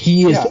saying that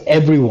he is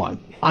everyone.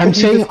 I'm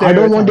saying I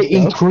don't want to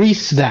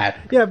increase that.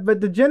 Yeah,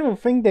 but the general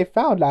thing they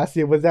found last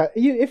year was that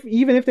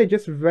even if they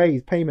just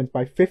raised payments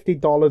by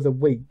 $50 a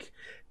week,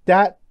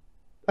 that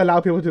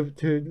allowed people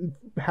to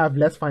have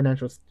less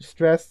financial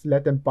stress,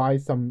 let them buy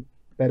some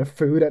better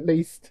food at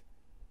least.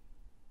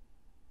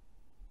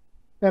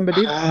 Remember,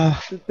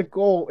 the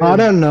goal is... I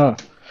don't know.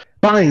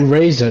 Fine,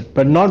 raise it,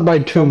 but not by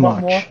too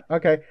much. More?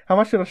 Okay, how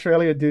much should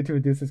Australia do to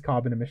reduce its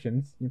carbon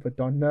emissions? You put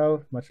don't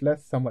know, much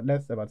less, somewhat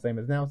less, about the same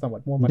as now,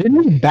 somewhat more. Didn't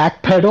we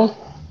backpedal?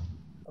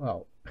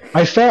 Oh.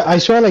 I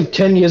swear like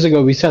 10 years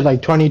ago we said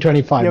like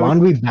 2025.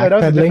 Aren't we backpedaling? That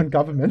was a different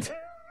government.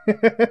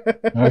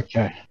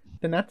 Okay.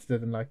 The Nats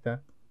doesn't like that.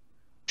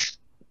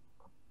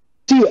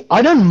 See,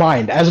 I don't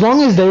mind as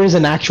long as there is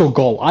an actual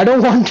goal. I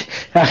don't want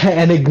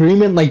an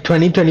agreement like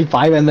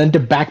 2025 and then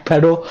to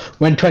backpedal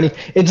when 20.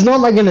 It's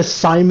not like an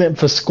assignment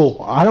for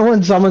school. I don't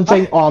want someone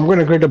saying, "Oh, I'm going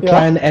to create a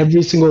plan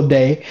every single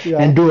day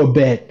and do a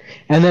bit,"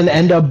 and then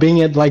end up being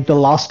at like the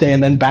last day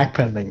and then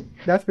backpedaling.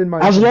 That's been my.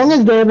 As long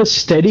as they have a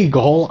steady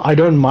goal, I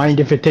don't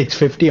mind if it takes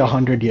 50 or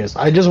 100 years.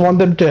 I just want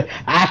them to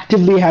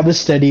actively have a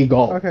steady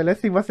goal. Okay,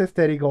 let's see what's their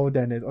steady goal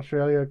then is.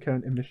 Australia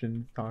current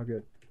emissions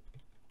target.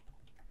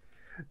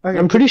 Okay,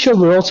 I'm pretty sure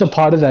we're also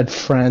part of that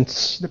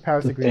France. The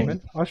Paris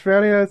Agreement.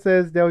 Australia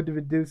says they'll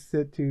reduce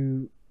it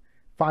to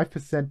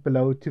 5%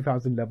 below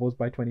 2000 levels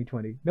by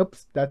 2020. Nope,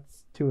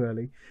 that's too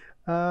early.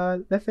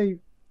 Let's say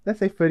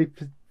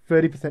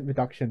 30%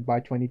 reduction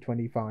by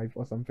 2025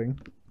 or something.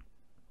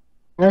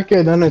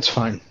 Okay, then it's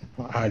fine.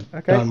 I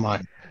don't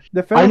mind.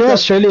 I know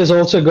Australia is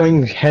also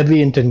going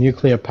heavy into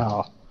nuclear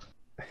power,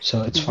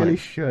 so it's fine. Really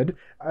should.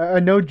 I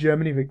know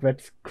Germany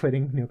regrets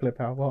quitting nuclear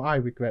power. Well, I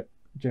regret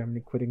Germany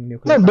quitting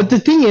nuclear power. But the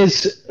thing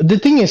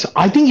is,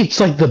 I think it's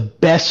like the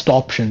best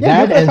option.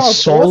 That and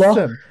solar,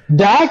 awesome.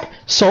 That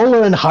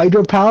solar and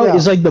hydropower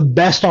is like the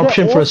best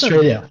option for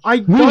Australia.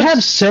 We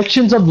have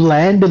sections of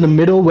land in the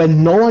middle where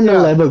no one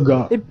will ever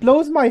go. It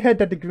blows my head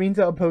that the Greens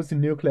are opposed to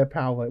nuclear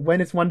power when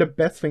it's one of the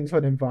best things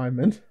for the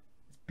environment.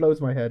 It blows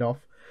my head off.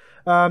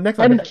 Next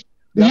one.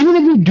 Even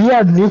if we do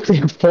have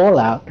nuclear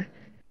fallout,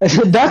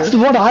 that's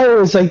what I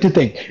always like to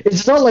think.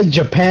 It's not like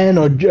Japan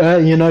or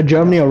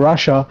Germany or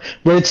Russia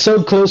where it's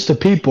so close to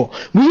people.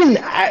 We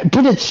can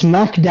put it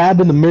smack dab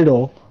in the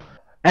middle,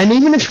 and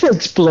even if it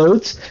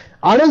explodes,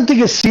 I don't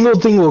think a single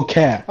thing will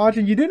care.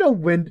 Arjun, you do know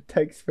wind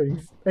takes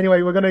things.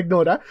 Anyway, we're gonna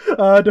ignore that.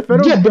 The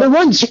federal but it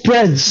won't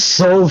spread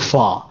so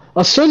far.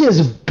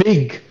 Australia's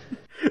big.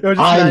 It was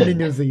just land in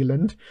New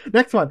Zealand.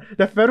 Next one.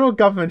 The federal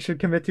government should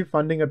commit to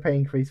funding a pay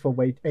increase for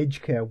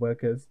aged care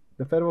workers.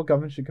 The federal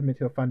government should commit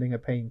to funding a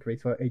pay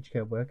increase for aged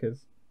care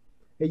workers.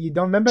 Hey, you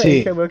don't remember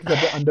aged care workers are a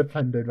bit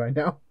underfunded right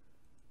now?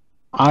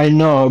 I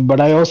know,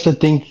 but I also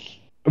think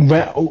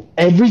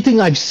everything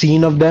I've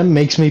seen of them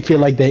makes me feel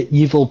like they're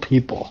evil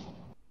people.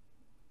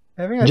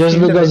 Just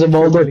because of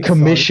all the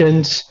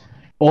commissions,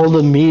 all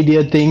the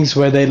media things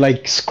where they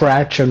like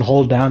scratch and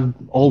hold down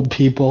old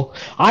people.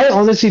 I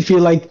honestly feel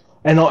like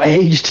an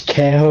aged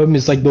care home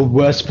is like the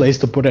worst place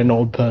to put an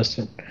old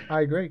person.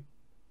 I agree.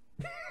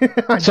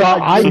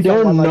 I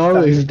don't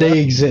know if they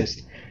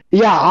exist.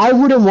 Yeah, I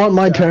wouldn't want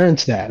my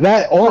parents there.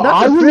 I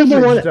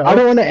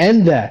don't want to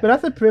end there. But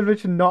that's a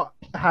privilege to not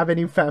have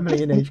any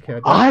family in aged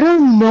care. I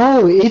don't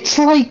know. It's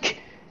like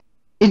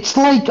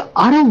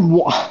I don't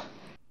want.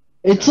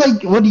 It's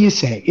like, what do you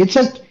say? It's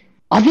like,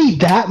 are they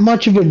that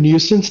much of a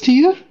nuisance to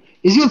you?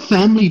 Is your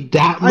family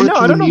that much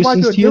of a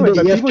nuisance to you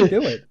that you have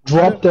to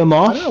drop them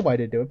off? I don't know why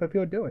they do it, but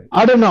people do it.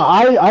 I don't know.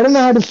 I don't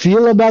know how to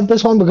feel about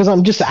this one because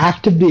I'm just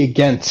actively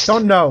against.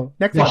 Don't know.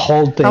 Next the one.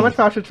 Whole thing. How much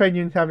power should trade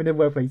unions have in their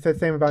workplace? It says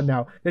same about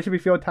now. There should be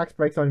fewer tax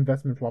breaks on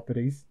investment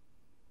properties.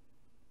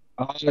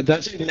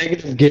 That's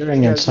negative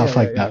gearing and stuff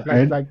like that,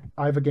 right? Like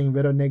either getting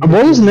rid of negative.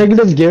 What is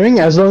negative gearing?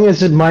 As long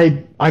as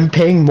I'm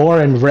paying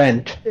more in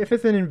rent. If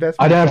it's an investment,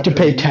 I don't have to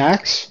pay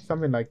tax.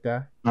 Something like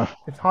that.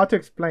 It's hard to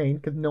explain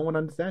because no one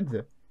understands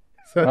it.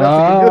 So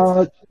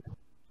that's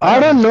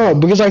I don't know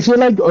because I feel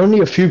like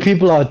only a few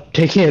people are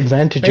taking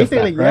advantage of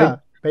that, right? Yeah,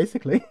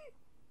 basically.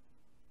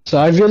 So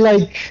I feel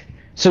like.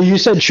 So you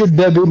said should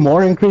there be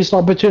more increased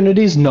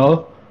opportunities?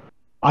 No.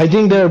 I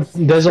think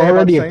there's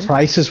already a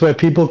crisis where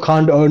people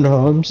can't own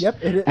homes,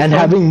 and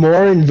having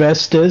more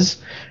investors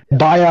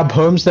buy up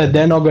homes that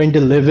they're not going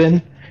to live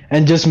in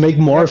and just make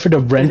more of it a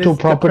rental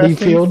property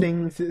field.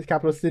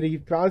 Capital city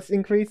price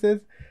increases.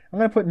 I'm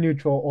gonna put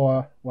neutral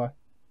or what?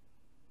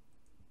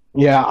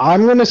 Yeah,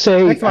 I'm gonna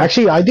say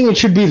actually I think it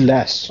should be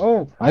less.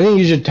 Oh, I think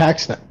you should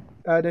tax them.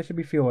 There should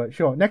be fewer.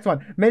 Sure. Next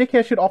one.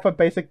 Medicare should offer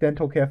basic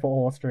dental care for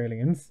all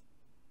Australians.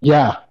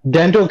 Yeah,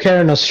 dental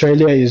care in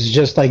Australia is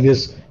just like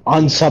this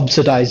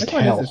unsubsidized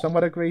hell.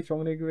 Somewhat agree,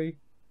 strongly agree.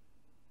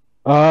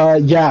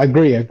 Yeah,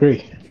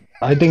 agree.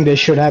 I think they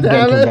should have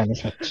dental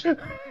benefits.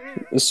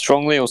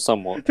 Strongly or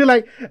somewhat? So,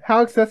 like,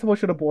 how accessible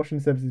should abortion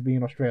services be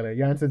in Australia?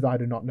 Your answer is I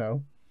do not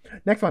know.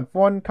 Next one,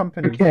 foreign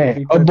companies.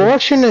 Okay,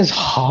 abortion is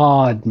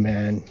hard,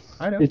 man.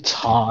 I know. It's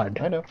hard.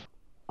 I know.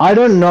 I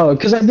don't know,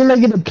 because I feel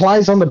like it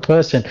applies on the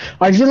person.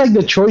 I feel like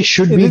the choice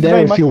should be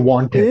there if you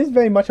want it. It is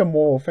very much a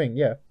moral thing,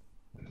 yeah.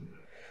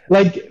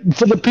 Like,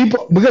 for the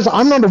people, because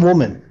I'm not a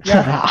woman.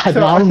 Yeah,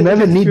 I'll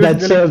never need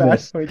that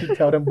service. Bad to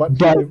tell them what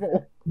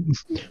to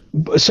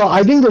do. So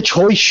I think the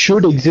choice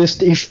should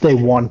exist if they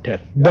want it.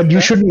 But you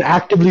shouldn't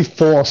actively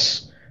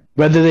force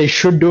whether they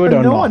should do it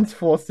or not. No one's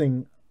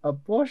forcing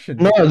abortion.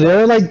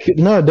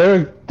 No,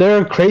 there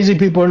are crazy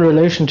people in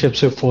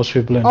relationships who force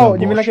people into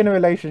abortion. You mean like in a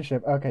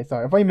relationship? Okay,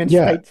 sorry. I thought you meant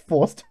states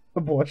forced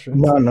abortion.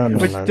 No.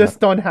 Which just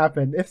don't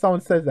happen. If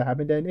someone says that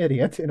happened, they're an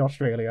idiot in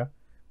Australia.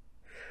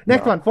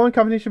 Next one. Foreign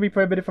companies should be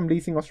prohibited from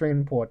leasing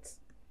Australian ports.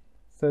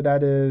 So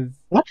that is...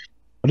 What?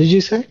 What did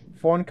you say?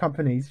 Foreign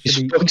companies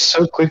should be... spoke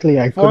so quickly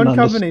I couldn't Foreign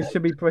companies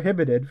should be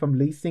prohibited from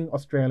leasing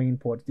Australian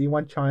ports. Do you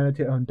want China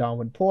to own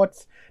Darwin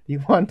ports? Do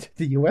you want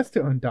the US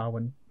to own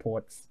Darwin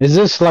ports? Is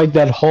this like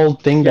that whole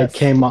thing that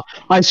came up?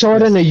 I saw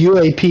it in a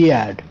UAP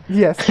ad.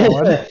 Yes,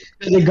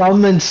 the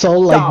government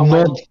sold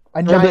like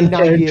a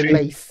 99-year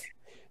lease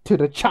to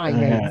the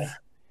Chinese.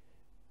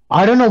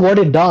 I don't know what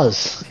it does.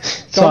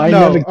 So I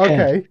never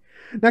can. Okay.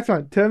 Next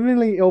one.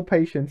 Terminally ill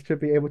patients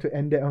should be able to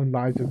end their own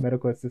lives with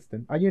medical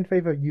assistance. Are you in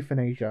favor of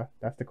euthanasia?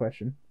 That's the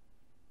question.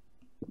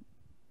 Do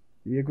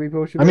you agree,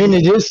 Bill? I mean,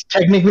 it is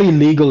technically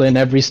legal in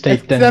every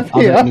state than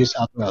other New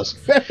South Wales.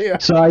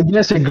 So I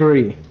guess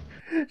agree.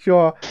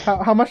 Sure.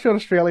 How much should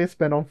Australia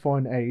spend on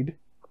foreign aid?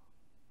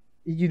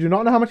 You do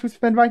not know how much we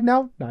spend right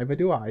now? Neither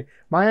do I.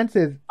 My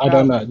answer is... I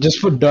don't know. Just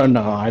for don't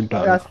know. I don't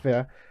know. That's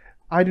fair.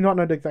 I do not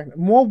know the exact...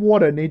 More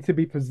water needs to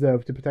be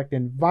preserved to protect the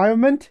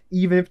environment,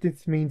 even if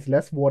this means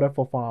less water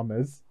for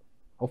farmers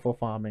or for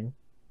farming.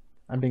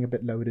 I'm being a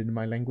bit loaded in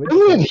my language.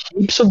 We have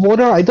heaps of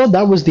water? I thought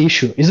that was the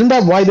issue. Isn't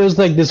that why there's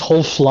like this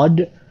whole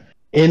flood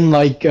in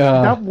like...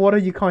 that water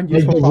you can't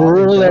use for the farming,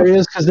 rural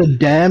areas because the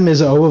dam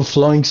is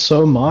overflowing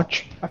so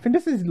much? I think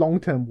this is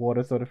long-term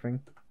water sort of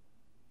thing.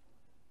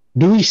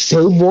 Do we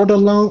save water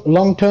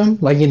long-term?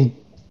 Like in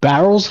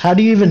barrels? How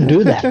do you even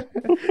do that?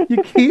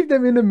 You keep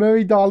them in the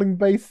Murray-Darling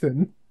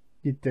Basin,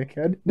 you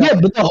dickhead. No. Yeah,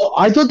 but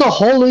I thought the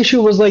whole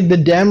issue was like the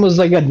dam was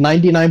like at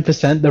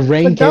 99%, the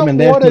rain came and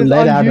they have to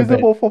let out of it.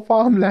 That water is unusable for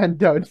farmland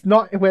though, it's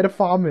not where the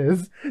farm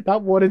is.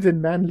 That water's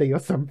in Manly or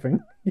something.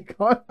 You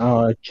can't...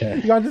 Oh, okay.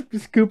 You can't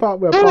just scoop out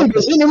where... No, it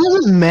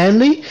wasn't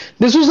Manly.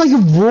 This was like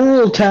a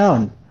rural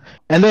town.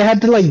 And they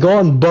had to like go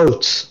on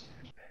boats.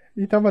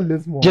 You're talking about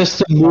Lismore. Just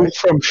to move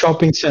from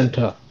shopping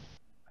center.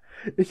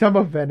 You're talking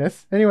about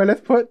Venice. Anyway,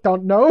 let's put...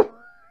 Don't know.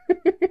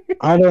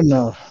 I don't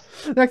know.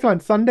 Next one.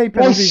 Sunday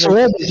penalty rates. I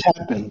swear this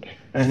happened.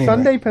 Anyway.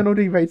 Sunday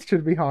penalty rates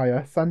should be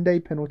higher. Sunday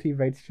penalty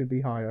rates should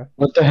be higher.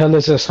 What the hell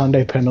is a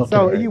Sunday penalty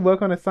So rate? if you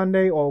work on a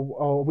Sunday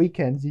or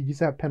weekends, you just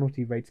have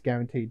penalty rates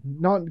guaranteed.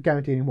 Not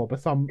guaranteed anymore, but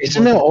some...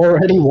 Isn't it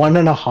already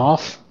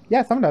 1.5?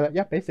 Yeah, something like that.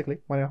 Yeah, basically.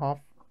 1.5.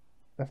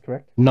 That's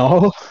correct.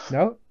 No.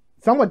 No?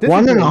 Somewhat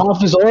disagree.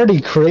 1.5 is already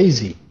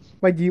crazy.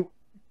 Wait, do you...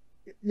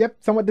 Yep,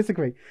 somewhat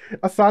disagree.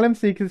 Asylum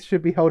seekers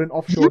should be held in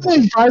offshore...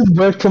 If I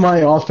worked for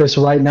my office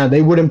right now,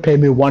 they wouldn't pay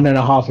me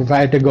 1.5 if I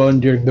had to go in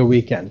during the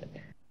weekend.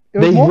 It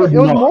was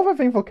more of a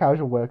thing for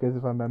casual workers,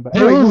 if I remember.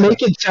 They will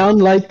make it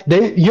sound like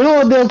they... You know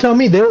what they'll tell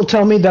me? They will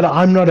tell me that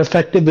I'm not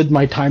effective with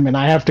my time and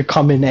I have to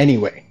come in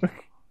anyway.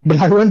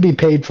 But I won't be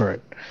paid for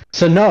it.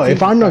 So no,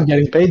 if I'm not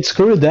getting paid,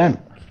 screw them.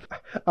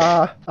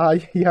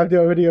 You have the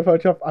already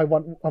approach of I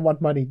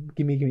want money.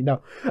 Give me.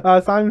 No.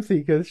 Asylum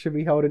seekers should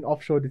be held in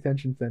offshore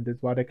detention centers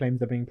while their claims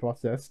are being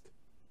processed,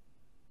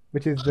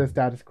 which is the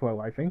status quo,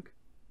 I think.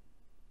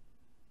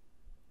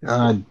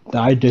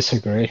 I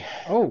disagree.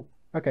 Oh,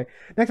 okay.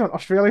 Next one.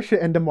 Australia should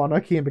end the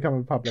monarchy and become a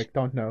republic.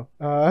 Don't know.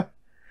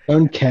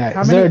 Don't care.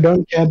 Is there a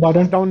don't care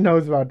button? Don't know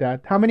about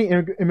that. How many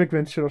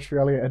immigrants should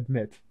Australia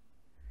admit?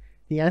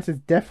 The answer is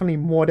definitely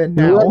more than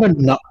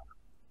now.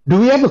 Do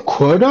we have a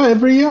quota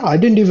every year? I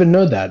didn't even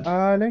know that.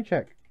 Let me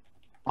check.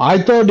 I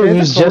thought it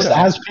was just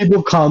as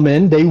people come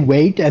in, they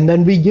wait, and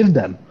then we give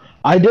them.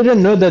 I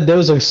didn't know that there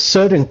was a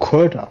certain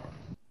quota.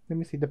 Let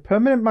me see. The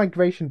permanent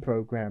migration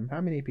program.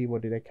 How many people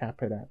do they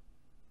cap it at?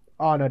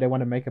 Oh, no, they want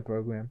to make a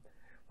program.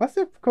 What's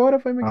the quota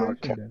for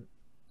immigration then?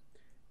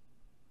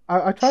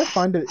 I try to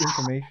find the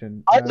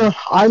information.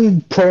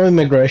 I'm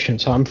pro-immigration,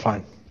 so I'm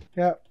fine.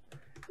 Yeah.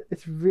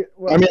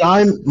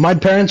 My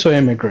parents are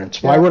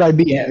immigrants. Why would I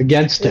be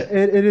against it?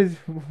 It is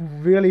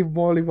really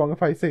morally wrong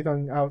if I say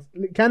something else.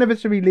 Cannabis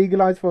should be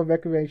legalized for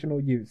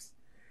recreational use.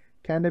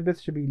 Cannabis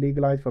should be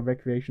legalized for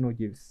recreational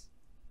use.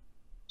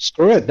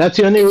 Screw it. That's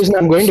the only reason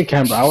I'm going to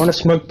Canberra. I want to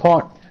smoke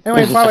pot.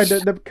 Anyway, by the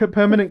way, the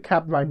permanent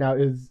cap right now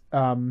is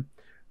 2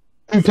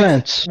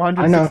 plants.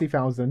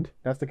 160,000.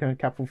 That's the current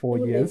cap for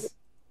 4 years.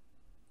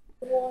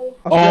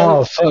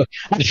 Oh, fuck.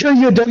 I'm sure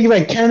you're talking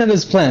about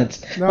cannabis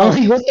plants. No.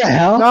 What the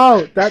hell?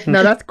 No,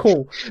 that's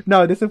cool.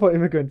 No, this is for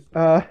immigrants.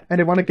 And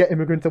they want to get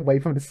immigrants away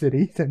from the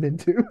cities and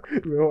into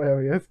rural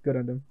areas. Good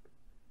on them.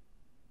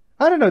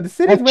 I don't know. The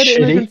cities where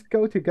the immigrants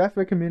go to. That's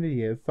where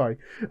community is. Sorry.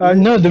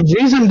 No, the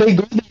reason they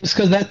go there is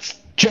because that's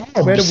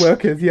jobs. Where the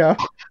workers, yeah.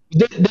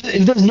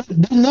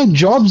 There's no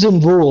jobs in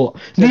rural.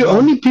 The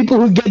only people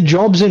who get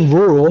jobs in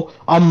rural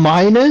are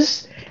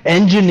miners,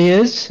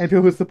 engineers, and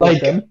people who support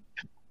them.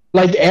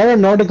 Like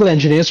aeronautical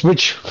engineers,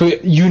 which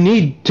you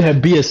need to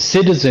be a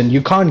citizen.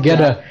 You can't get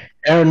a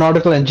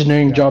aeronautical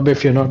engineering job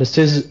if you're not a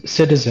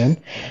citizen.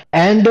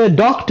 And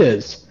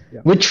doctors,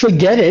 which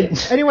forget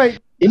it. Anyway,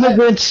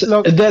 immigrants,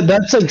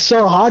 that's like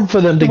so hard for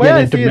them to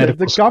get into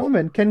medical school. The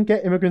government can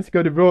get immigrants to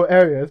go to rural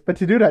areas, but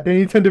to do that, they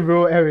need to turn the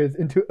rural areas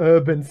into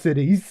urban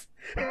cities.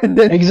 And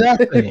then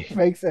exactly. It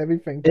makes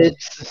everything.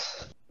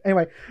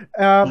 Anyway,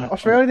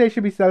 Australia Day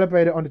should be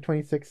celebrated on the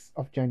 26th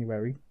of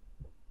January.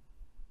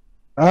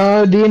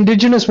 The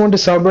indigenous want to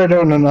celebrate it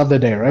on another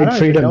day, right? I don't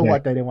Freedom know Day.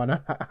 what day they want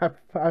to.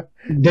 I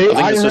think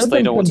it's just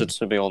they don't want it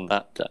to be on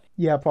that day.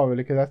 Yeah, probably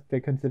because that's they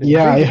consider.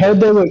 Yeah, I heard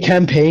they were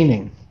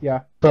campaigning.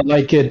 Yeah. But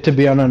like it to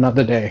be on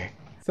another day.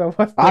 So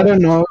what's I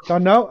don't know.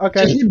 Don't know?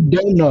 Okay. You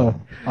don't know.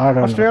 I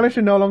don't Australia know.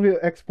 should no longer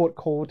export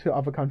coal to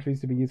other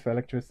countries to be used for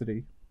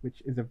electricity,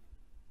 which is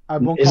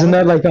Isn't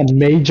that like a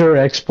major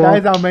export? That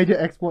is our major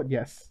export,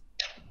 yes.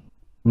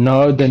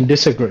 No, then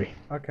disagree.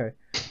 Okay.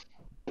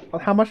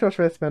 Well, how much does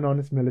Australia spend on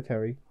its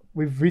military?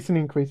 We've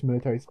recently increased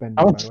military spending.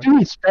 How much do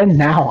we spend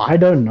now? I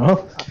don't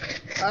know.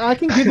 I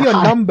can give you a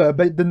number,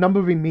 but the number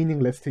will be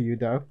meaningless to you,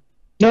 though.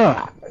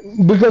 No,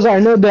 because I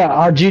know that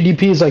our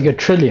GDP is like $1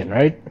 trillion,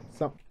 right?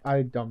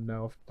 I don't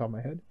know off the top of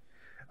my head.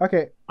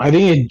 Okay. I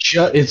think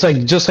it's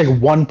like just like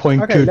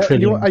 1.2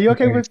 trillion. Are you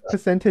okay with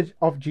percentage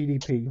of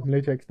GDP,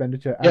 military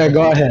expenditure? Yeah,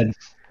 go ahead.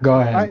 Go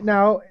ahead. Right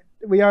now,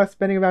 we are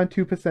spending around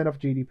 2% of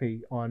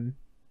GDP on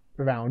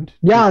around.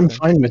 Yeah, 2%. I'm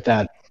fine with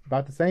that.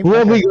 About the same. Who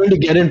are we going to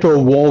get into a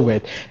war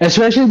with?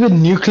 Especially with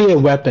nuclear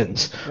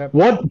weapons. Yep.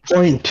 What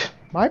point?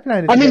 My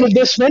plan is. I mean, if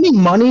they're spending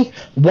money,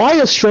 why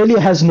Australia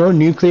has no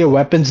nuclear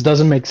weapons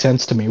doesn't make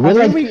sense to me. We're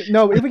like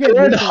if we get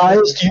the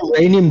highest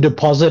uranium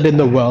deposit in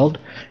the world,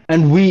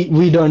 and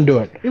we don't do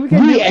it.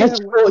 We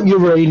export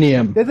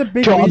uranium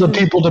to other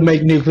people to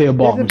make nuclear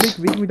bombs. There's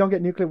a big reason we don't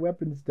get nuclear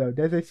weapons, though.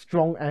 There's a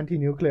strong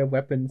anti-nuclear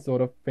weapon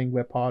sort of thing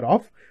we're part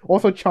of.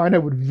 Also, China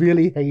would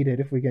really hate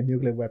it if we get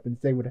nuclear weapons.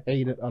 They would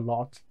hate it a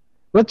lot.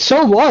 But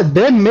so what?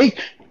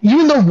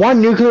 Even though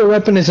one nuclear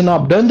weapon is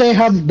enough, doesn't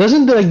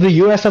the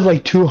US have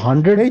like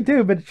 200? They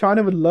do, but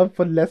China would love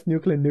for less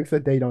nuclear nukes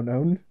that they don't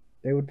own.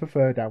 They would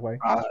prefer it that way.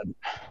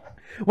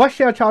 What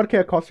share of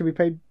childcare costs should be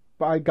paid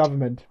by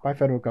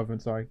federal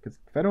government, sorry, because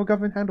federal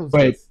government handles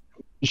this.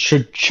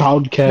 Should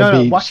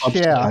childcare be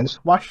subsidized?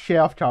 What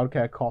share of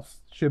childcare costs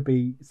should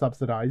be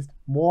subsidized?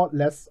 More,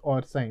 less,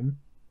 or the same?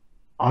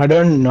 I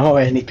don't know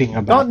anything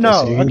about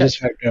this. You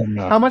just don't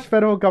know. How much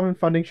federal government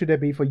funding should there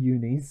be for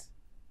unis?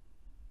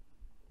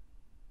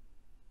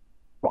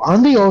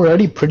 Aren't they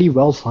already pretty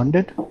well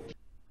funded?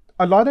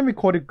 A lot of them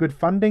recorded good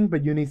funding,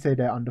 but unis say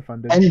they're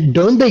underfunded. And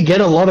don't they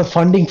get a lot of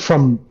funding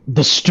from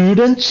the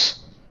students?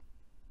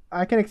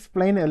 I can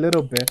explain it a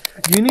little bit.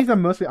 Unis are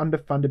mostly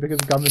underfunded because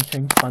the government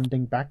changed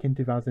funding back in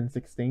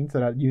 2016, so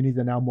that unis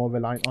are now more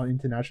reliant on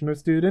international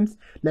students.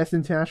 Less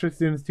international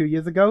students 2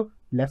 years ago,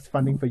 less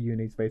funding for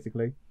unis,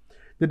 basically.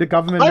 Did the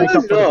government make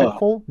up for the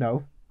pitfall?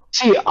 No.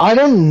 See, I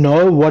don't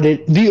know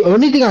the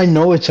only thing I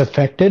know it's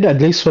affected,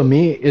 at least for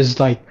me, is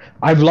like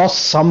I've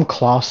lost some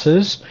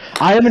classes.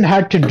 I haven't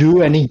had to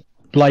do any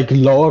like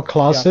lower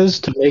classes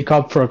to make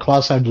up for a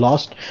class I've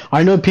lost.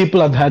 I know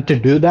people have had to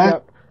do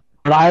that,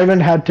 but I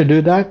haven't had to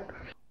do that.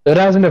 That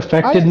hasn't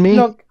affected me,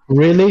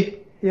 really.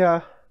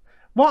 Yeah.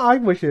 What I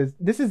wish is,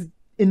 this is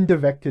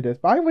indirect to this,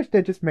 but I wish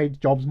they just made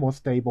jobs more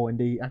stable in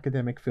the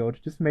academic field.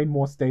 Just made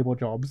more stable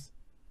jobs.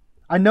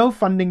 I know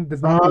funding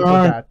does not equal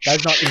that. That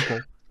is not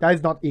equal. That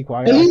is not equal.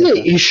 I think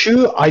the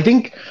issue,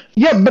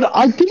 but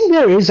I think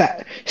there is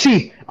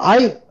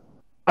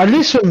at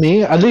least for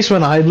me, at least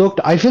when I looked,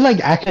 I feel like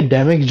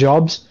academic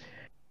jobs,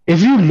 if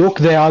you look,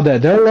 there are a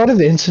lot of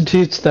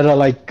institutes that are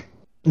like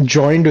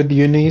joined with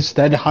unis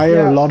that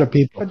hire a lot of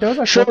people. But those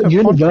are sure,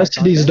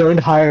 universities don't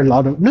hire a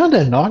lot of. No,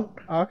 they're not.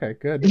 Okay,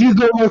 good. If you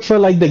go work for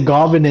like the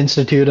Garvin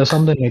Institute or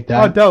something like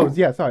that. Oh, those,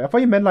 yeah, sorry. I thought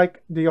you meant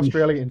like the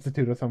Australia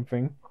Institute or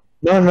something.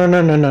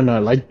 No.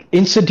 Like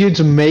institutes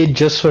made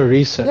just for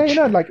research.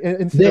 Yeah, like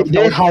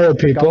they hire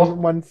people.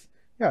 Ones,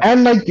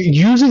 And like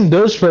using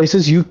those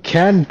places, you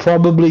can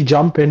probably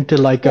jump into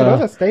like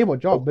those are stable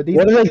job. But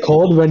what are they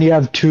called when you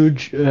have two,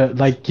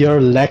 like you're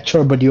a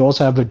lecturer, but you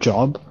also have a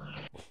job?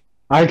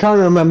 I can't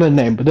remember the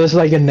name, but there's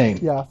like a name.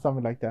 Yeah,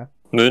 something like that.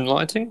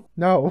 Moonlighting?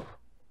 No.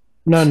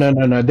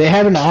 No. They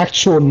have an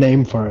actual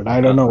name for it. I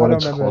don't know what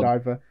it's called. I don't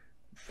remember it either.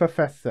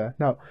 Professor.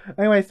 No.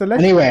 Anyway, so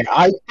let's. Anyway,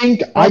 I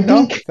think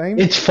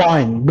it's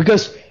fine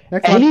because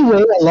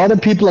anyway, a lot of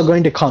people are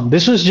going to come.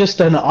 This was just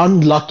an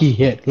unlucky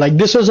hit. Like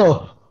this was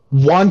a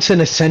once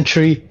in a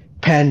century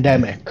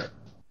pandemic,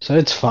 so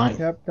it's fine.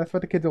 Yep, that's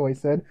what the kids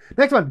always said.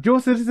 Next one: dual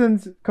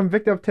citizens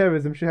convicted of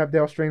terrorism should have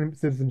their Australian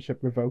citizenship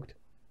revoked.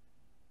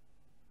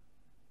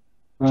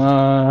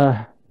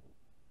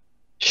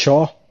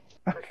 Sure.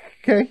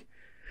 Okay.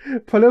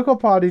 Political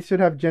parties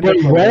should have gender.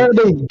 Wait, where are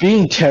they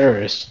being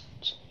terrorists?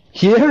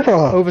 Here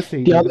or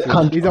overseas? The other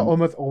country? These are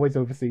almost always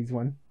overseas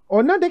one.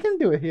 Or no, they can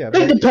do it here.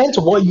 It depends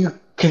on what you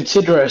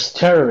consider as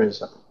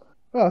terrorism.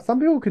 Well, some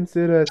people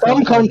consider...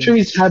 Some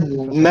countries have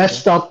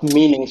messed up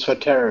meanings for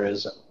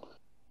terrorism.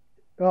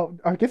 Well,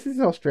 I guess this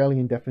is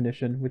Australian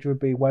definition, which would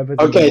be whether...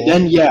 Okay,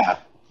 then yeah.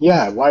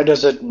 Yeah, why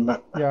does it...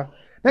 Yeah.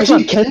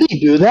 Actually, can we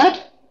do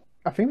that?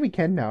 I think we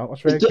can now.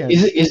 Australia can.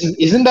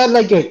 Isn't that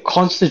like a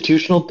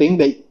constitutional thing?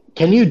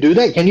 Can you do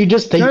that? Can you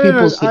just take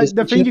people's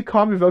citizenship? The thing you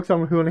can't revoke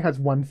someone who only has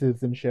one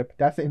citizenship.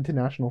 That's an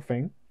international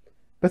thing.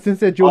 But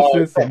since they're dual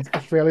citizens,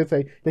 Australia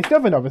say they still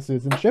have another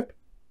citizenship.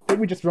 Then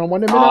we just run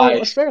one of them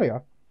in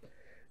Australia.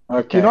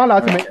 Okay. You're not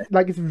allowed to make...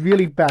 Like, it's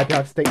really bad to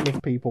have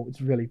stateless people.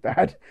 It's really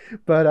bad.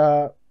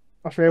 But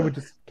Australia would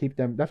just keep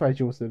them. That's why it's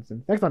dual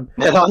citizens. Next one.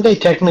 And aren't they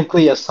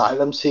technically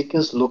asylum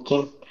seekers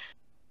looking...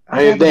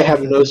 if they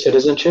have no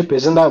citizenship,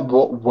 isn't that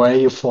where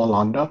you fall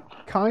under?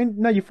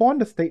 No, you fall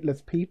under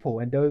stateless people,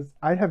 and those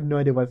I have no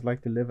idea what it's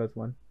like to live as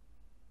one.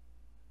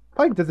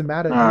 Probably doesn't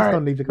matter. You just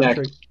don't leave the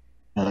country.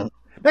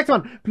 Next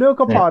one.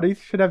 Political parties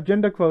should have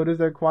gender quotas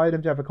that require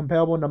them to have a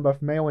comparable number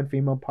of male and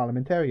female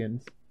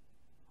parliamentarians.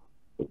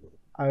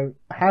 I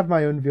have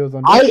my own views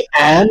on this.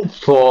 I am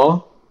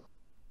for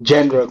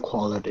gender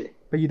equality.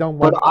 But you don't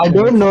want... But I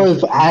don't know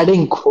if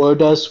adding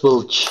quotas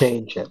will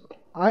change it.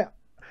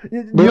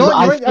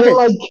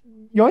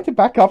 You want to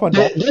back up on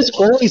that. There's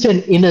always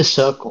an inner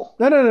circle.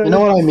 No. You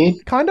know what I mean?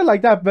 Kind of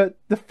like that, but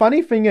the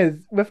funny thing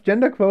is, with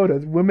gender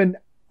quotas, women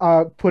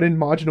are put in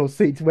marginal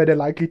seats where they're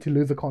likely to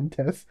lose a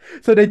contest.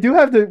 So they do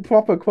have the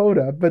proper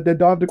quota, but they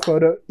don't have the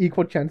quota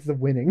equal chances of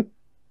winning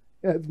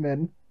as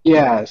men.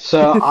 Yeah,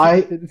 so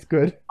it's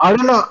good. I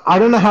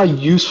don't know how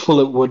useful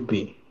it would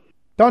be.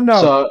 Don't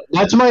know. So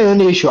that's my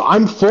only issue.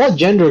 I'm for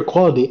gender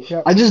equality.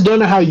 Yep. I just don't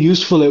know how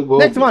useful it will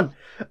be. Next one.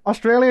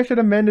 Australia should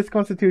amend its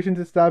constitution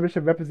to establish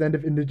a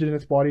representative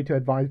Indigenous body to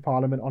advise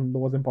Parliament on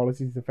laws and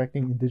policies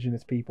affecting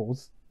Indigenous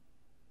peoples.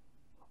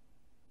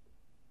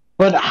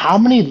 But how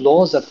many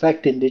laws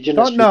affect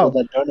Indigenous people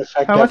that don't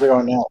affect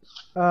everyone else?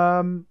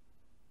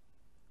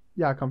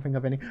 Yeah, I can't think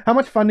of any. How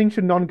much funding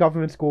should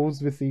non-government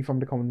schools receive from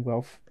the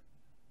Commonwealth?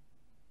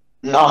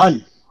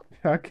 None.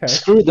 Okay.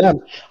 Screw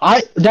them.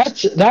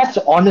 That's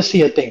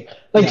honestly a thing.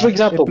 Like, for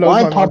example,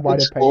 my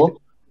public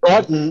school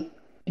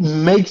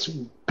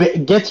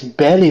gets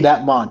barely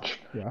that much.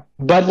 Yeah.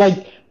 But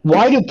like,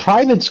 why do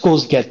private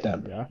schools get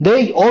them? Yeah.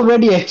 They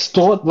already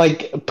extort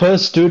like per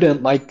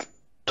student like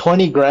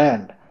 20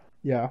 grand.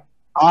 Yeah.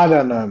 I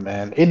don't know,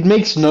 man. It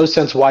makes no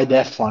sense why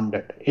they're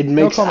funded. It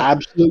makes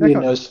absolutely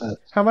no sense.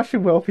 How much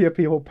should wealthier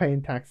people pay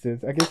in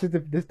taxes? I guess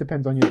this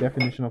depends on your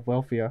definition of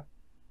wealthier.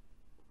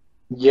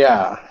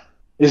 Yeah.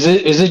 Is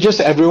it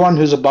just everyone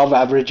who's above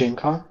average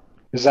income?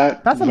 That's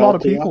a lot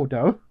of people,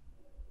 though.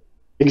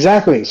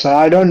 Exactly. So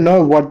I don't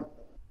know what.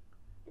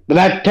 But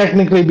that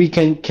technically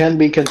can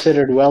be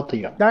considered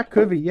wealthier. That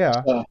could be,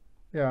 yeah.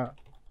 Yeah.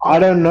 I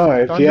don't know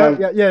if you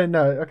have...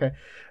 Okay.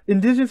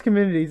 Indigenous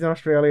communities in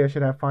Australia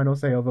should have final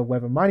say over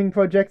whether mining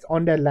projects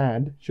on their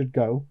land should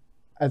go,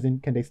 as in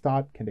can they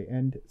start, can they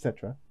end,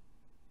 etc.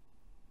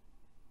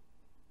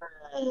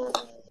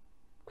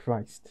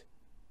 Christ.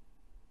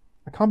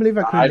 I can't believe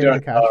I couldn't get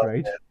the cash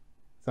rate.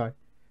 Sorry.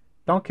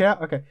 Don't care?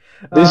 Okay.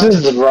 This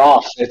is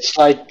rough. It's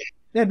like...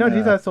 Yeah, no,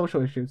 these are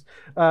social issues.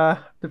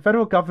 The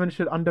federal government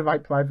should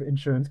underwrite private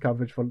insurance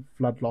coverage for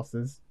flood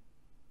losses.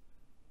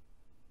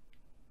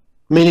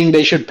 Meaning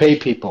they should pay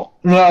people.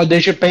 No,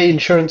 they should pay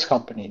insurance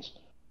companies.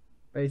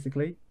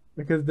 Basically.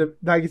 Because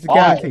it's a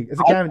guarantee. It's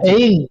a guarantee. I'm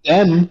paying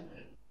them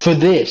for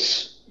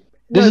this.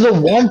 This is the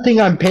one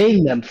thing I'm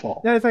paying them for.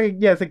 No, it's a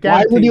guarantee.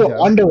 Why would you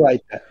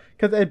underwrite that?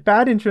 Because a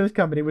bad insurance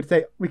company would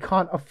say, we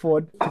can't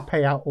afford to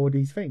pay out all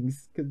these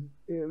things. Because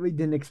we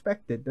didn't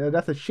expect it.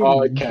 That's a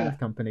shitty insurance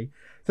company.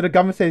 So the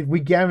government says, we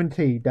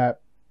guarantee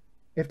that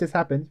if this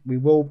happens, we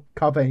will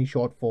cover any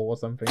shortfall or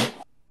something.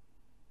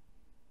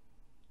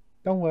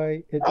 Don't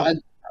worry. It's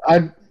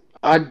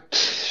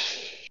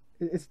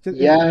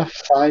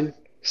just, fine.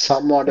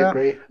 Somewhat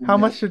agree. How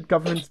much should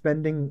government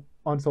spending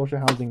on social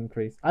housing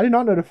increase? I did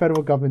not know the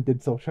federal government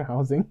did social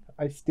housing.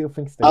 I still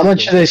think states. How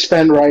much do they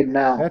spend right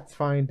now? Let's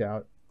find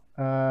out.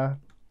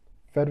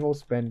 Federal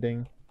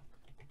spending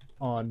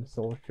on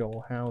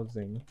social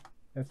housing.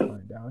 Let's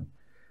find out.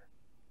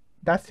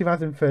 That's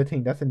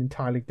 2013. That's an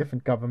entirely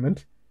different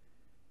government.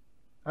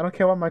 I don't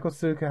care what Michael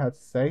Suka has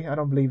to say. I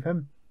don't believe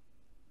him.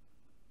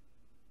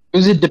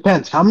 Because it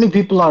depends. How many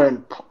people are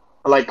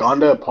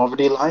under a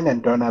poverty line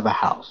and don't have a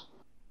house?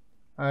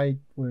 I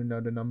wouldn't know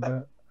the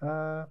number.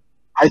 I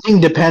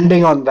think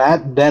depending on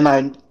that, then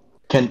I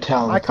can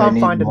tell. I can't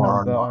find a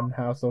number on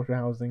social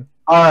housing.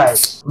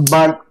 Alright,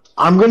 but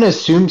I'm going to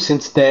assume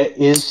since there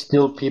is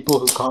still people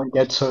who can't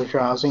get social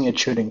housing, it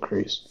should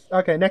increase.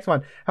 Okay, next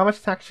one. How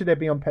much tax should there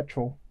be on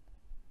petrol?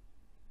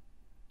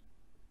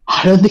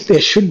 I don't think there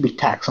should be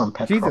tax on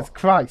petrol. Jesus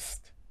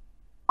Christ.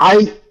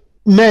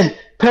 Man,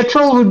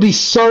 petrol would be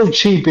so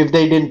cheap if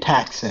they didn't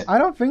tax it. I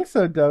don't think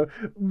so, though.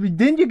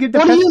 Didn't you give the?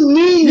 What do you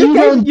mean?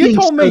 You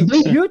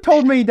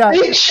told me that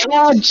they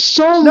charge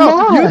so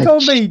much. You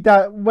told me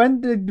that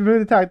when they remove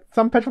the tax,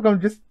 some petrol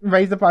companies just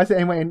raise the price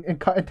anyway and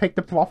cut and take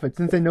the profit,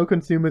 since they know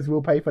consumers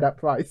will pay for that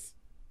price.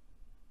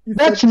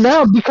 That's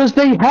now because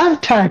they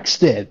have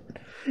taxed it.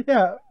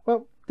 Yeah,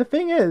 well, the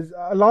thing is,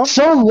 a lot.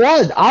 So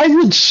what? I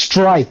would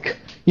strike.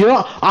 You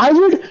know, I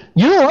would.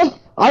 You know what?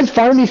 I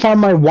finally found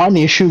my one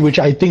issue which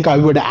I think I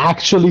would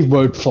actually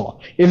vote for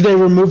if they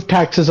remove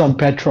taxes on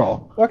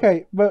petrol.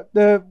 Okay, but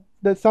the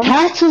some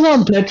taxes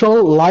on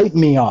petrol light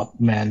me up,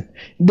 man.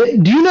 Do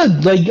you know,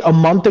 like a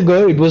month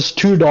ago it was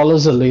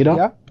 $2 a liter?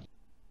 Yeah.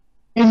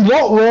 In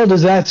what world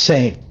is that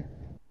saying?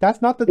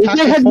 That's not the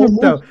tax's fault,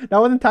 though. That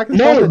wasn't tax's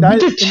fault.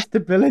 That is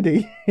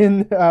instability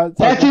in.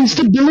 That's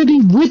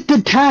instability with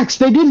the tax.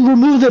 They didn't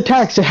remove the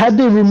tax. Had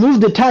they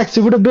removed the tax,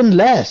 it would have been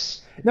less.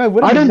 No,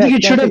 it I don't think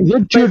it should have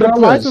hit $2. The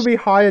price will be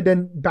higher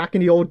than back in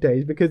the old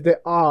days because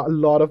there are a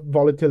lot of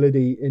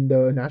volatility in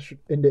the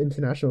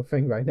international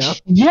thing right now.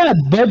 Yeah,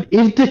 but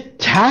if the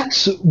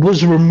tax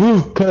was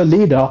removed per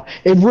liter,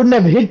 it wouldn't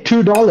have hit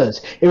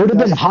 $2. It would have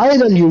been higher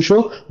than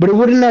usual, but it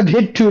wouldn't have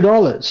hit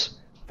 $2.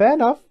 Fair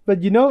enough,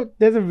 but you know,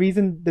 there's a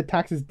reason the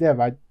tax is there,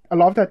 right? A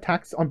lot of that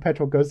tax on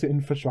petrol goes to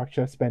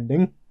infrastructure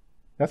spending.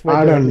 That's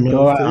why. I don't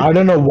know. I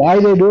don't know why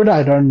they do it.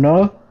 I don't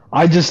know.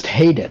 I just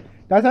hate it.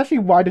 That's actually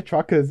why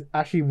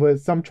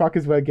some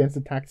truckers were against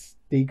the tax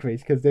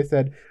decrease, because they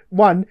said,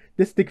 one,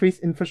 this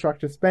decreased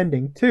infrastructure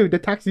spending. Two, the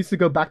tax used to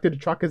go back to the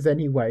truckers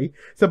anyway.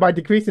 So by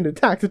decreasing the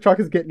tax, the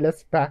truckers get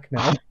less back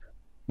now.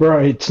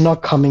 Bro, it's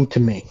not coming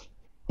to me.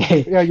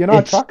 Yeah, you're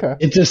not a trucker.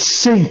 It's a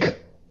sink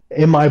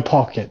in my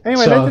pocket.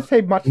 Anyway, let's just say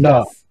much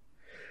less.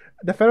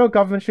 The federal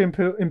government should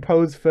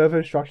impose further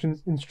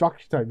restrictions.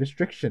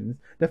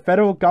 The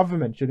federal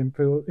government should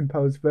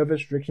impose further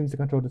restrictions to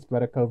control the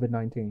spread of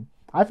COVID-19.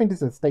 I think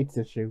this is a state's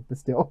issue, but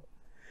still.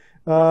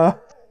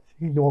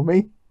 Ignore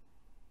me.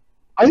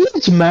 I think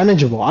it's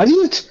manageable.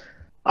 Don't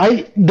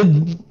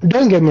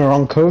get me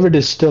wrong, COVID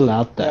is still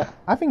out there.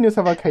 I think New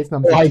South Wales case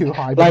numbers are too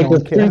high, but no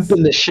one cares.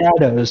 In the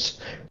shadows.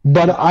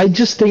 But I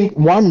just think,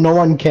 one, no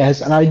one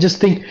cares, and I just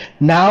think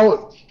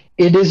now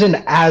it isn't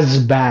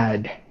as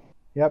bad.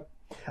 Yep.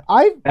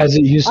 As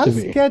it used to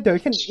be. I'm scared though.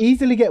 It can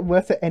easily get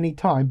worse at any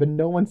time, but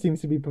no one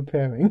seems to be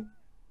preparing.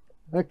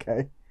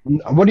 Okay.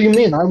 What do you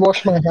mean? I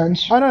wash my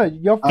hands. Oh no,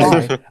 you're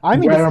fine. I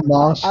mean, wear a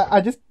mask. I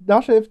just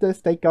not sure if the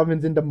state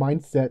government's in the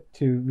mindset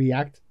to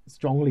react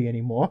strongly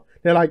anymore.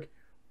 They're like,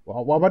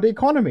 well, what about the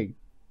economy?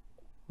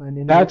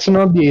 And, that's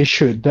not the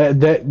issue.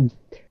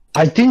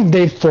 I think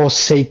they've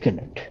forsaken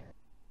it.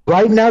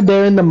 Right now,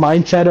 they're in the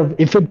mindset of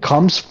if it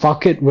comes,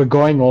 fuck it, we're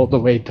going all the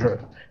way through.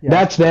 Yeah.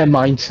 That's their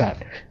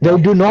mindset. They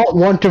do not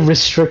want to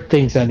restrict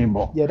things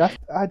anymore. Yeah,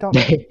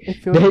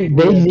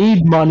 They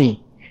need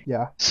money.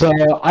 Yeah. So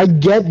I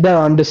get their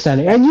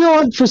understanding, and you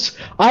know what?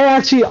 I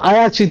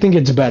actually think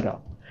it's better.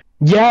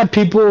 Yeah,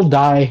 people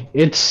die.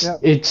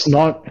 It's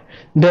not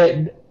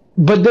that,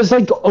 but there's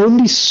like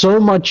only so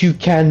much you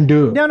can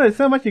do. No,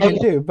 so much you can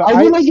do. But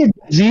I feel like a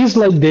disease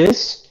like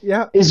this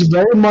is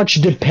very much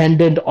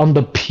dependent on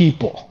the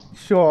people.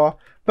 Sure.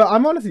 But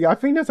I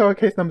think those our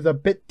case numbers are a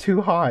bit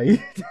too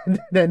high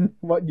than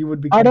what you would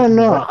be. I don't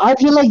know. I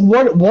feel like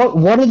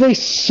what are they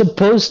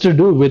supposed to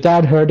do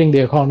without hurting the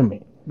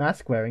economy?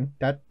 Mask wearing.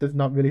 That does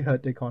not really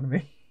hurt the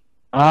economy.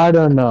 I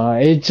don't know.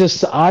 It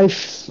just I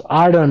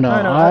don't know.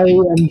 I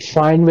am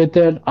fine with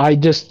it. I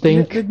just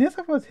think the New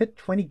South Wales hit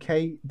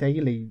 20k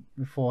daily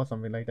before,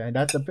 something like that, and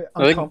that's a bit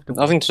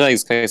uncomfortable. I think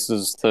today's case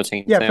is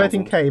 13. Yeah,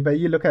 13k. But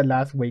you look at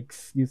last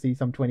week's, you see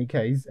some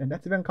 20ks, and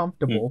that's a bit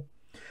uncomfortable.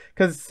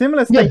 Because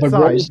similar state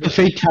size.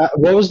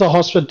 What was the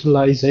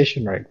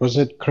hospitalization rate? Was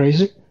it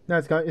crazy? No,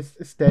 it's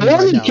steady. I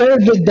don't care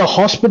if the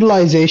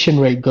hospitalization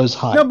rate goes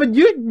high. No, but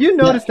you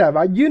noticed that,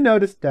 right? You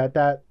noticed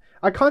that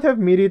I can't have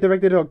media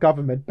directed or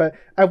government, but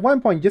at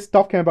one point you just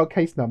stopped caring about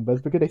case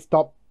numbers because they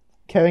stopped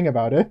caring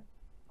about it.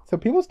 So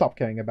people stopped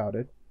caring about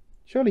it.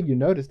 Surely you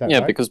noticed that,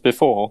 right? Because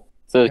before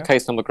the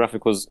case number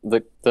graphic was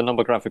the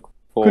number graphic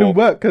for couldn't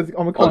work because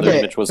Omicron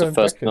image was the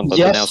first number,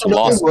 but now it's the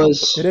last number.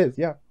 It is,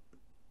 yeah.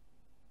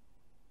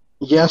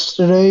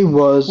 Yesterday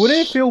was. Wouldn't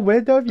it feel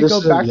weird though if you go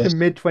back to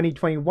mid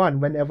 2021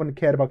 when everyone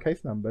cared about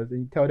case numbers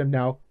and you tell them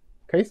now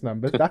case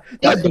numbers? They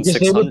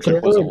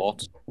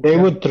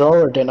would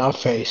throw it in our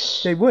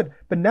face. They would,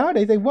 but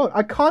nowadays they won't.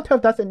 I can't tell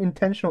if that's an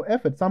intentional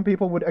effort. Some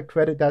people would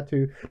accredit that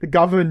to the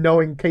government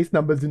knowing case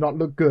numbers do not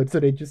look good, so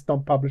they just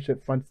don't publish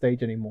it front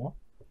stage anymore,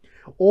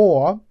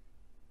 or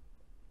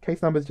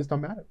case numbers just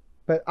don't matter.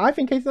 But I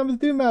think case numbers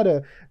do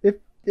matter.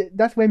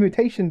 That's where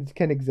mutations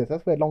can exist.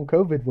 That's where long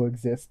COVID will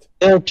exist.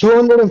 There are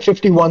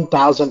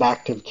 251,000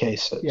 active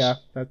cases. Yeah,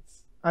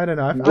 I don't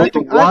know. I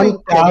think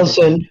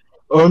 1,000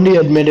 only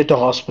admitted to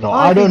hospital.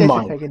 I don't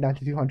mind. Take it down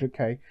to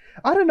 200k.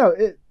 I don't know.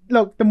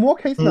 Look, the more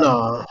case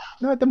numbers,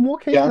 the more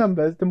case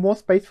numbers, the more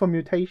space for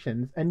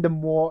mutations, and the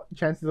more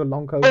chances of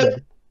long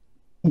COVID.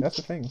 That's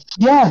the thing.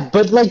 Yeah,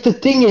 but like the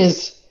thing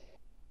is,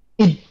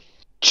 it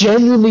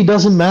genuinely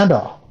doesn't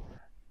matter.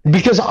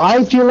 Because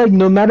I feel like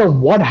no matter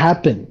what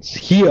happens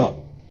here,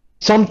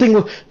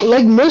 something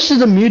like most of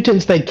the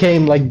mutants that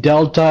came, like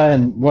Delta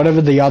and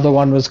whatever the other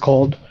one was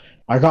called,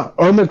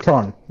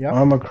 Omicron. Yep.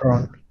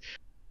 Omicron.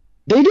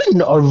 They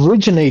didn't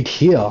originate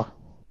here.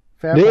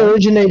 They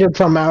originated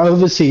from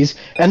overseas,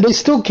 and they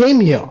still came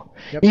here,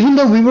 even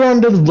though we were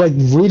under like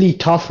really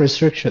tough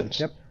restrictions.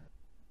 Yep.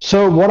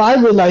 So what I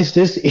realized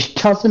is it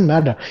doesn't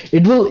matter. If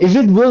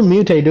it will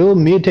mutate, it will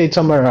mutate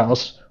somewhere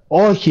else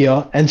or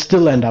here and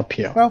still end up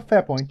here. Well,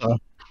 fair point.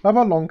 What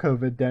about long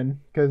COVID then?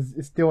 Because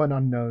it's still an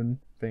unknown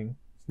thing.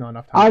 It's not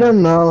enough time. I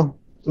don't know.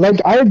 Like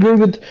I agree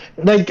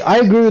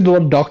with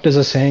what doctors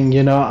are saying.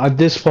 You know, at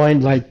this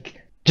point, like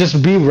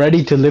just be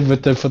ready to live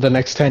with it for the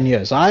next 10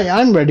 years.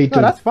 I'm ready to.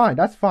 No, that's fine.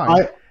 That's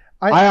fine.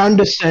 I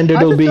understand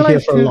it'll be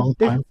here for a long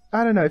time.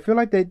 I don't know. I feel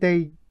like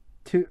they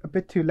a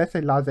bit too, let's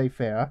say,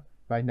 laissez-faire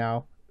right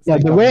now. Yeah,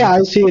 the way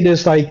I see it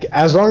is like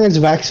as long as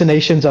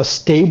vaccinations are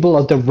stable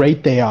at the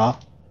rate they are,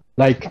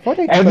 like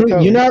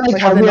you know,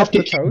 like how we have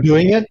to keep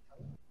doing it.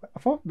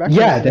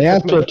 Yeah, they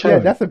have plateaued. Yeah,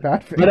 that's a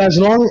bad thing. But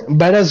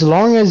as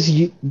long as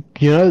you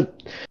know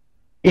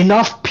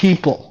enough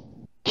people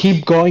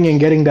keep going and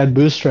getting that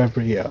booster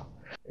every year,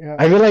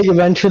 I feel like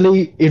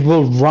eventually it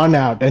will run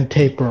out and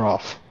taper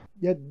off.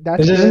 Yeah,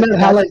 that's isn't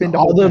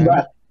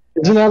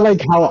that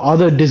like how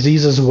other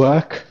diseases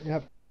work?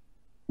 Yep.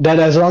 That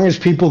as long as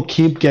people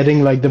keep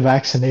getting like the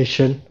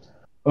vaccination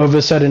over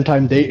a certain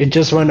time, it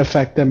just won't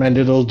affect them and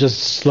it'll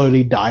just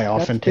slowly die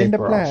off and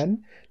taper off.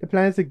 The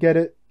plan is to get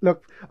it.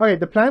 Look, okay,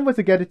 the plan was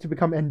to get it to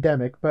become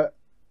endemic, but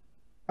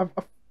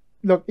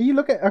look, you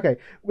look at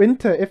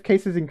winter. If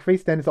cases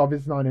increase, then it's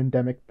obviously not an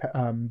endemic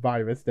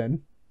virus.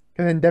 Then,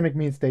 because endemic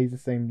means stays the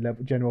same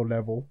level, general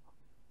level.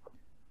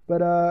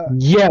 But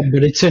yeah,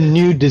 but it's a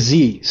new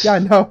disease. Yeah, I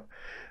know.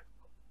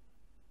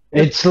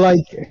 It's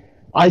like.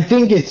 I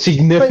think it's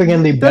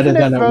significantly better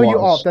than it was. Doesn't it throw you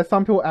off that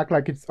some people act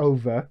like it's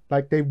over,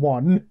 like they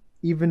won,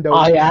 even though...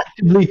 I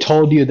actively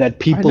told you that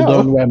people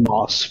don't wear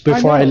masks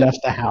before I left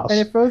the house.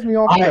 And it throws me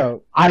off,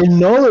 though. I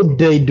know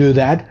they do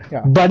that,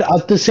 but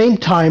at the same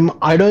time,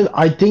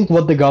 I think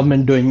what the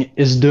government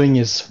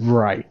is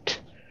right.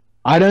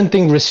 I don't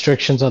think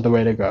restrictions are the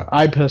way to go.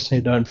 I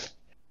personally don't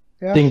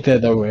think they're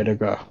the way to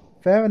go.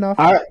 Fair enough.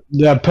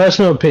 Their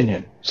personal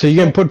opinion. So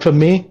you can put for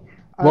me?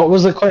 What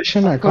was the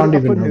question? I can't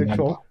even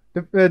remember.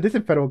 This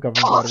is federal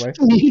government, by the way.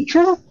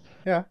 Neutral?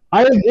 Yeah.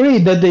 I agree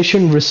that they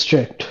shouldn't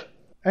restrict.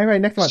 Anyway,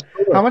 next one.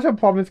 How much of a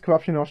problem is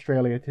corruption in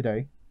Australia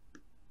today?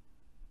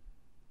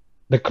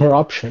 The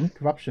corruption?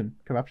 Corruption,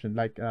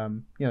 like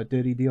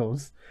dirty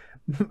deals.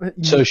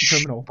 So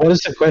what is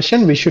the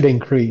question? We should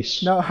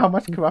increase. No, how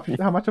much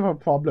of a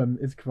problem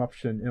is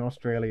corruption in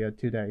Australia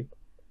today?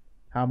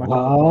 How much?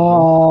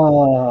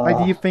 Like,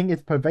 do you think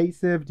it's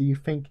pervasive? Do you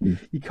think you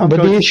can't?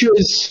 But the issue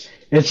is,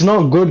 it's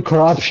not good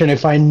corruption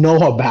if I know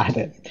about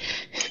it.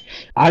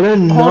 I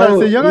don't know. Hold on,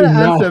 so you're going to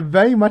answer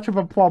very much of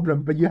a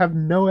problem, but you have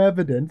no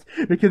evidence,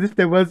 because if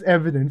there was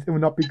evidence, it would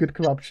not be good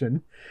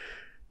corruption.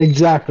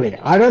 Exactly.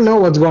 I don't know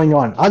what's going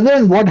on. Other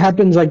than what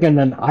happens like in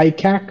an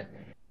ICAC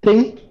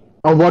thing,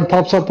 or what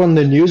pops up on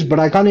the news, but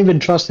I can't even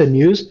trust the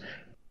news.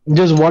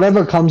 Just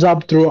whatever comes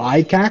up through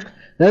ICAC,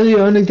 that's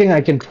the only thing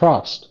I can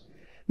trust.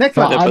 Next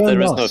one. But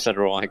there is no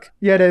federal IC.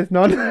 Yeah, there's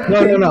not.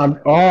 No.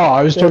 Oh,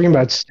 I was talking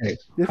about state.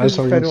 This is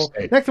federal.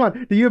 State. Next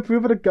one. Do you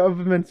approve of the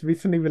government's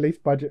recently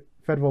released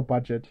federal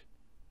budget?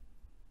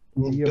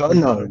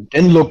 No,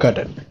 didn't look at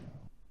it.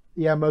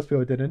 Yeah, most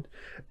people didn't.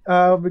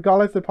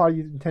 Regardless of the party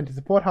you intend to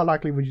support, how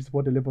likely would you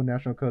support the Liberal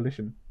National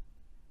Coalition?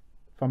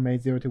 From May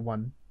 0 to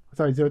 1.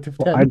 Sorry, 0 to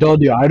 10. I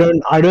told you, I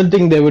don't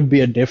think there would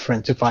be a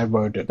difference if I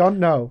voted. Don't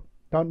know.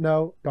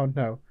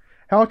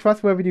 How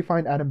trustworthy do you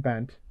find Adam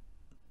Bant?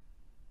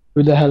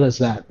 Who the hell is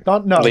that?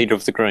 Don't know. Leader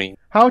of the Green.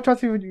 How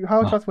trustworthy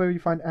would you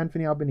find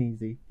Anthony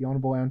Albanese, the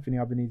Honourable Anthony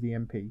Albanese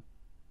MP?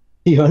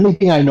 The only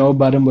thing I know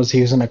about him was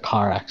he was in a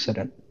car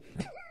accident.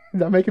 Does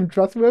that make him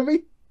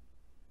trustworthy?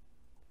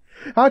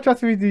 How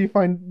trustworthy do you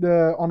find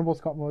the Honourable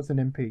Scott Morrison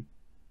MP?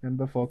 And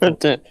before,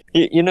 but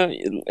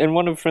in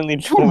one of Friendly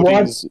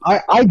Geordie's...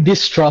 I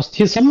distrust.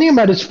 Something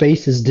about his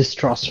face is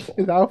distrustful.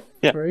 Is that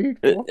very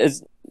cool?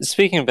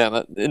 Speaking about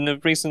that, in a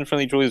recent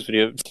Friendly Geordie's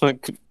video,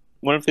 like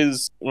one of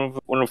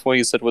what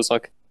he said was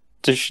like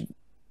to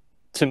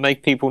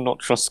make people not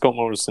trust Scott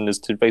Morrison is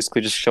to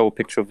basically just show a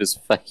picture of his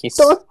face.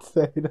 Don't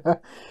say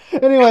that.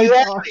 Anyway,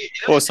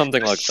 or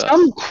something like that.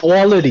 Some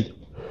quality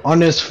on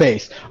his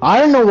face. I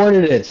don't know what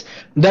it is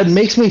that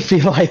makes me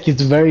feel like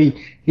it's very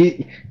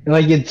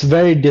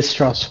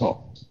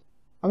distrustful.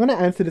 I'm gonna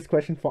answer this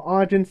question for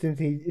Arjun since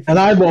and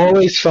I've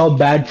always felt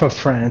bad for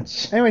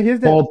France. Anyway, here's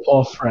the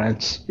poor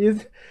France.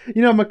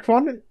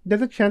 Macron.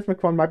 There's a chance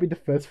Macron might be the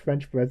first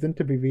French president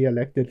to be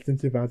re-elected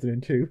since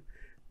 2002.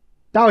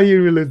 Now he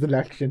will lose the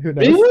election. Who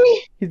knows?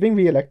 Really? He's being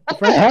re-elected.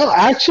 What the hell?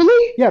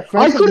 Actually? Yeah.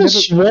 I could have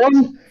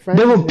sworn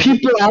there were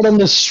people out on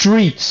the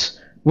streets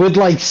with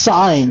like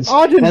signs.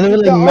 Arjun, and there were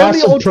like the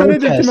only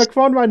alternative protests. to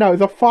Macron right now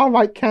is a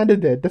far-right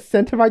candidate. The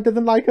centre-right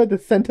doesn't like her. The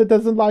centre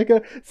doesn't like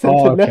her.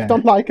 Centre-left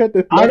don't like her.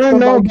 I don't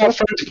know about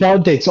French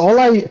politics.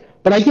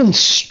 But I can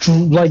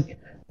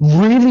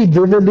really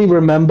vividly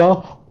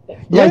remember.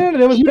 He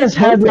has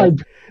had like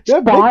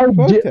 5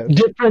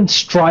 different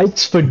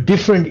strikes for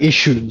different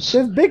issues.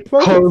 There's big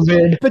protests.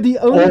 COVID, but the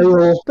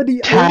only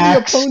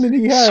tax, opponent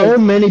he has, so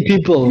many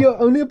people. The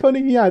only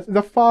opponent he has is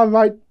a far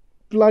right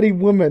bloody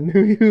woman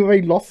who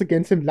already lost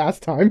against him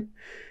last time.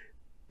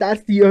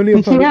 That's the only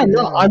opponent. Yeah,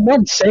 no, I'm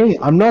not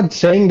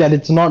saying that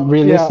it's not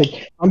realistic.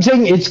 Yeah. I'm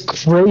saying it's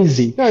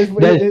crazy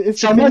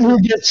it's someone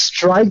who gets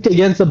striked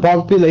against the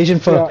population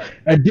for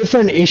a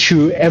different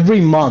issue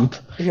every month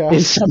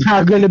is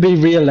somehow going to be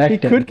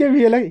reelected. He could get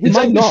reelected. It's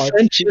like the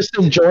French just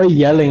enjoy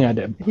yelling at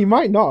him. He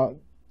might not.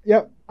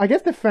 Yeah, I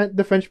guess the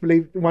French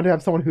want to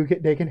have someone who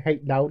they can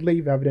hate loudly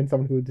rather than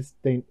someone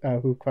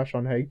who crush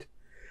on hate.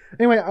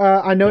 Anyway,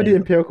 I know the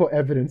empirical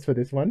evidence for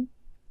this one.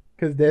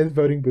 Because there's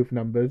voting booth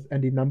numbers,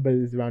 and the number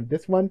is around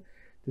this one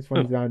is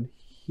around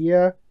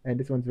here, and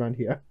this one's around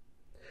here.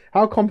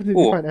 How competent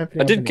do you find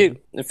Anthony? I did give,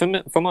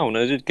 for my one,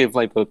 I did give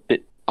Labour a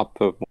bit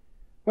upper.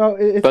 Well,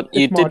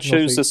 you did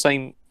choose the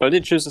same. I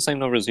did choose the same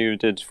number as you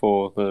did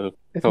for the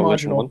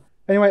coalition one.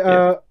 Anyway,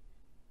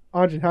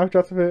 Arjun, how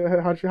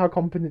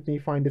competent do you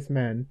find this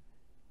man?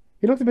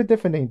 He looks a bit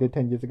different than he did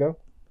 10 years ago.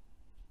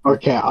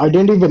 Okay, I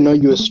didn't even know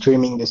you were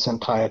streaming this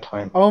entire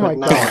time. Oh my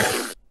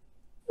god!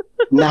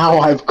 Now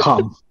I've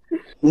come.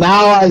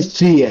 Now I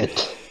see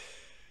it.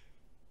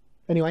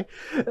 Anyway,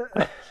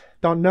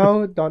 don't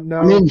know. I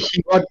mean,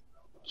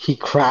 he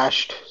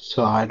crashed,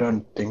 so I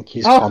don't think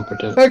he's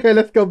competent. Okay,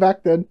 let's go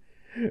back then.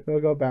 We'll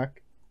go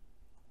back,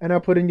 and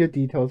I'll put in your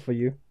details for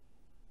you.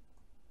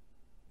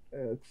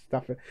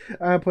 Stuff it.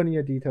 I'll put in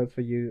your details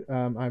for you. I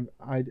am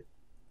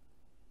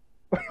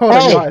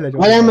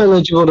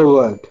eligible to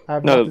work. I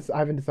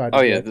haven't decided.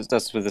 Oh yeah,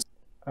 that's for this.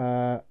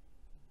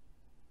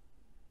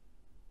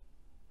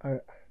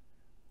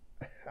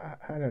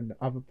 I don't know,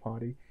 other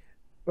party.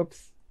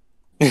 Oops.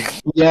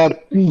 Yeah,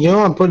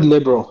 I put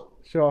liberal.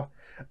 Sure.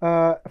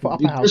 For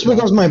upper house. Just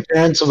because my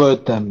parents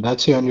vote them.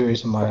 That's the only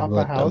reason why I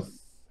vote house, them.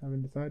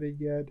 Haven't decided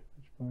yet.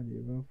 Which party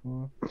you vote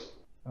for?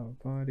 Upper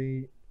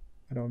party.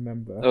 I don't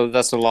remember. Oh,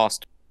 that's the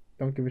last.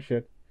 Don't give a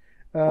shit.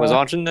 Was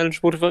Arjun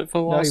eligible to vote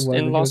for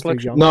in the last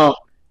election? No.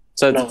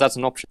 So that's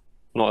an option.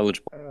 Not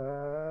eligible.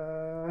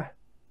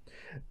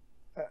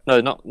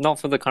 No, not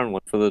for the current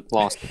one. For the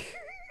last one.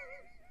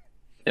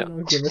 Yeah. I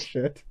don't give a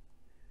shit.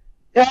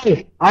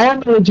 Hey, I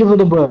am eligible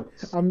to vote.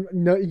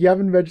 No, you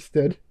haven't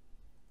registered.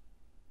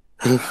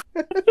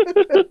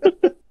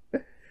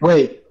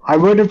 Wait, I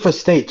voted for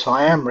state, so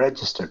I am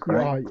registered,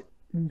 right?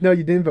 No,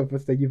 you didn't vote for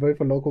state. You voted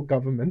for local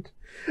government.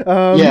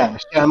 Yeah,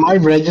 am I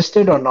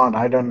registered or not?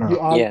 I don't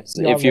know. Yes,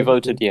 if you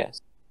voted, yes.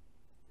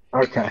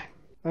 Okay.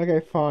 Okay,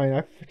 fine.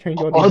 I've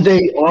changed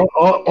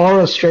all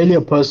or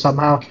Australia Post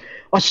somehow.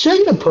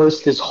 Australia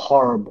Post is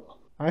horrible.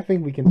 I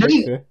think we can fix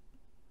it.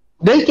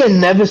 They can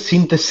never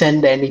seem to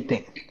send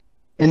anything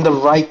in the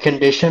right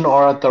condition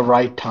or at the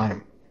right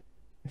time.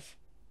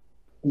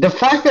 The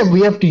fact that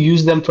we have to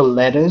use them for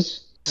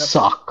letters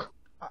suck.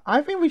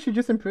 I think we should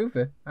just improve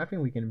it. I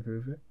think we can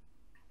improve it.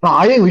 No,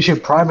 I think we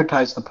should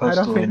privatize the postal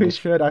industry. I don't think we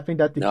should. I think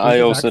that decreases access. I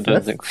also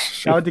don't think we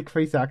should. That would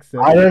decrease access.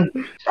 I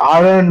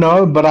don't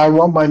know, but I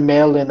want my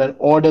mail in an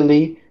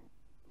orderly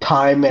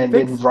time and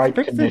in right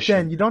condition. Fix it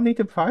then. You don't need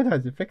to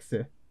privatize it. Fix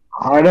it.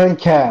 I don't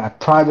care.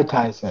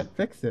 Privatize it.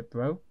 Fix it,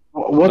 bro.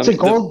 What's it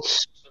called?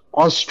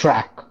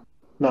 Austrac.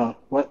 No,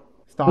 what?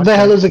 What the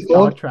hell is it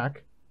called? Star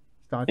Trek.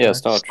 Yeah,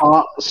 Star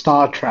Trek.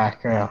 Star Trek,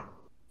 yeah.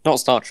 Not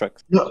Star Trek.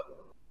 No.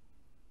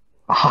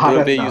 It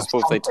would be useful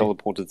if they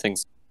teleported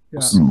things.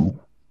 Yeah.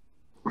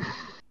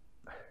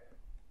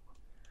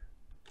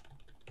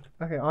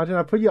 Okay, Arjun,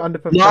 I'll put you under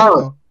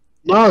professional.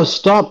 No,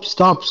 stop.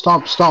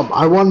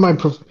 I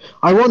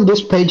want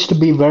this page to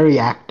be very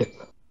active.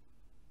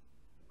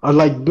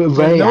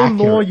 Very active.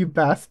 No law, you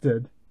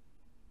bastard.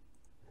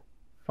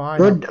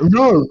 Fine.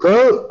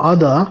 Go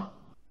other.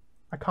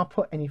 I can't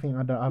put anything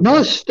under other.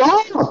 No,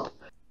 stop.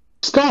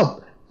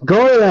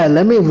 Go there.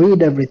 Let me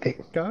read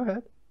everything. Go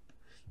ahead.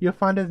 You'll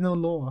find there's no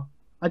law.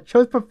 I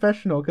chose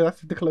professional because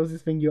that's the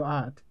closest thing you're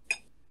at.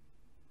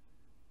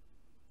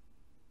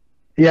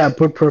 Yeah,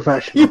 put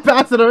professional. You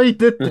bastard already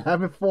did that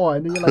before,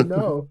 and then you're like,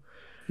 no.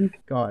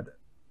 God.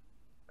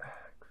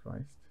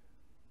 Christ.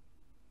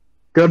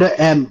 Go to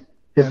M.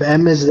 If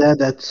M is there,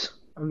 that's...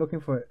 I'm looking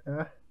for it.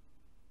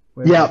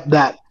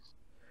 That.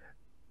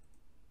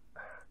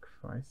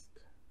 Christ.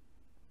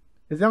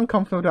 Is it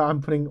uncomfortable that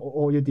I'm putting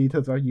all your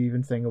details, or are you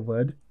even saying a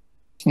word?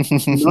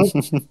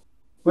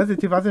 Was it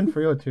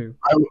 2003 or 2?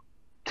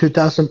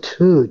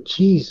 2002.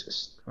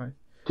 Jesus. Christ.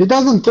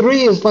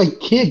 2003 is like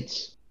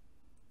kids.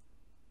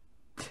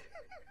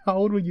 How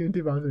old were you in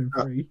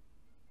 2003?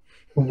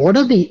 What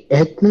are the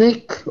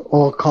ethnic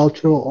or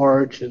cultural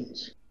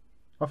origins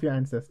of your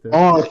ancestors?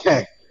 Oh,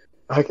 okay.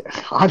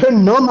 I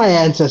don't know my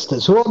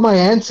ancestors. Who are my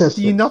ancestors?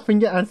 Do you not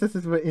think your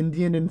ancestors were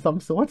Indian in some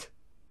sort?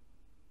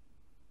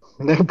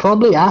 They're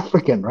probably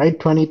African, right?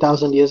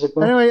 20,000 years ago.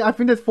 Anyway, I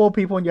think there's 4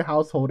 people in your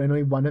household and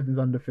only one of them is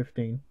under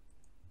 15.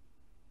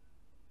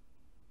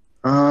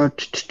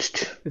 Is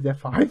there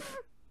 5?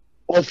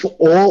 Of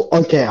all,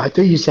 okay, I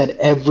thought you said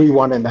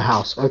everyone in the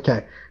house.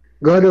 Okay,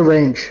 Go to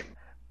range.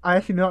 I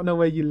actually do not know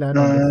where you land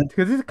on this.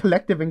 Because this is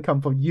collective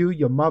income for you,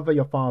 your mother,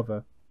 your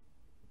father.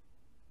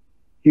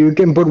 You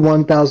can put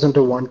 1,000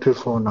 to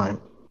 1,249.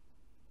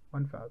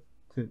 1,000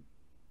 to...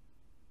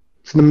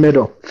 It's the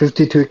middle.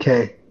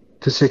 52K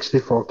to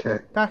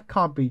 64K. That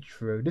can't be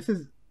true. This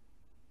is...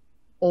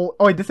 All...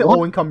 Oh, wait, this is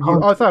all income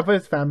you. Oh, sorry, for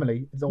his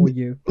family. It's all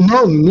you.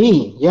 No,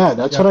 me. Yeah,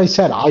 that's what I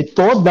said. I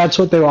thought that's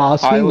what they were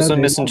asking. I also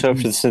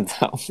misinterpreted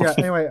that one. Yeah,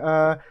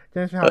 anyway,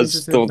 James,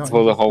 that's still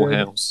for the whole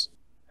house.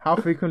 How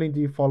frequently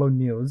do you follow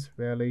news,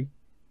 really?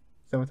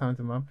 Several times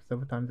a month?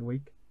 Several times a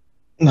week?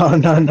 No.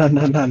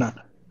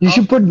 You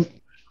should put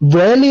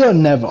rarely or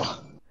never.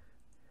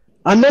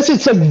 Unless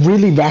it's like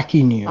really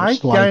wacky news. I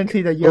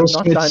guarantee that you have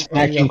not done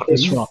any of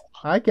these.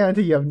 I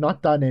guarantee you have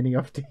not done any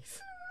of these.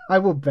 I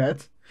will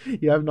bet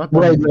you have not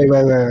done Wait.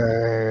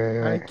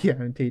 I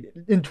guarantee it.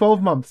 In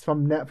 12 months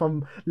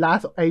from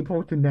last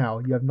April to now,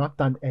 you have not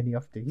done any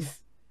of these.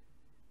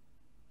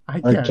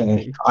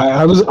 Okay.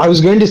 I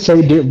was going to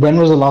say when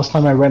was the last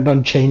time I went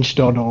on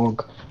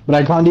change.org, but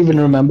I can't even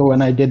remember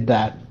when I did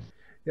that.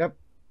 Yep.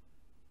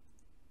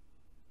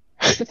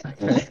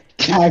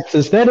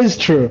 Taxes, that is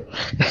true.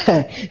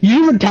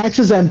 You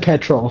taxes and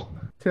petrol.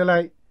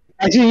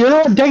 Actually, you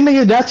know what?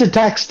 Technically, that's a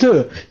tax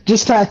too.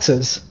 Just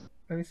taxes.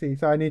 Let me see.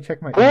 So I need to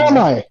check my Where am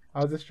I?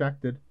 I was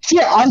distracted. See,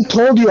 I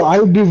told you I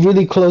would be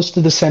really close to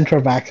the center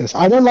of access.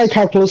 I don't like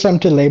how close I'm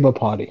to Labour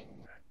Party.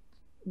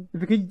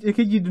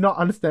 Because you do not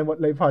understand what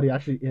Labour Party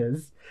actually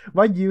is.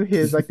 What you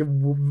hear is like the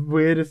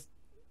weirdest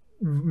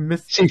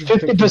See,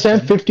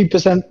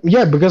 50%.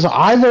 Yeah, because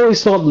I've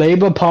always thought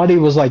Labour Party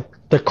was like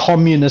the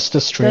communist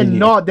Australia. They're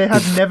not. They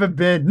have never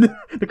been.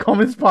 The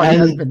Communist Party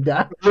has been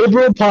that.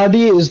 Liberal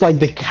Party is like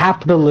the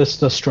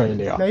capitalist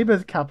Australia. Labour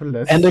is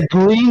capitalist. And the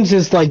Greens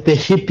is like the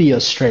hippie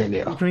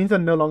Australia. The Greens are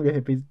no longer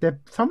hippies.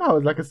 They're somehow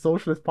like a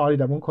socialist party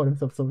that won't call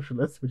themselves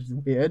socialists, which is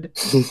weird.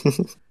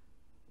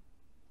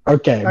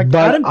 Okay, like,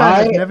 but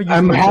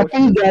I'm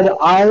happy that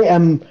I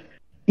am...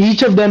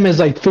 Each of them is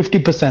like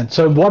 50%.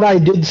 So what I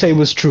did say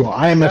was true.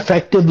 I am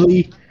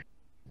effectively...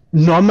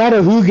 No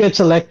matter who gets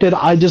elected,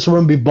 I just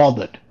won't be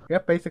bothered.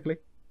 Yep, basically.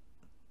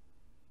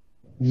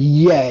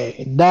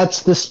 Yay.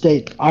 That's the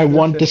state I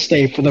want to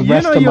stay for the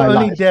rest of my life. You know you're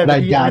only there,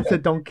 but the answer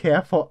don't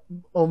care for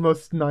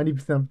almost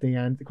 90%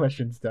 of the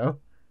questions, though.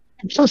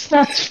 So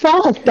that's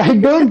fact. I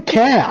don't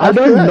care. I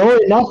don't know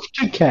enough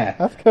to care.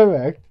 That's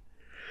correct.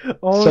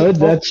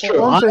 That's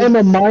true. I am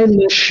a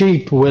mindless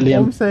sheep, William.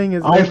 All I'm saying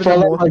is I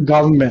follow my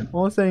government.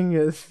 All I'm saying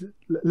is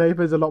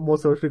Labour is a lot more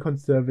socially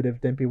conservative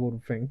than people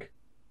would think.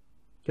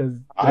 Because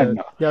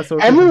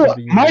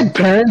my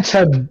parents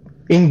have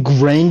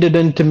ingrained it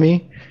into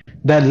me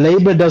that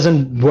Labour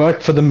doesn't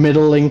work for the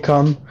middle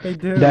income. They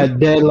do.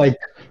 That they're like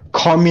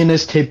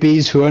communist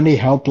hippies who only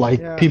help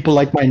people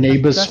like my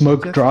neighbors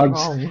smoke drugs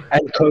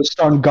and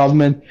coast on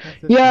government.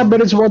 Yeah, but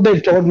it's what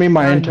they've told me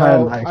my entire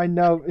life. I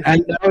know.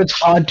 And now it's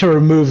hard to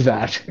remove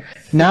that.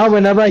 Now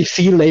whenever I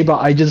see Labour,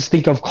 I just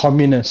think of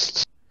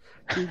communists.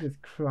 Jesus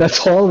Christ.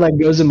 That's all that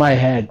goes in my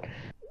head.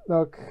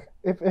 Look,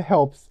 if it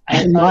helps.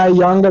 And my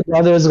younger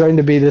brother is going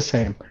to be the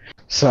same.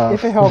 So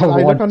if it helps,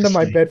 I look under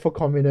my bed for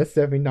communists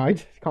every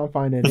night. Can't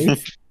find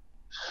any.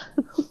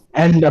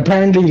 And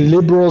apparently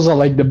liberals are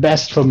like the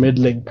best for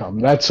middle income.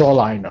 That's all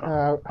I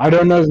know. I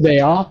don't know if they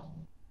are,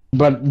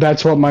 but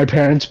that's what my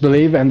parents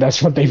believe, and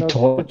that's what they've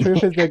told me. The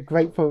truth is they're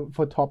great for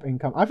top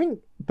income. I think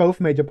both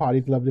major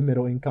parties love the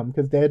middle income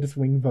because they're the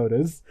swing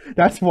voters.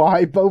 That's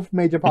why both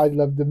major parties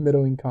love the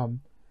middle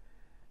income.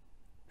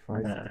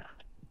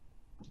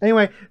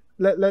 Anyway,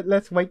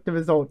 let's wait the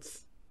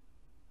results.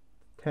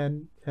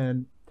 10.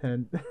 10.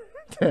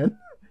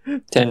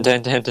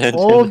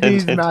 All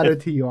these matter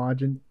to you,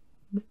 Arjun.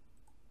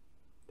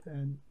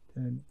 10.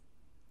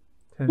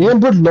 You can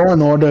put law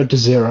and order to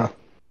 0.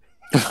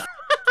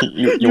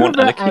 you want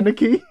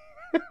anarchy?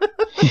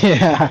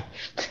 Yeah.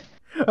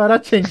 Oh,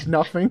 that changed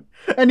nothing.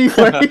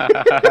 Anyway.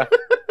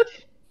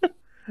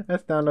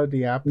 Let's download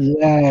the app.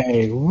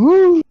 Yay.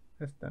 Woo.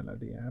 Let's download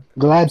the app.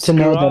 Glad to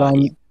know that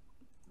I'm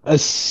a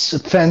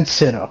fence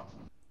sitter.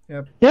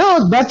 Yep. You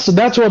know, that's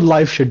what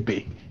life should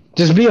be.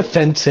 Just be a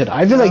fence sitter.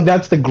 I feel like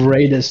that's the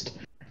greatest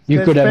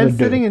you could ever do. Fence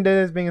sitting and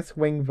there's being a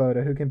swing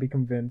voter who can be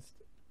convinced.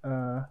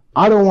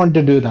 I don't want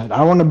to do that.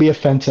 I want to be a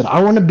fence sitter.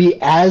 I want to be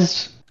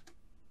as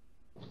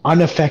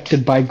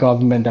unaffected by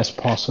government as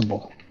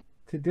possible.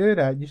 To do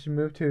that, you should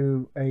move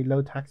to a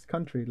low-tax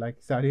country like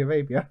Saudi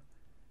Arabia.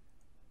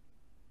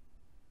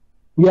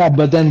 Yeah,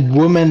 but then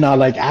women are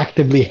like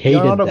actively hated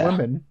there. You're not a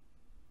woman.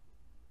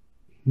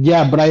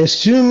 Yeah, but I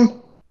assume...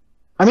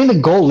 I mean, the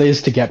goal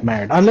is to get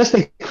married. Unless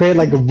they create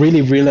like a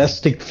really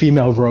realistic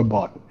female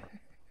robot.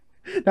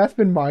 That's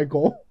been my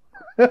goal.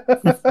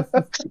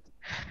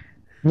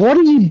 What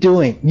are you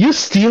doing? You're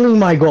stealing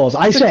my goals.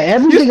 I say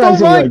everything I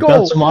say, like,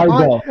 that's my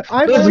goal.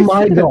 That's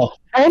my goal.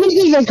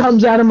 Anything that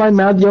comes out of my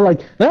mouth, you're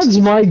like, that's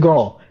my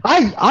goal.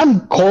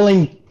 I'm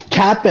calling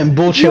cap and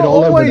bullshit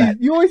all over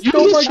that. You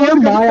just hear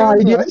my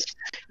ideas.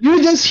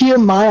 You just hear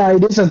my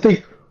ideas and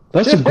think,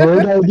 that's a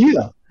great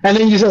idea. And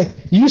then you say,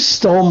 you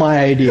stole my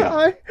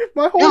idea.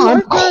 My whole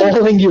I'm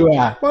calling you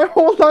out. My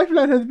whole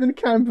lifeline has been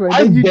Canberra.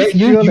 I bet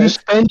you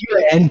spend your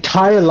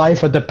entire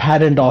life at the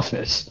patent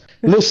office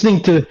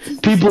listening to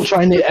people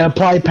trying to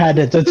apply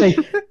patents and say,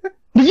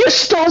 you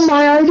stole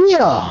my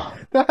idea.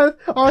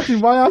 Honestly,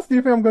 why else do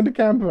you think I'm going to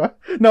Canberra?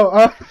 No,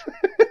 I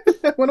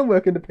want to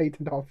work in the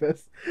patent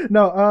office.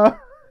 No,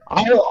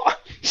 I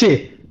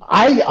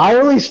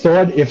always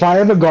thought if I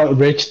ever got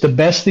rich, the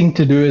best thing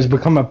to do is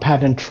become a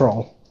patent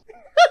troll.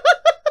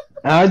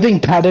 And I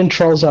think patent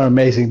trolls are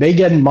amazing. They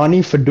get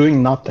money for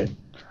doing nothing.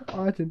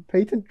 Arjun,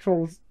 patent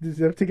trolls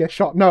deserve to get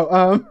shot.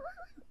 No,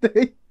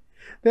 they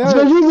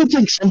especially if it's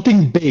like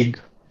something big,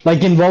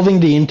 like involving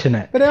the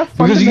internet.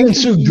 Because you can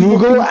sue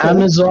Google,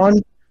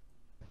 Amazon.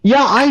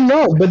 Yeah, I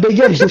know, but they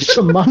get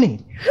some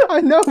money.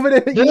 I know,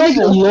 but they're like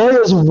a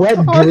lawyer's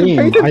wet dream.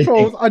 Patent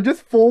trolls are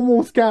just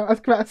formal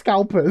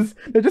scalpers.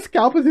 They're just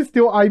scalpers who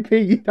steal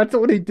IP. That's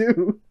all they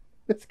do.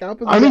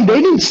 I mean,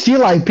 they didn't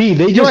steal IP.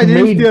 They just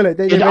made it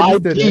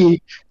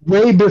IP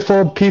way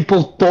before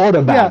people thought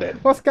about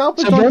it. Well,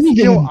 scalpers don't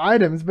steal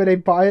items, but they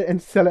buy it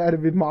and sell it at a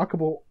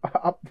remarkable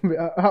up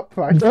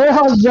price. They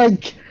are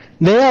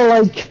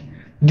like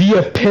the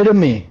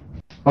epitome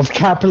of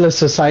capitalist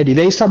society.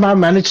 They somehow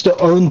managed to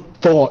own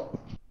thought.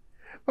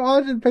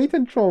 Argent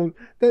patent trolls,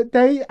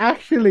 they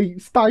actually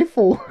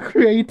stifle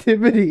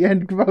creativity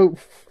and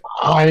growth.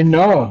 I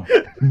know,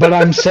 but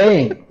I'm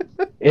saying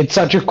it's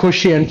such a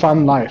cushy and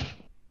fun life.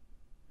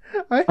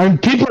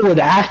 And people would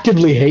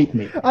actively hate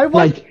me.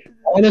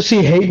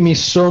 Honestly hate me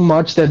so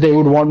much that they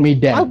would want me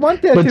dead. I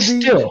want there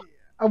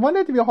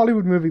to be a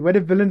Hollywood movie where the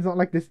villain's not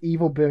like this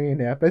evil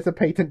billionaire, but it's a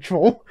patent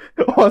troll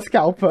or a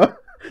scalper.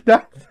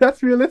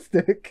 That's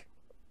realistic.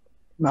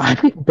 No, I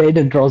think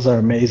patent trolls are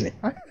amazing.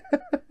 I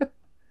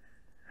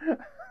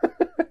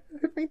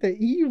think they're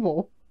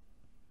evil.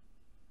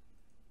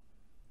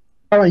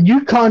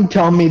 You can't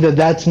tell me that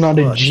that's not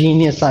a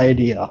genius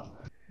idea.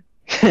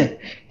 To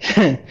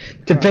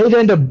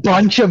patent a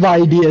bunch of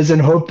ideas and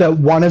hope that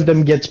one of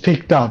them gets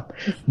picked up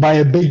by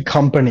a big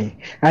company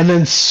and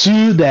then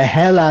sue the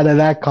hell out of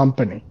that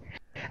company.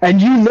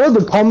 And you know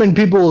the common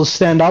people will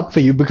stand up for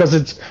you because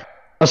it's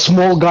a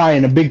small guy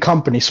in a big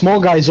company. Small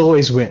guys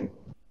always win.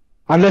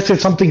 Unless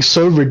it's something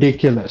so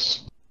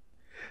ridiculous.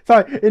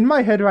 Sorry, in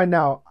my head right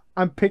now,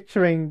 I'm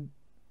picturing...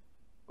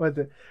 What is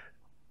it?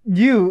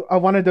 You are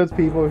one of those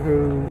people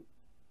who...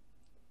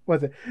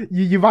 What is it?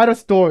 You write a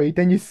story,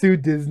 then you sue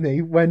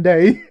Disney when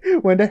they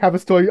have a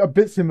story a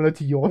bit similar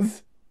to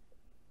yours.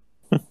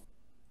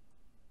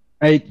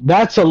 Right,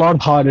 that's a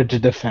lot harder to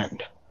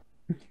defend.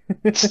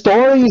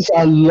 Stories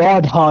are a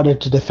lot harder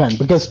to defend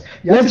because,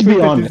 let's be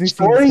honest,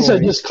 stories are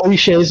just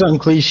cliches on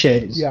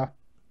cliches. Yeah.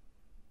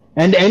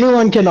 And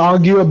anyone can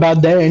argue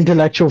about their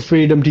intellectual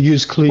freedom to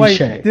use cliche.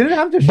 Wait, didn't it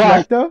have to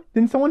Shrek though?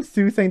 Didn't someone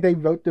sue saying they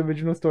wrote the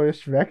original story of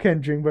Shrek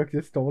and DreamWorks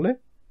just stole it?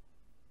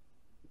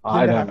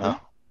 I don't know.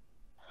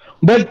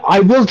 But I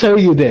will tell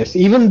you this,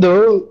 even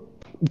though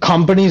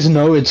companies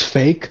know it's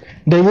fake,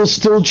 they will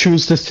still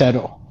choose to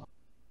settle.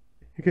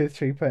 Because it's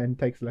cheaper and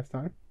takes less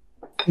time?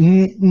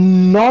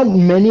 Not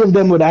many of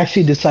them would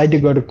actually decide to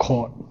go to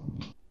court.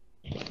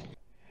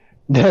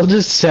 They'll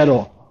just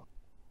settle.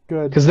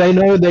 Good. Because they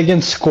know they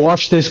can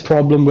squash this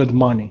problem with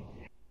money.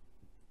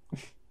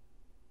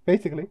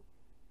 Basically.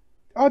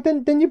 Oh,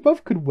 then you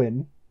both could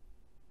win.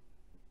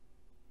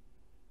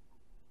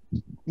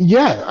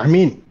 Yeah, I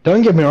mean,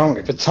 don't get me wrong,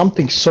 if it's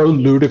something so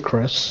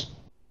ludicrous,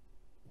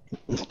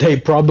 they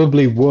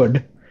probably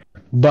would.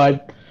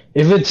 But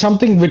if it's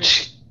something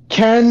which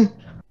can...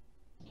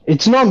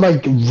 It's not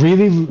like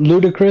really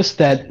ludicrous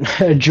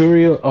that a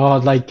jury or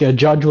like a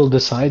judge will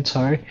decide,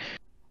 sorry.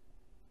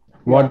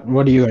 What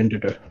are you going to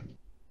do?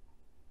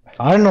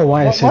 I don't know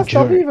why I said what's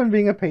jury. What's even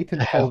being a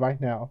patent troll right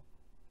now?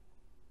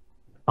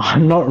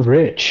 I'm not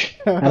rich,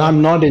 and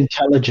I'm not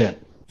intelligent.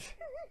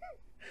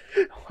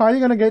 How are you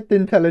going to get the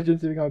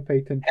intelligence if you got a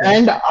patent troll?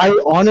 And I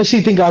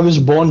honestly think I was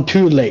born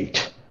too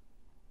late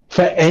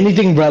for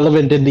anything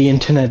relevant in the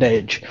internet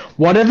age.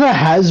 Whatever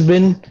has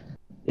been,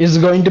 is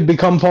going to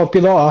become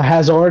popular or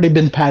has already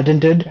been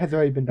patented,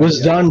 was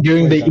done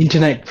during the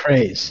internet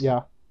craze.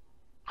 Yeah.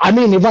 I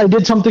mean, if I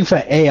did something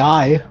for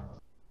AI,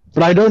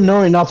 but I don't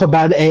know enough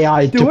about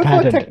AI to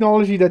patent it. Do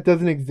technology that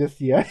doesn't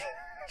exist yet.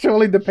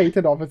 Surely the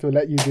patent office will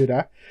let you do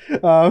that.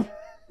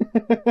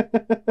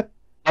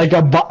 Like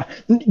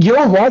you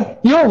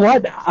know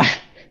what?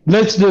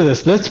 Let's do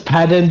this. Let's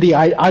patent the...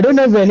 I don't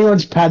know if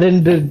anyone's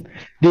patented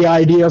the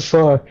idea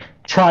for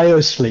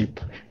cryosleep.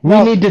 We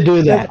need to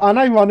do that.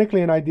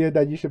 Unironically, an idea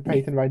that you should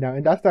patent right now,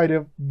 and that's the idea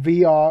of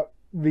VR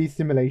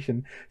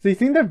re-simulation. So you've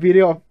seen the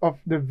video of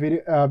the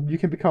video, you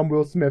can become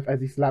Will Smith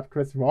as he slapped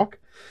Chris Rock.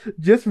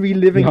 Just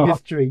reliving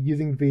history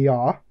using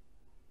VR.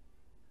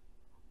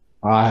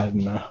 I don't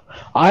know.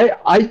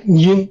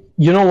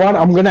 You know what?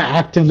 I'm gonna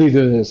actively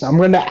do this. I'm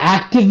gonna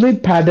actively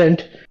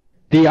patent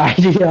the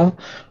idea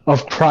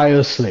of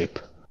cryosleep.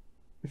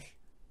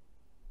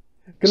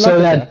 So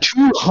that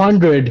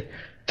 200,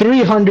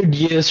 300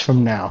 years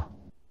from now,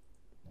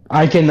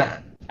 I can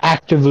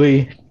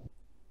actively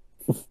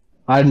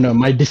I don't know.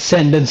 My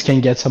descendants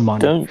can get some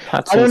money. Don't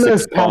patents I don't know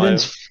if expire?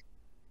 patents.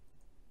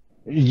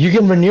 You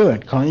can renew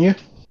it, can't you?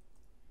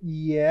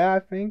 Yeah, I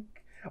think.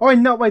 Oh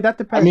no, wait, that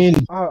depends. I mean,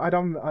 I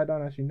don't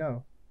actually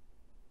know.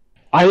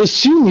 I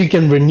assume you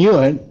can renew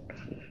it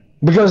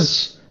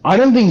because I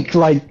don't think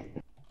like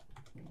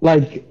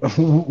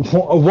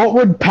what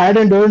would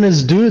patent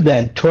owners do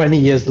then 20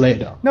 years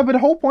later? No, but the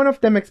whole point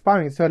of them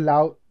expiring is to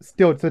allow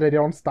so that they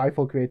don't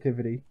stifle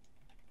creativity.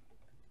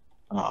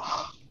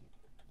 Oh,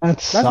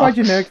 that's why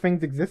generic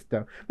things exist,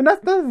 though. But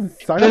that doesn't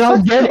suck.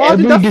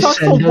 That sucks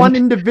for one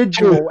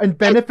individual and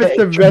benefits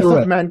the rest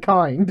of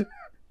mankind.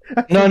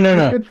 No.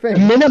 The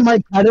minute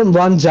my patent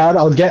runs out,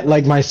 I'll get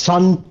like my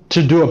son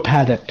to do a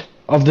patent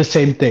of the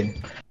same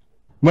thing.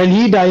 When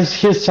he dies,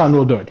 his son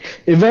will do it.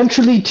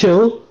 Eventually,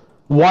 till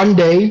one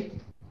day,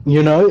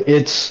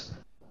 it's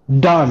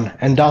done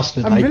and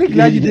dusted. I'm really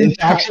glad you didn't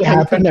actually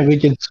happen, and we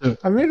can sue.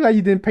 I'm really glad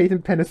you didn't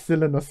patent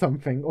penicillin or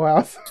something, or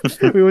else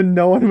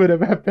no one would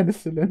ever have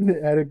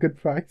penicillin at a good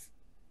price.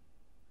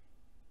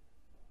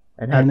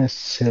 And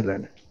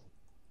penicillin.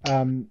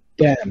 Damn,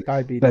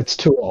 diabetes. That's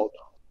too old.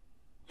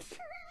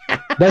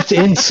 That's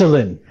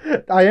insulin.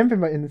 I am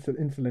thinking about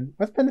insulin.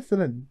 What's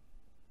penicillin?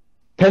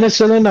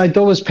 Penicillin, I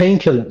thought was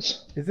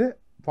painkillers. Is it?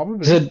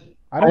 Probably. Is it?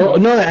 I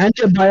don't know. No,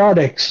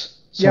 antibiotics.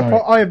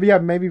 Sorry. Yeah,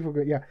 maybe for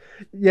good. Yeah.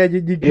 You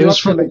it was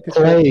for the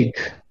plague,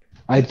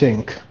 I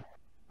think.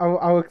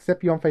 I'll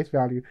accept you on face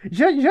value. You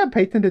should have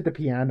patented the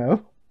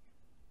piano.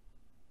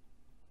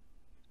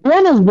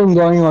 Piano's been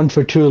going on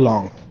for too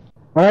long.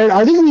 Alright,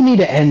 I think we need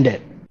to end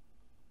it.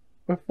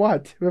 With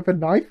what? With a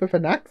knife? With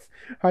an axe?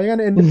 How are you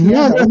gonna end the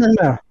piano?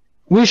 No.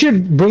 We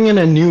should bring in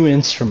a new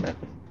instrument.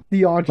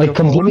 The Argent like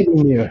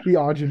completely new. The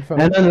Argent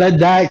phone. And then let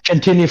that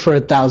continue for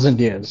 1,000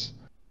 years.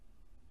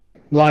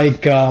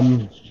 Like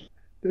the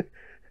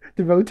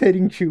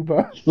rotating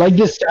tuba. Like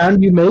the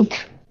sound you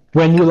make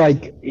when you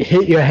like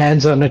hit your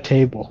hands on a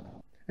table.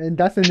 And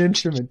that's an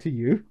instrument to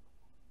you.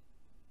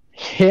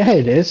 Yeah,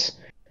 it is.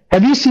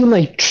 Have you seen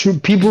like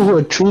people who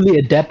are truly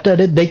adept at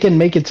it? They can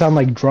make it sound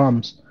like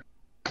drums.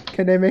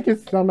 Can they make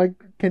it sound like?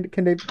 Can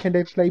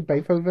they play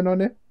Beethoven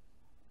on it?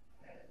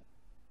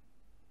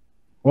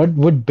 What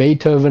would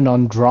Beethoven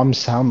on drums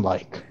sound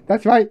like?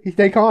 That's right.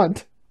 They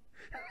can't.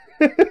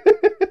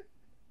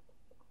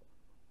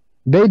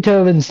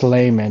 Beethoven's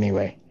lame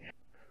anyway.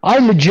 I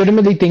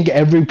legitimately think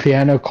every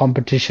piano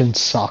competition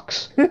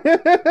sucks.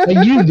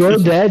 Like you go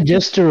there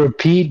just to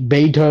repeat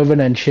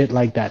Beethoven and shit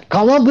like that.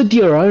 Come up with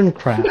your own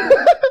crap.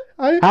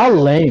 How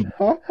lame.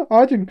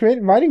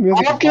 Writing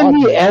music. How can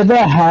we ever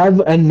have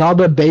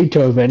another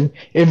Beethoven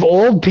if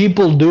all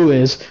people do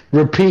is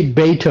repeat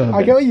Beethoven?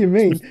 I get what you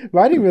mean.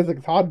 Writing music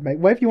is hard, mate.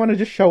 What if you want to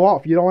just show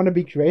off? You don't want to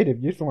be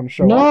creative. You just want to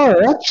show off.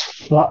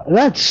 No,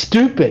 that's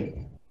stupid.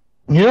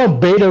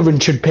 Beethoven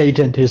should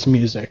patent his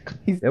music.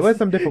 There were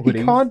some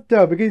difficulties. He can't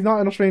though because he's not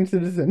an Australian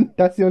citizen.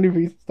 That's the only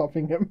reason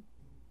stopping him.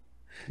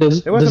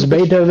 Does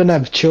Beethoven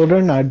have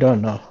children? I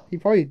don't know. He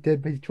probably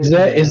did, but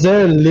is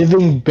there a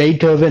living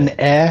Beethoven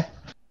heir?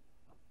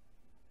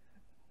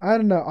 I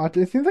don't know,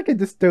 Archie. It seems like a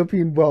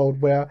dystopian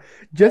world where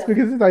just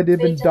because this idea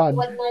had been done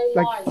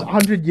like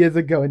 100 years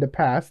ago in the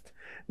past,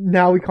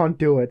 now we can't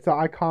do it. So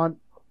I can't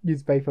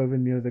use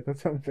Beethoven music or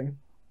something.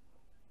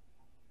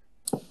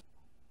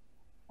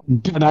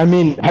 But I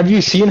mean, have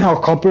you seen how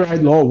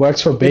copyright law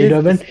works for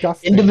Beethoven?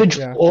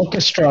 Individual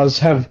orchestras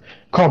have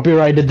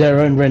copyrighted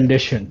their own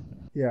rendition.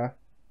 Yeah.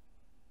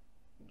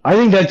 I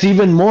think that's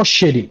even more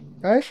shitty.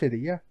 That's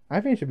shitty, yeah. I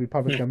think it should be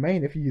public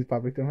domain if you use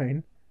public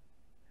domain.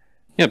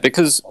 Yeah,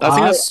 because I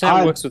think that's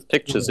how it works with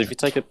pictures. If you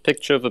take a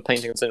picture of a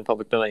painting that's in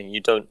public domain, you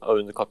don't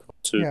own the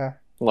copyright to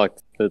like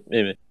the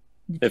image.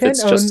 If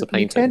it's just a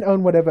painting. You can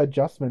own whatever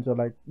adjustments or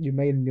like you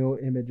made a new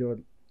image or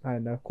I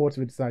don't know, courts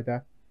would decide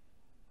that.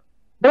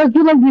 But I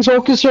feel like these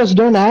orchestras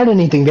don't add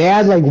anything. They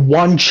add like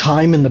one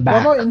chime in the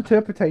back. What about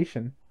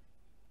interpretation?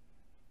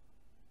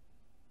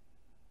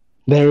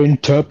 They're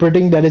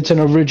interpreting that it's an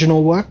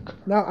original work?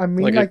 No, I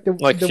mean the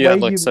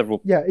way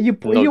several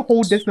you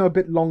hold this note a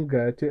bit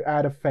longer to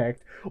add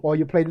effect, or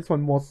you play this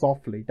one more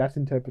softly. That's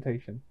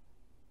interpretation.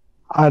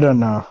 I don't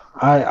know.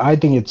 I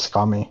think it's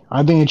scummy.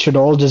 I think it should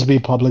all just be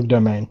public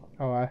domain.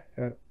 Oh,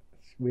 it's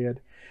weird.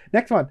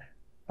 Next one.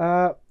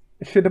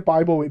 Should the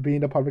Bible be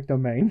in the public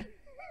domain?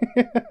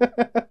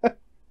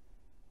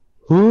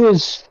 Who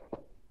is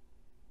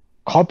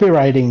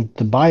copywriting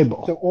the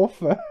Bible? The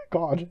author.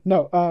 God,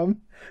 no.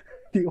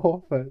 The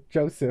author,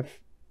 Joseph.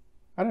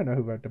 I don't know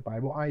who wrote the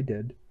Bible. I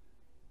did.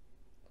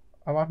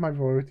 I want my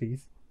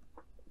royalties.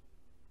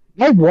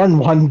 I want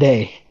one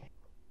day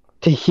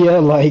to hear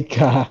like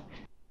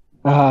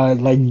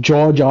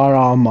George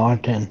R.R.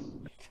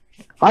 Martin.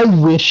 I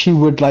wish he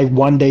would like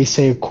one day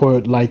say a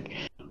quote like,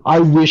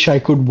 I wish I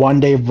could one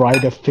day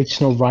write a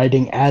fictional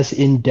writing as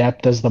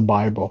in-depth as the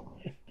Bible.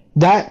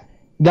 That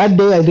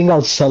day I think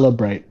I'll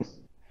celebrate.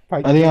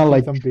 I think I'll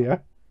like some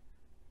beer.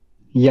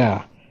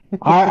 Yeah.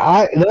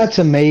 I that's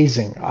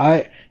amazing.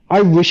 I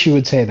wish he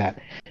would say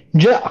that.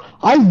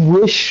 I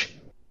wish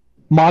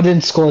Martin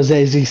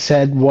Scorsese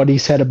said what he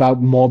said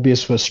about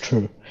Morbius was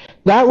true.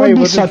 That would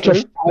be such a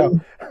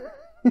fun,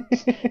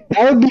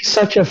 that would be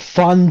such a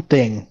fun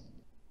thing.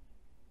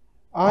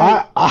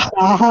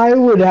 I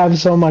would have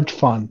so much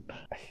fun.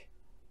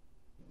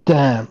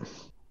 Damn.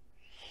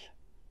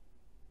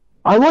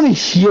 I want to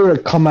hear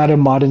it come out of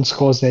Martin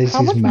Scorsese's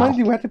mouth. How much money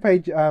do you have to pay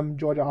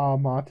George R.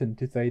 Martin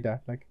to say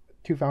that? Like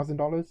 $2,000?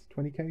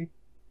 $20K?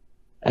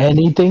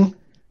 Anything?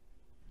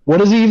 What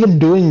is he even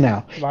doing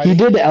now? Writing? He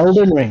did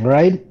Elden Ring,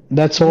 right?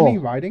 That's all. Isn't he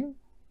writing?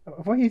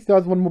 I thought he still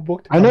has one more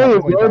book to I know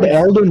he wrote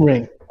Elden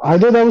Ring. I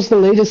thought that was the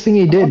latest thing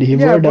he did. He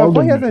wrote Elden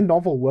Ring. He has a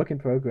novel work in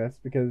progress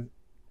because...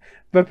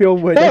 But people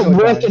were... That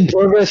work in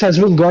progress has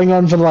been going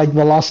on for like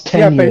the last 10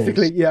 years. Yeah,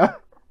 basically, yeah.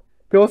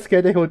 People are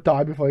scared that he'll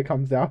die before he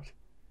comes out.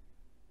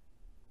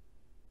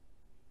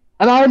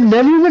 And I've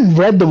never even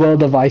read The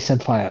World of Ice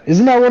and Fire.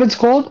 Isn't that what it's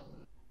called?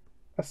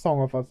 A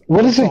Song of Us.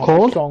 What is it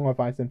called? Song of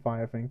Ice and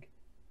Fire, I think.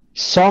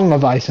 Song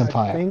of Ice and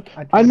Fire.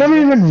 I've never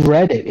even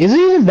read it. Is it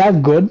even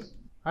that good?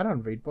 I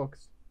don't read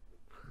books.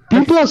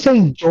 People are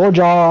saying George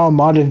R. R.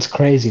 Martin's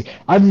crazy.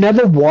 I've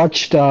never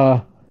watched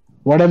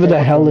whatever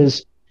the hell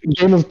is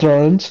Game of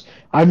Thrones.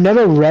 I've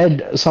never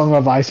read Song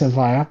of Ice and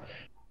Fire.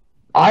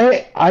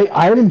 I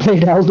haven't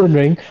played Elden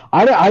Ring.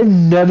 I've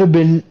never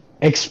been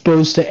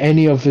exposed to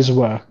any of his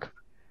work.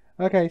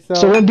 Okay,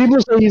 so when people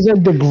say he's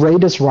like the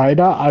greatest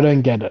writer, I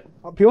don't get it.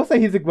 People say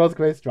he's the world's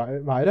greatest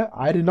writer.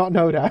 I did not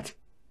know that.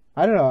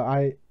 I don't know.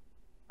 I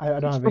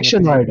don't have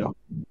fiction writer.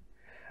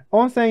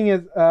 All I'm saying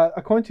is,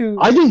 according to...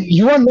 I think,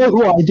 you want to know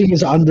who I think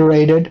is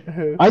underrated?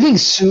 Who? I think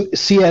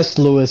C.S.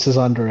 Lewis is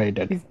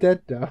underrated. He's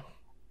dead, though.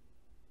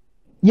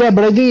 Yeah,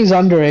 but I think he's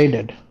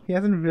underrated. He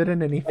hasn't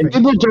written anything. And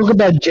people talk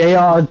about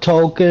J.R.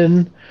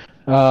 Tolkien,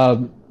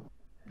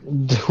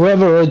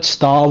 whoever wrote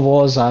Star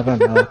Wars, I don't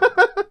know.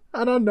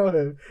 I don't know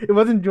him. It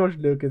wasn't George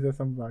Lucas or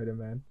some writer,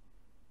 man.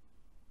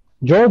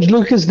 George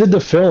Lucas did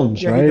the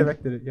films, right? Yeah, he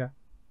directed it, yeah.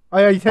 Oh,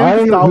 yeah, you tell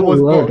me the Star Wars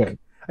book.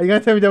 Are you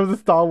gonna tell me there was a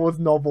Star Wars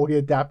novel he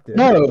adapted?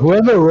 No,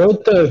 whoever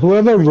wrote the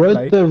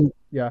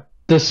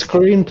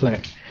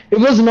screenplay. It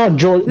was not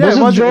George. Yeah,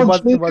 was it George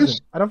Lucas? Lucas? It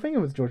wasn't. I don't think it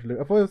was George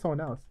Lucas. I thought it was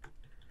someone else.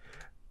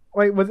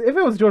 Wait, if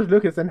it was George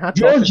Lucas, then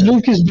George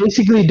Lucas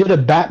basically did a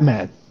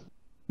Batman.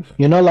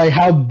 You know, like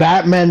how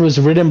Batman was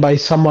written by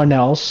someone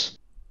else,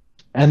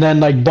 and then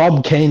like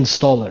Bob Kane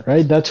stole it,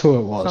 right? That's who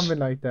it was. Something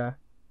like that.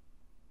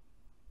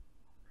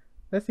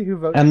 Let's see who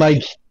wrote. And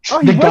like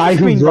the guy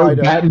who wrote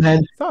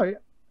Batman. Sorry,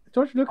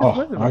 George Lucas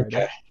was a writer.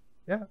 Okay.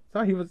 Yeah,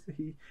 sorry,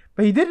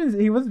 but he didn't.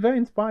 He was very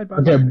inspired by.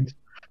 Okay,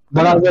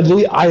 but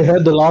I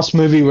heard the last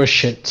movie was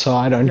shit, so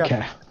I don't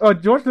care. Oh,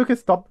 George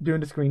Lucas stopped doing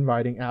the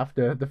screenwriting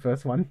after the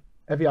first one.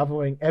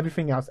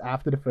 Everything else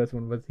after the first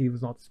one he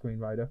was not the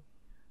screenwriter.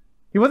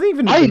 He wasn't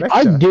even the director.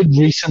 I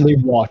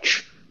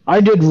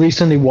did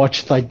recently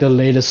watch like the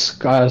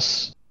latest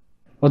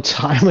what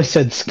time I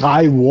said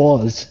Sky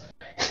Wars.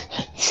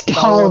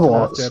 Star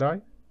Wars.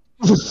 Jedi?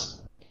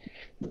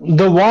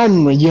 The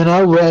one, you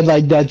know, where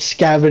like that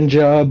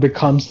scavenger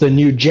becomes the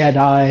new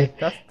Jedi,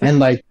 and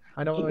like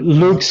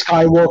Luke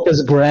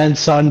Skywalker's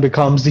grandson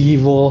becomes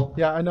evil.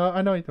 Yeah, I know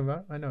what you're talking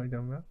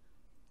about.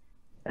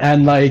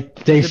 And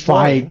like they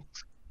fight.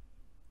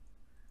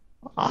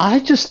 I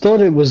just thought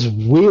it was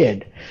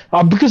weird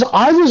because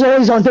I was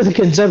always under the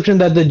conception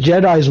that the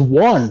Jedis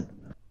won.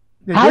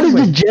 How did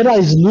the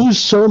Jedis lose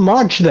so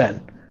much then?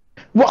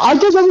 Well, I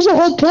thought that was the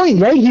whole point,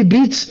 right? He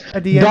beats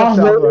Darth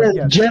Vader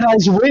and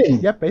Jedis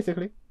win. Yep,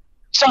 basically.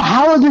 So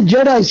how are the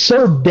Jedi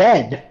so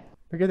dead?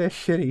 Because they're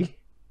shitty.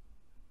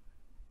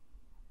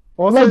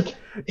 Also, like,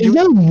 is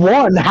there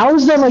one? How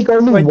is there like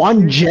only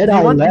one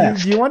Jedi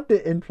left? Do you want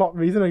the in-plot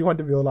reason or you want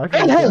the real life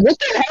reason? What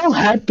the hell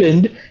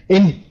happened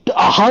in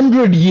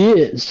 100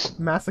 years?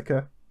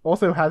 Massacre.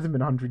 Also hasn't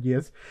been 100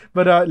 years,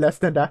 but less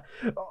than that.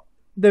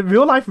 The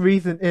real life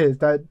reason is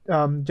that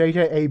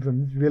J.J.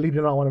 Abrams really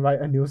did not want to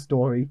write a new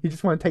story. He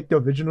just wanted to take the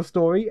original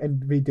story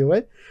and redo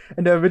it.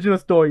 And the original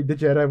story, the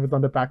Jedi was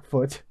on the back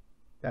foot.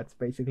 That's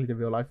basically the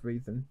real life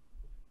reason.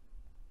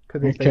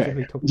 Because they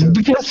basically took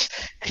because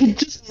it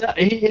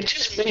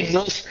just made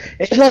no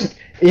sense.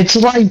 It's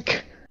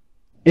like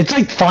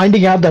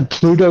finding out that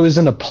Pluto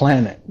isn't a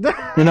planet.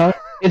 You know?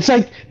 It's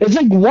like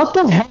what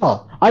the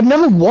hell? I've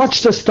never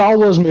watched a Star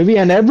Wars movie,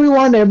 and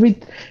everyone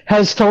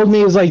has told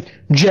me is like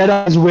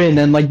Jedi's win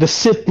and like the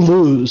Sith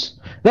lose.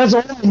 That's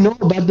all I know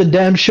about the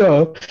damn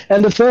show.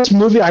 And the first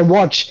movie I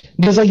watched,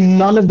 there's like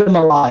none of them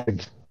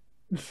alive.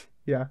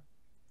 Yeah.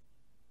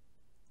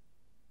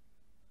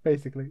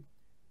 Basically.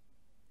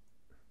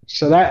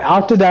 So that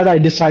after that, I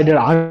decided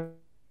I'm not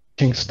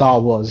watching Star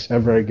Wars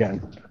ever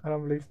again. I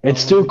don't believe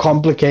it's too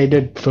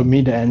complicated for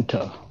me to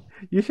enter.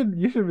 You should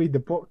read the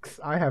books.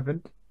 I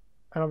haven't.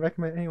 I don't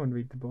recommend anyone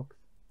read the books,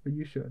 but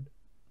you should.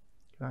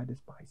 I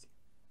despise you.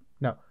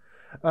 No.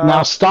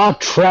 Now Star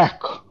Trek,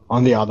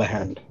 on the other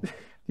hand. Do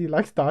you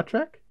like Star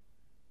Trek?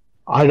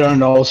 I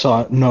don't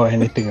also know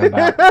anything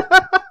about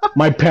it.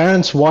 My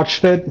parents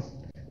watched it,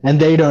 and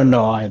they don't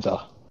know either.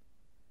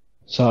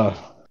 So.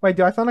 Wait,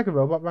 do I sound like a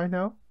robot right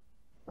now?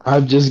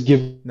 I'll just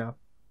give. No.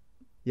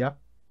 Yeah.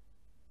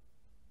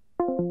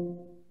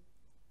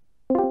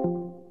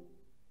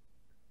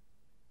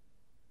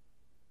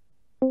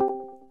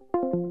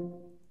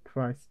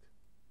 Christ.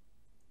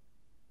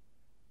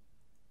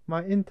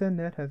 My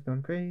internet has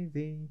gone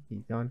crazy.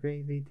 He's gone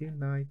crazy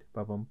tonight.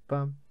 Bum bum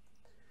bum.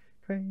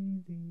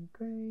 Crazy,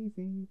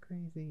 crazy,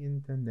 crazy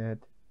internet.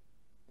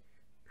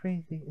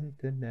 Crazy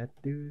internet.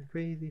 Do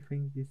crazy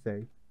things you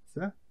say,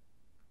 sir.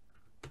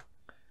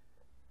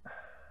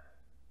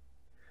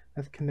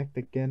 Let's connect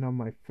again on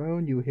my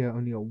phone. You hear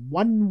only a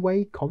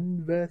one-way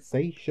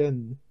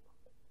conversation.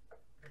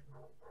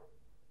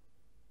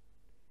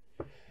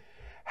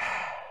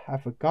 I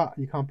forgot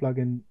you can't plug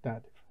in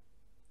that.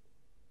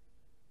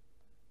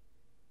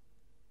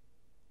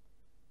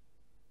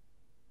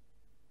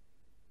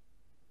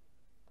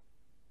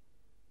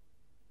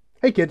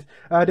 Hey kids,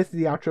 this is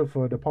the outro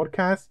for the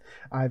podcast.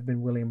 I've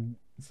been William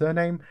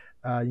Surname.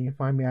 You can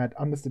find me at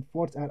Unlisted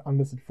Thoughts at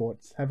Unlisted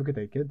Thoughts. Have a good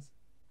day, kids.